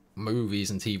movies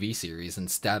and TV series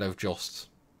instead of just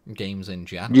games in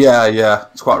general. Yeah,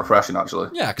 it's quite refreshing, actually.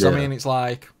 Yeah, because I mean, it's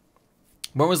like,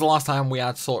 when was the last time we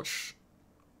had such,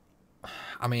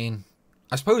 I mean,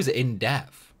 I suppose in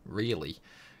depth, really,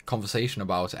 conversation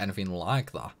about anything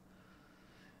like that?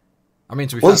 I mean,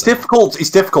 to be fair, it's difficult. It's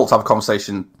difficult to have a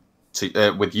conversation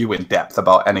with you in depth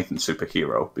about anything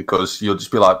superhero because you'll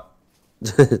just be like,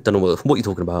 Don't know what you're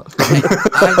talking about.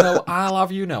 I'll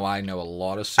have you know, I know a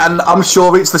lot of superheroes. And I'm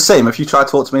sure it's the same if you try to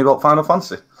talk to me about Final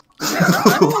Fantasy.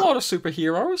 I know a lot of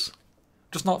superheroes,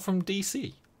 just not from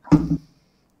DC.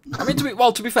 I mean,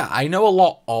 to be fair, I know a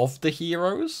lot of the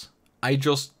heroes. I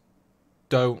just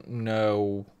don't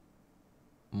know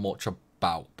much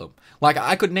about them. Like,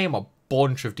 I could name a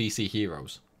bunch of DC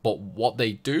heroes, but what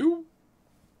they do?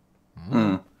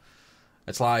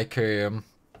 It's like, hang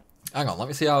on, let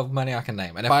me see how many I can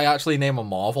name. And if I actually name a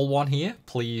Marvel one here,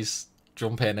 please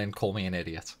jump in and call me an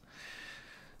idiot.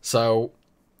 So,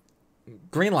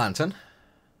 Green Lantern.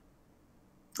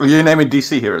 Are you naming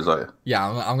DC heroes, are you? Yeah,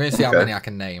 I'm going to see how many I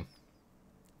can name.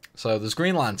 So, there's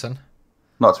Green Lantern.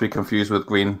 Not to be confused with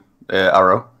Green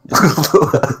Arrow.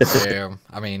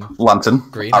 I mean... Lantern.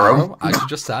 Green Arrow, as you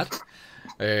just said.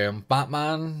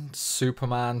 Batman,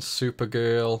 Superman,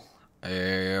 Supergirl.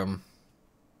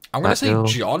 I'm going to say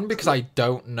John because I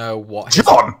don't know what his...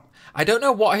 John? I don't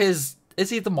know what his... Is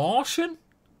he the Martian?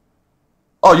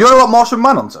 Oh, you know what Martian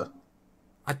Manhunter?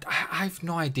 I have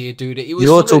no idea, dude. He was He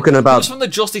was from the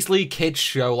Justice League Kids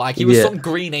show. Like, he was some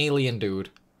green alien dude.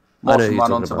 Martian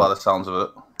Manhunter by the sounds of it.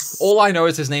 All I know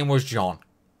is his name was John.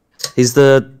 He's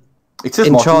the... It is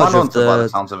Martian Manhunter by the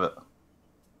sounds of it.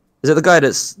 Is it the guy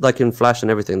that's, like, in Flash and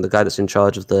everything? The guy that's in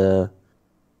charge of the...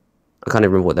 I can't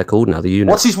even remember what they're called now, the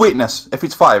unit. What's his weakness? If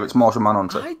it's fire, it's Martian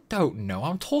Manhunter. I don't know.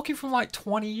 I'm talking from, like,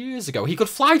 20 years ago. He could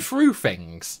fly through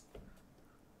things.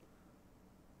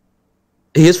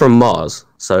 He is from Mars,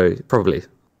 so probably.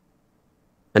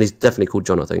 And he's definitely called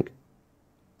John, I think.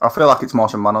 I feel like it's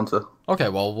Martian Manhunter. Okay,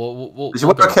 well, we'll Does he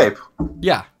wear a cape?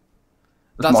 Yeah.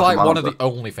 That's like one of the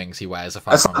only things he wears.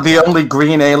 That's the only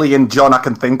green alien John I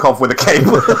can think of with a cape.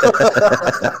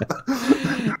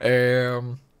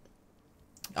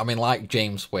 I mean, like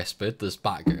James whispered, there's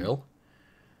Batgirl.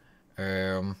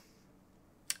 I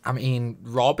mean,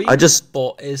 Robbie. I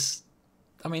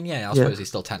mean, yeah, I suppose he's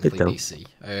still technically DC.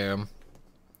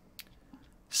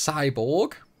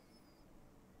 Cyborg.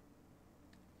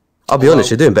 I'll be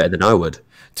honest, you're doing better than I would.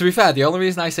 To be fair, the only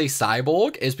reason I say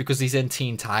Cyborg is because he's in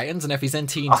Teen Titans, and if he's in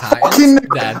Teen Titans,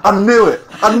 then... I knew it!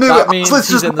 I knew that it! means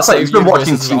he's in the same He's been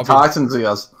watching universe as Teen Robin. Titans, he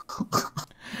has.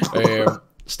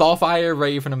 Starfire,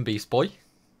 Raven, and Beast Boy.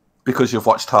 Because you've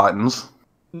watched Titans.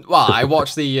 Well, I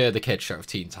watched the kids show of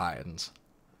Teen Titans.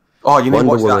 Oh, you need to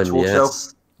watch Wonder the actual Woman, show.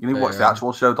 yes. You need to watch the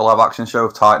actual show, the live-action show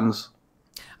of Titans.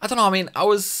 I don't know, I mean, I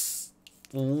was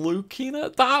looking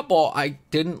at that, but I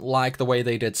didn't like the way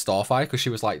they did Starfire, because she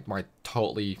was, like, my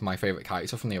favourite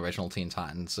character from the original Teen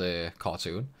Titans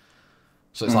cartoon.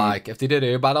 So it's like, if they did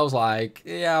her bad, I was like,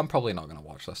 yeah, I'm probably not going to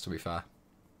watch this, to be fair.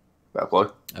 Fair play.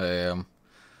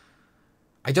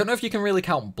 I don't know if you can really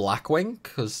count Blackwing,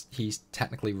 because he's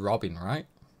technically Robin, right?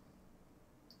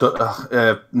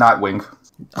 Nightwing.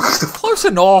 Close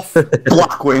enough.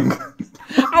 Blackwing.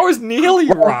 I was nearly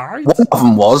right. One of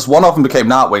them was. One of them became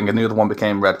Nightwing, and the other one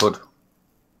became Red Hood.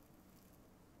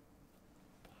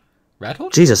 Red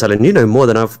Hood? Jesus, Alan, you know more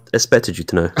than I've expected you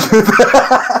to know.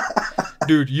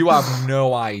 Dude, you have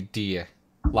no idea.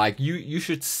 Like, you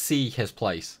should see his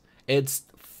place. It's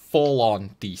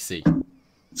full-on DC.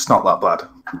 It's not that bad.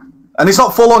 And it's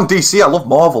not full-on DC. I love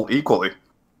Marvel equally.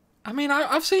 I mean,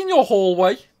 I've seen your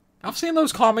hallway. I've seen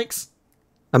those comics.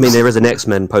 I mean, there is an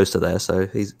X-Men poster there, so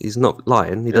he's not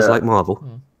lying. He does like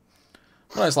Marvel.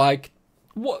 Well, it's like,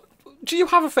 what? Do you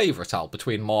have a favourite, Al,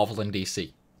 between Marvel and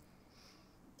DC?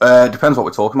 Depends what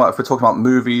we're talking about. If we're talking about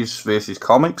movies versus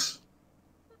comics,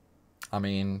 I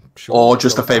mean, sure. or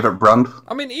just a favourite brand.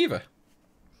 I mean, either.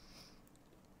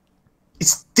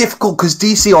 It's difficult because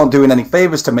DC aren't doing any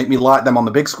favours to make me like them on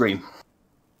the big screen.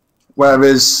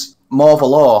 Whereas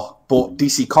Marvel are, but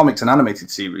DC Comics and animated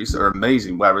series are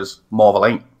amazing, whereas Marvel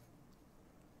ain't.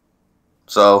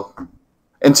 So,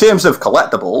 in terms of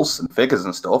collectibles and figures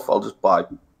and stuff, I'll just buy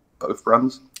both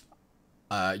brands.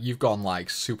 You've gone, like,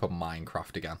 super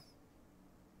Minecraft again.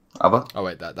 Have I? Oh,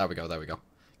 wait, there we go.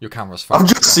 Your camera's I've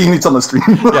just seen it on the stream.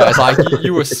 Yeah, it's like,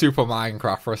 you were super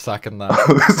Minecraft for a second there.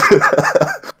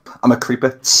 I'm a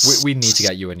creeper. We need to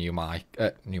get you a new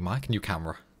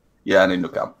camera. Yeah, I need a new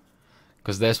cam.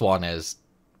 Because this one is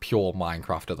pure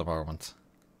Minecraft at the moment.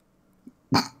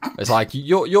 It's like,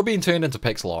 you're being turned into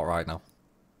pixel art right now.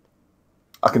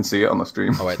 I can see it on the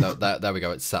stream. Oh wait, there we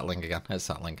go, it's settling again. It's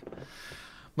settling.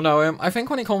 But no, I think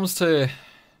when it comes to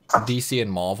DC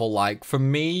and Marvel, like, for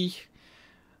me,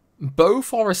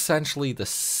 both are essentially the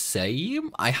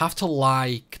same. I have to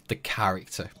like the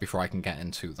character before I can get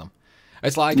into them.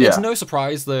 It's like, it's no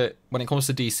surprise that when it comes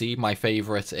to DC, my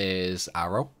favourite is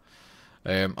Arrow.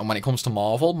 And when it comes to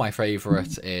Marvel, my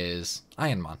favourite is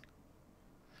Iron Man.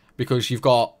 Because you've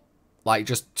got, like,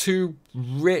 just two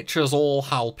rich as all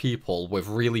hell people with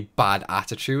really bad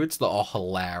attitudes that are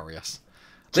hilarious.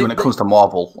 So when it comes to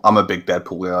Marvel, I'm a big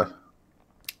Deadpool guy.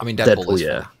 I mean, Deadpool is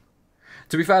fun.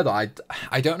 To be fair, though,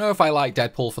 I don't know if I like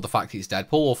Deadpool for the fact he's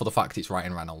Deadpool or for the fact it's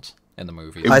Ryan Reynolds in the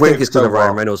movie. I think it's because of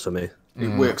Ryan Reynolds for me. It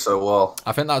works so well.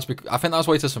 I think that's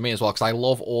what it is for me as well, because I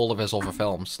love all of his other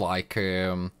films, like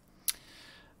The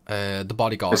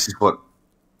Bodyguard. This is what...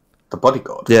 The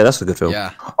Bodyguard? Yeah, that's a good film.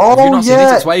 Yeah. Oh, Have you not yeah.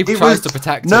 Seen it? It's where he tries to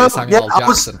protect Samuel L.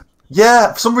 Jackson.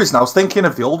 For some reason I was thinking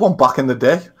of the old one back in the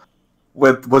day.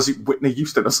 Was it Whitney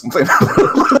Houston or something?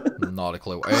 Not a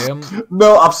clue.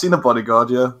 No, I've seen The Bodyguard,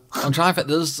 yeah. I'm trying to think.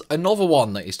 There's another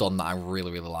one that he's done that I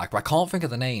really, really like, but I can't think of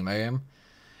the name.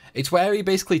 It's where he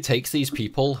basically takes these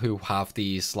people who have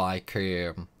these, like,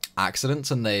 accidents,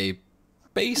 and they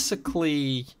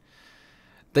basically...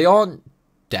 They aren't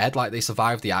dead, like, they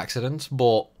survived the accident,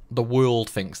 but the world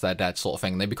thinks they're dead, sort of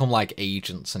thing. They become, like,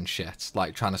 agents and shit,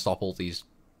 like, trying to stop all these,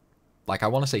 like, I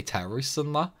want to say terrorists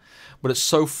and that, but it's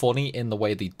so funny in the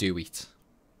way they do it.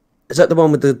 Is that the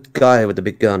one with the guy with the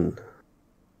big gun?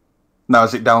 Now,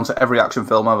 is it down to every action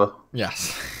film ever?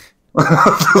 Yes.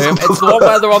 It's the one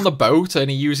where they're on the boat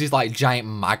and he uses, like, giant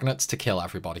magnets to kill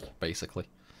everybody, basically.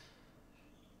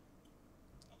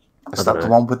 Is that the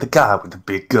one with the guy with the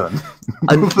big gun?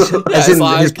 As in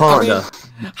like, his partner.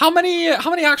 I mean,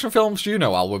 how many action films do you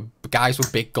know, Al, with guys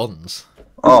with big guns?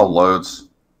 Oh, loads.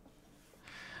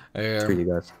 Screw you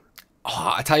guys.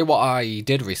 Oh, I tell you what I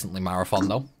did recently, marathon,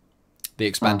 though. The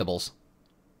Expendables.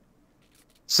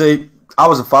 See, I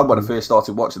was a fan when I first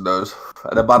started watching those.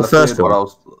 And then by the third one, I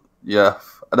was... Yeah.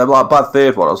 And then by the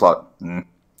third one, I was like...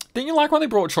 Didn't you like when they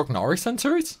brought Chuck Norris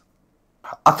into it?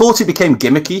 I thought it became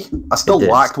gimmicky. I still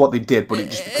liked what they did, but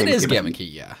it just became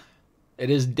gimmicky, yeah. It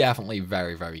is definitely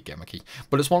very, very gimmicky.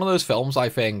 But it's one of those films, I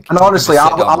think... And honestly,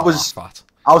 I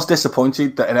was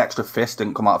disappointed that an extra fist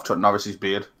didn't come out of Chuck Norris's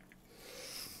beard.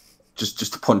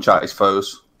 Just to punch out his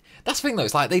foes. That's the thing, though.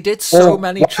 It's like they did so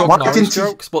many Chuck Norris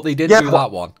jokes, but they didn't do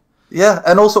that one. Yeah,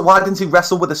 and also, why didn't he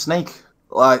wrestle with a snake?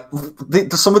 Like,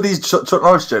 some of these Chuck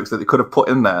Norris jokes that they could have put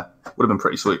in there would have been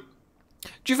pretty sweet.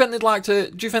 Do you think they'd like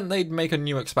to? Do you think they'd make a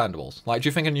new Expendables? Like, do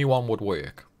you think a new one would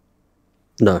work?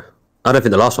 No, I don't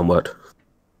think the last one worked.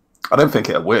 I don't think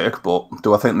it'll work, but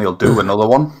do I think they'll do another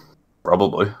one?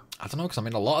 Probably. I don't know, because I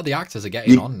mean, a lot of the actors are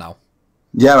getting on now.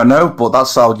 Yeah, I know, but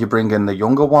that's how you bring in the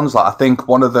younger ones. Like, I think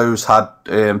one of those had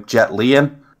Jet Li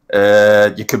in.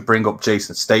 You could bring up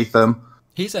Jason Statham.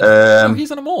 He's in, he's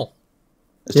in them all.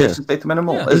 Is Jason Statham in them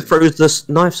all? Yeah. He throws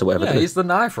the knives or whatever. Yeah, he's the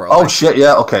knife thrower. Oh, shit,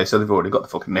 yeah, okay, so they've already got the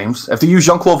fucking names. Have they used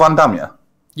Jean-Claude Van Damme yet?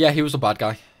 Yeah, he was a bad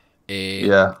guy.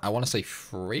 Yeah. I want to say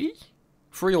 3?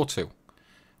 3 or 2.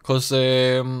 Because,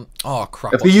 oh,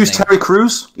 crap. Have they used Terry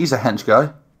Crews? He's a hench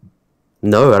guy.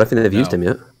 No, I don't think they've used him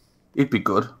yet. He'd be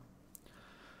good.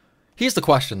 Here's the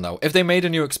question, though. If they made a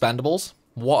new Expendables,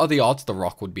 what are the odds The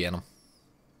Rock would be in them?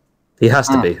 He has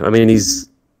to be. I mean, he's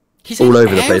all all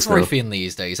over the place now. Everything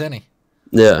these days, isn't he?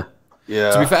 Yeah.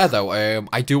 Yeah. To be fair, though,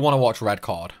 I do want to watch Red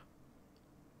Card.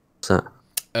 What's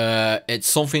that? It's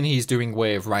something he's doing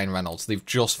with Ryan Reynolds. They've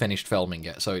just finished filming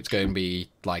it, so it's going to be,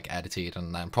 like, edited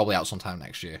and then probably out sometime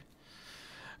next year.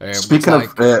 Speaking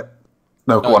of...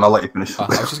 no, go on, I'll let you finish. I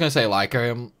was just going to say, like...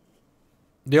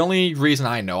 the only reason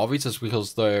I know of it is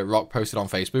because The Rock posted on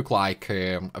Facebook, like,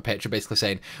 a picture basically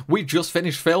saying, we just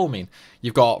finished filming.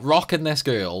 You've got Rock and this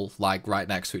girl, like, right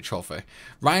next to each other.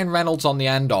 Ryan Reynolds on the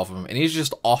end of him, and he's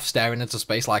just off staring into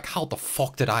space like, how the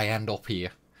fuck did I end up here?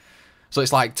 So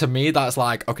it's like, to me, that's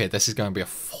like, okay, this is going to be a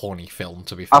funny film,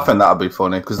 to be fair. I think that would be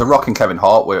funny, because The Rock and Kevin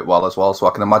Hart work well as well, so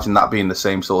I can imagine that being the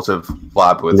same sort of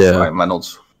vibe with Ryan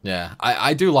Reynolds. Yeah,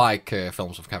 I do like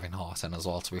films with Kevin Hart in as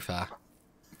well, to be fair.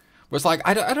 But it's like,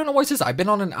 I don't know what it is. I've been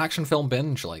on an action film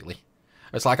binge lately.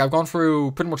 It's like, I've gone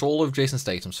through pretty much all of Jason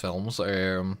Statham's films.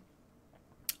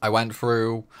 I went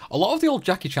through a lot of the old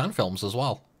Jackie Chan films as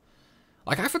well.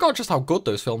 Like, I forgot just how good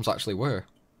those films actually were.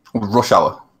 Rush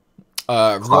Hour.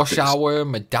 Rush Hour,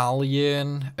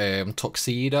 Medallion,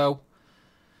 Tuxedo.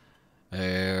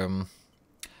 One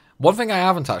thing I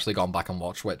haven't actually gone back and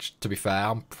watched, which, to be fair,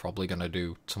 I'm probably going to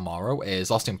do tomorrow,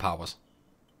 is Austin Powers.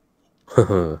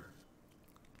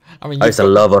 I mean, I used to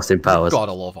love Austin Powers. You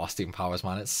gotta love Austin Powers,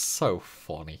 man. It's so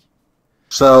funny.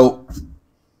 So,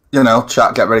 you know,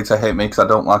 chat, get ready to hate me because I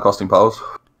don't like Austin Powers.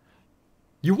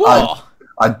 You are?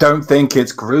 I don't think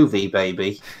it's groovy,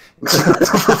 baby.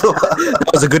 That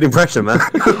was a good impression, man.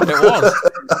 It was.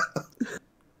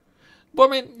 But I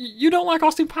mean, you don't like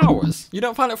Austin Powers? You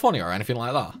don't find it funny or anything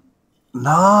like that?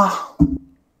 Nah.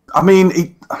 I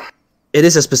mean, it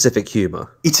is a specific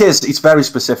humour. It is. It's very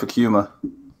specific humour.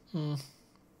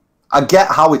 I get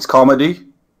how it's comedy,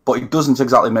 but it doesn't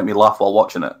exactly make me laugh while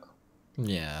watching it.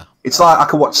 Yeah. It's like I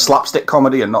could watch slapstick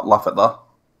comedy and not laugh at that.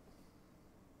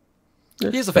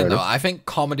 Here's the thing, though. I think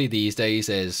comedy these days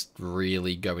is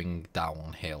really going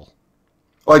downhill.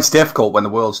 Well, it's difficult when the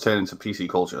world's turned into PC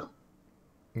culture.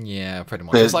 Yeah, pretty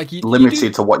much. There's it's like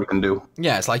limited to what you can do.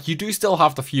 Yeah, it's like you do still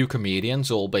have the few comedians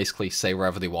who'll basically say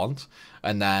whatever they want,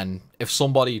 and then if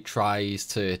somebody tries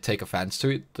to take offense to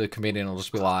it, the comedian will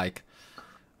just be like,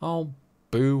 oh,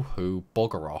 boo-hoo,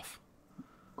 bugger off.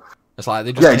 It's like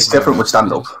they just... Yeah, it's different with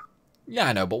stand-up. Yeah,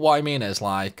 I know, but what I mean is,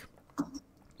 like,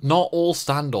 not all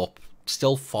stand-up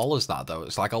still follows that, though.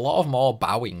 It's like a lot of them are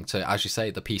bowing to, as you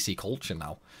say, the PC culture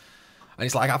now. And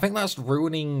it's like, I think that's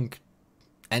ruining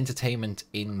entertainment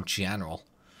in general.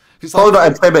 It's like, probably not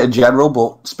entertainment in general,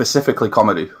 but specifically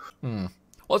comedy. Well,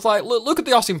 it's like, look at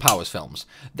the Austin Powers films.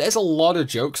 There's a lot of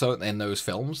jokes out in those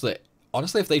films that,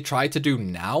 honestly, if they tried to do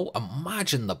now,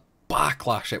 imagine the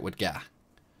backlash it would get.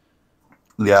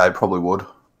 Yeah, it probably would.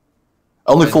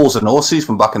 Only Fools and Horses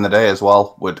from back in the day as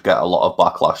well would get a lot of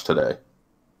backlash today.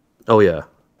 Oh, yeah.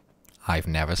 I've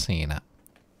never seen it.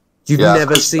 You've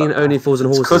never seen Only Fools and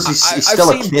Horses? Because he's still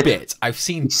a kid. I've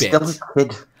seen bits. Still a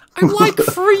kid. I'm like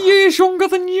 3 years younger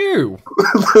than you.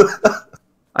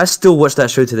 I still watch that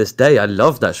show to this day. I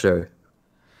love that show.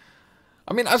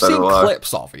 I mean, I've seen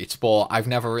clips of it, but I've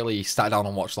never really sat down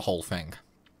and watched the whole thing.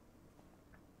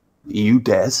 You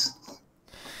des.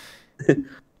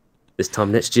 This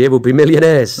time next year we'll be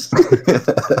millionaires.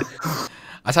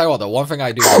 I tell you what, though, one thing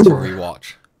I do want to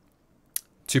rewatch.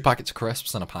 2 packets of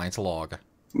crisps and a pint of lager.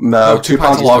 No, 2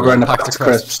 pounds of lager and a packet of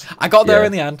crisps. I got there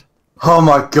in the end. Oh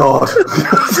my god.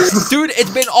 Dude,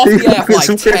 it's been off the air for like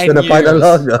 10 years. Pint of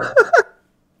lager.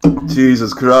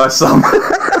 Jesus Christ, Sam.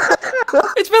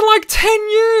 It's been like 10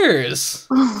 years.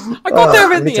 I got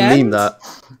there in the end. Meme that.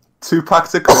 2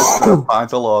 packs of crisps and a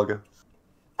pint of lager.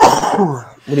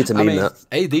 We need to meme that.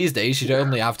 Hey, these days you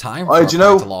only have time for a pint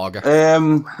of lager.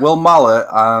 Will Mallet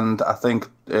and I think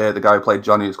the guy who played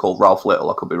Johnny is called Ralph Little.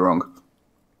 I could be wrong.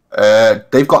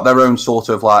 They've got their own sort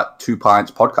of like 2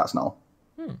 Pints podcast now.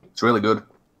 It's really good.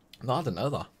 No, I didn't know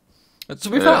that. To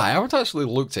be fair, I haven't actually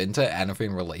looked into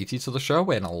anything related to the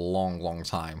show in a long, long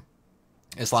time.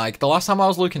 It's like, the last time I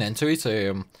was looking into it,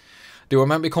 they were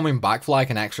meant to be coming back for like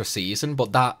an extra season,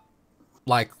 but that,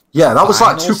 like... Yeah, that was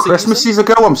like 2 Christmases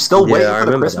ago. I'm still waiting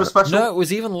for the Christmas special. No, it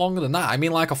was even longer than that. I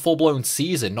mean like a full-blown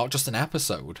season, not just an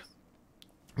episode.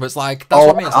 But it's like, that's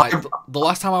what I mean. It's like, the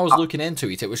last time I was looking into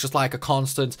it, it was just like a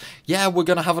constant, yeah, we're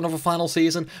going to have another final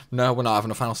season. No, we're not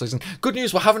having a final season. Good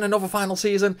news, we're having another final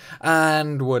season.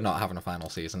 And we're not having a final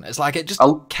season. It's like, it just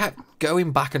kept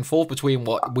going back and forth between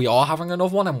what we are having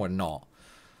another one and we're not.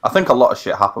 I think a lot of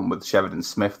shit happened with Sheridan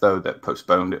Smith, though, that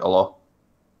postponed it a lot.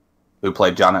 Who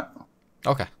played Janet.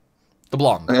 Okay. The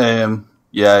blonde.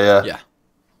 Yeah.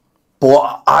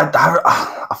 But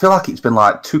I feel like it's been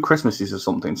like 2 Christmases or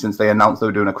something since they announced they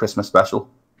were doing a Christmas special.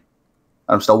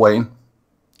 I'm still waiting.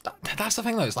 That's the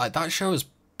thing, though. It's like, that show is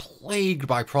plagued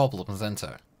by problems, isn't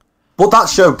it? But that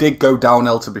show did go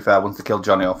downhill, to be fair, once they killed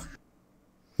Johnny off.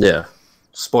 Yeah.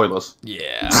 Spoilers.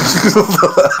 Yeah.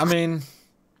 I mean,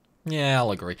 yeah,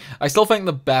 I'll agree. I still think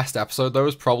the best episode, though,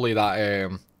 is probably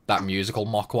that musical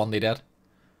mock one they did.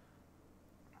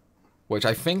 Which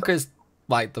I think is,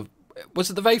 like, was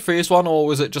it the very first one, or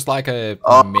was it just like a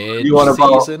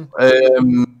mid-season?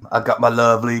 I got my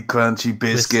lovely crunchy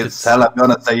biscuits. Hell, I'm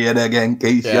gonna say it again in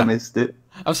case you missed it.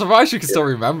 I'm surprised you can still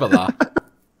remember that.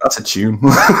 That's a tune.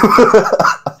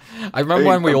 I remember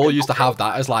when we all used to have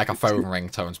that as like a phone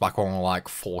ringtones back when we were like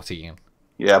 14.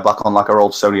 Yeah, back on like our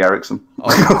old Sony Ericsson.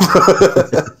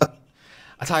 Oh,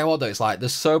 I tell you what though, it's like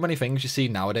there's so many things you see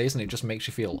nowadays and it just makes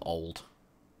you feel old.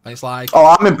 And it's like... Oh,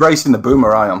 I'm embracing the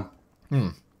boomer, I am.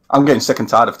 I'm getting sick and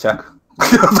tired of tech.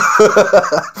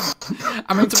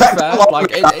 I mean, to be fair, like,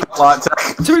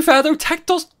 to be fair though, tech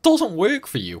doesn't work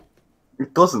for you.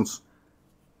 It doesn't.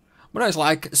 But no, it's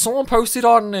like, someone posted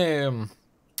on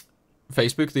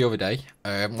Facebook the other day,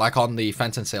 like on the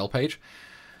Fenton sale page,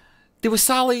 they were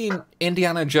selling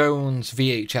Indiana Jones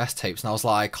VHS tapes, and I was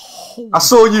like, I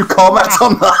saw you comment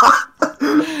on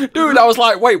that. Dude, I was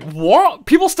like, wait, what?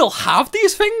 People still have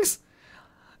these things?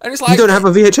 And it's like, you don't have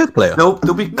a VHS player? Nope,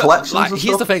 there'll be collections. Like, and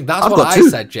here's stuff. the thing. That's what I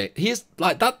said, Jay. Here's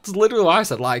like that's literally what I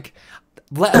said. Like,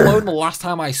 let alone the last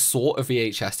time I saw a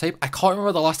VHS tape. I can't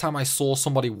remember the last time I saw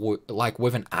somebody like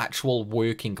with an actual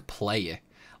working player.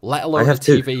 Let alone a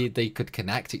TV they could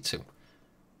connect it to.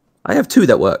 I have 2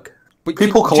 that work. But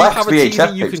people collect VHS VHS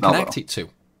tapes you can now, connect it to.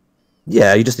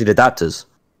 Yeah, you just need adapters.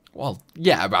 Well,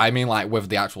 yeah, but I mean like with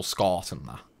the actual SCART and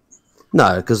that.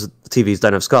 No, because the TVs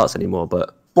don't have SCARTs anymore,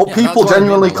 But people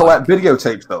genuinely collect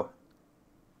videotapes, though.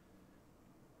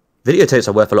 Videotapes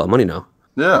are worth a lot of money now.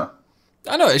 Yeah.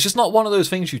 I know, it's just not one of those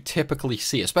things you typically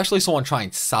see, especially someone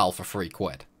trying to sell for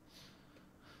 £3.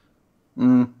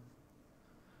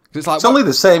 It's like, only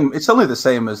the same. It's only the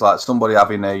same as like somebody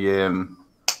having a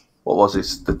what was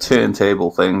it? The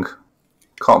turntable thing.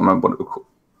 Can't remember what it was called.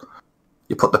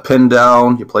 You put the pin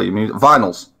down. You play your music.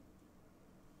 Vinyls.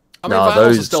 I mean,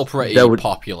 vinyls are still pretty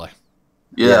popular.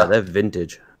 Yeah, they're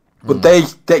vintage. But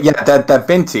they're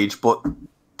vintage, but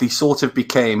they sort of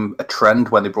became a trend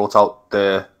when they brought out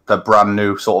the brand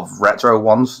new sort of retro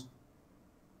ones.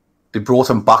 They brought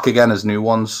them back again as new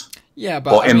ones. Yeah,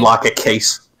 but in like a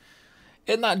case.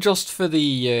 Isn't that just for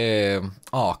the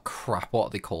oh crap, what are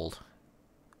they called?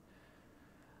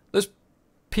 There's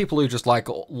people who just like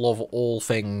love all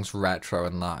things retro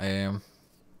and that. I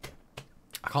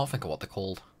can't think of what they're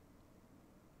called.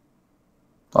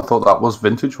 I thought that was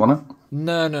vintage, wasn't it?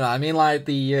 No. I mean, like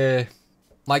the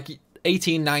like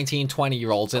 18, 19,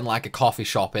 20-year-olds in like a coffee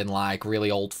shop in like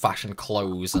really old-fashioned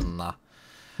clothes and that.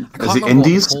 Is it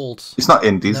indies? It's not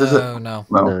indies, is it? No.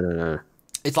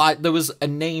 It's like there was a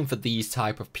name for these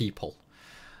type of people.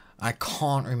 I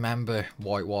can't remember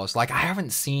what it was. Like I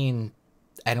haven't seen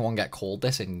anyone get called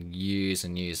this in years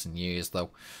and years and years,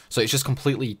 though. So it's just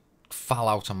completely fell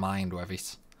out of mind with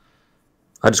it.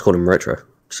 I just call them retro.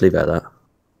 Just leave it at that.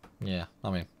 Yeah, I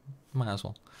mean, might as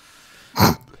well.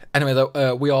 Anyway,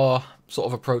 though, we are sort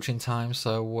of approaching time,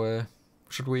 so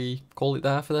should we call it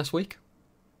there for this week?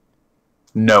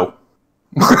 No.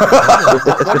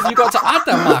 What have you got to add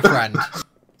then, my friend?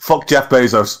 Fuck Jeff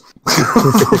Bezos.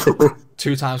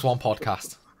 2 times 1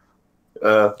 podcast.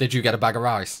 Did you get a bag of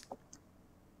rice?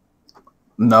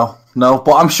 No.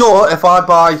 But I'm sure if I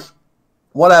buy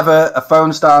whatever, a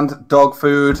phone stand, dog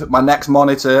food, my next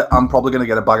monitor, I'm probably going to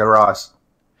get a bag of rice.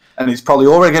 And it's probably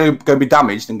already going to be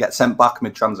damaged and get sent back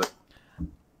mid-transit.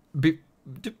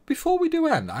 Before we do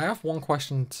end, I have one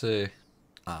question to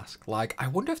ask. Like, I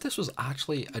wonder if this was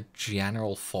actually a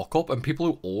general fuck-up and people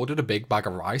who ordered a big bag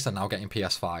of rice are now getting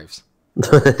PS5s.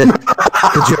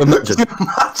 Could you imagine?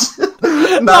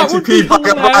 90p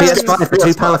PS5 for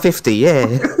 £2.50, yeah.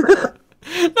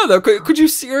 No, though, could you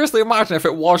seriously imagine if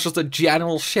it was just a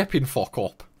general shipping fuck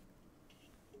up?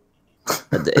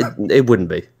 It wouldn't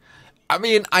be. I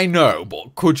mean, I know,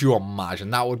 but could you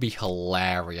imagine? That would be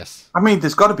hilarious. I mean,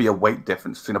 there's got to be a weight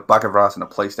difference between a bag of rice and a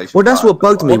PlayStation. Well, that's what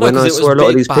bugged me when I saw a lot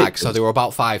of these bags, so they were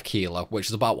about 5 kilo, which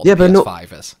is about what the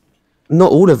PS5 is. Not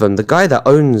all of them. The guy that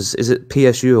owns, is it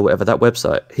PSU or whatever, that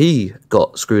website, he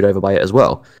got screwed over by it as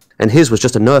well. And his was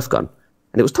just a Nerf gun.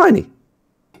 And it was tiny.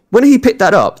 When he picked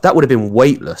that up, that would have been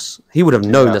weightless. He would have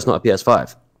known that's not a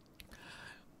PS5.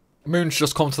 Moon's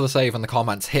just come to the save in the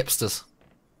comments. Hipsters.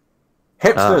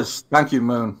 Hipsters. Thank you,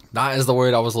 Moon. That is the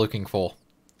word I was looking for.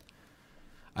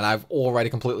 And I've already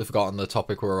completely forgotten the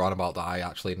topic we were on about that I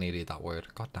actually needed that word.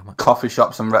 God damn it. Coffee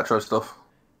shops and retro stuff.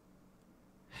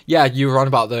 Yeah, you were on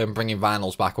about them bringing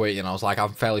vinyls back with you, and I was like,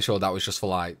 I'm fairly sure that was just for,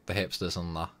 like, the hipsters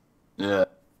and that. Yeah.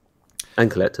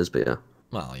 And collectors, but yeah.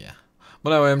 Well, yeah.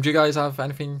 But no, do you guys have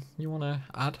anything you want to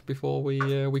add before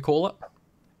we call it?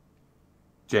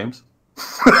 James?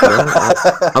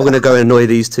 I'm going to go and annoy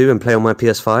these two and play on my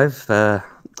PS5.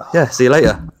 Yeah, see you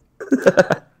later.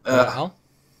 Al?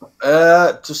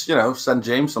 Just, send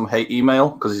James some hate email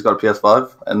because he's got a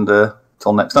PS5, and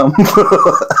till next time.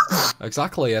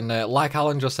 Exactly, and like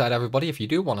Alan just said, everybody, if you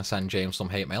do want to send James some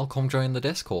hate mail, come join the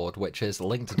Discord, which is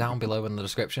linked down below in the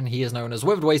description. He is known as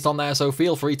Witheredwaste on there, so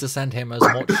feel free to send him as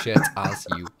much shit as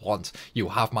you want. You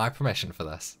have my permission for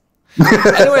this.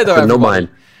 Anyway, though, everybody, not mine.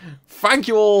 Thank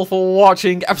you all for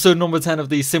watching episode number 10 of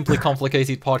the Simply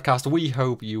Complicated podcast. We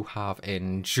hope you have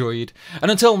enjoyed, and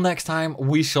until next time,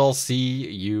 we shall see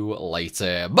you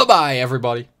later. Bye-bye,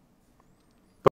 everybody.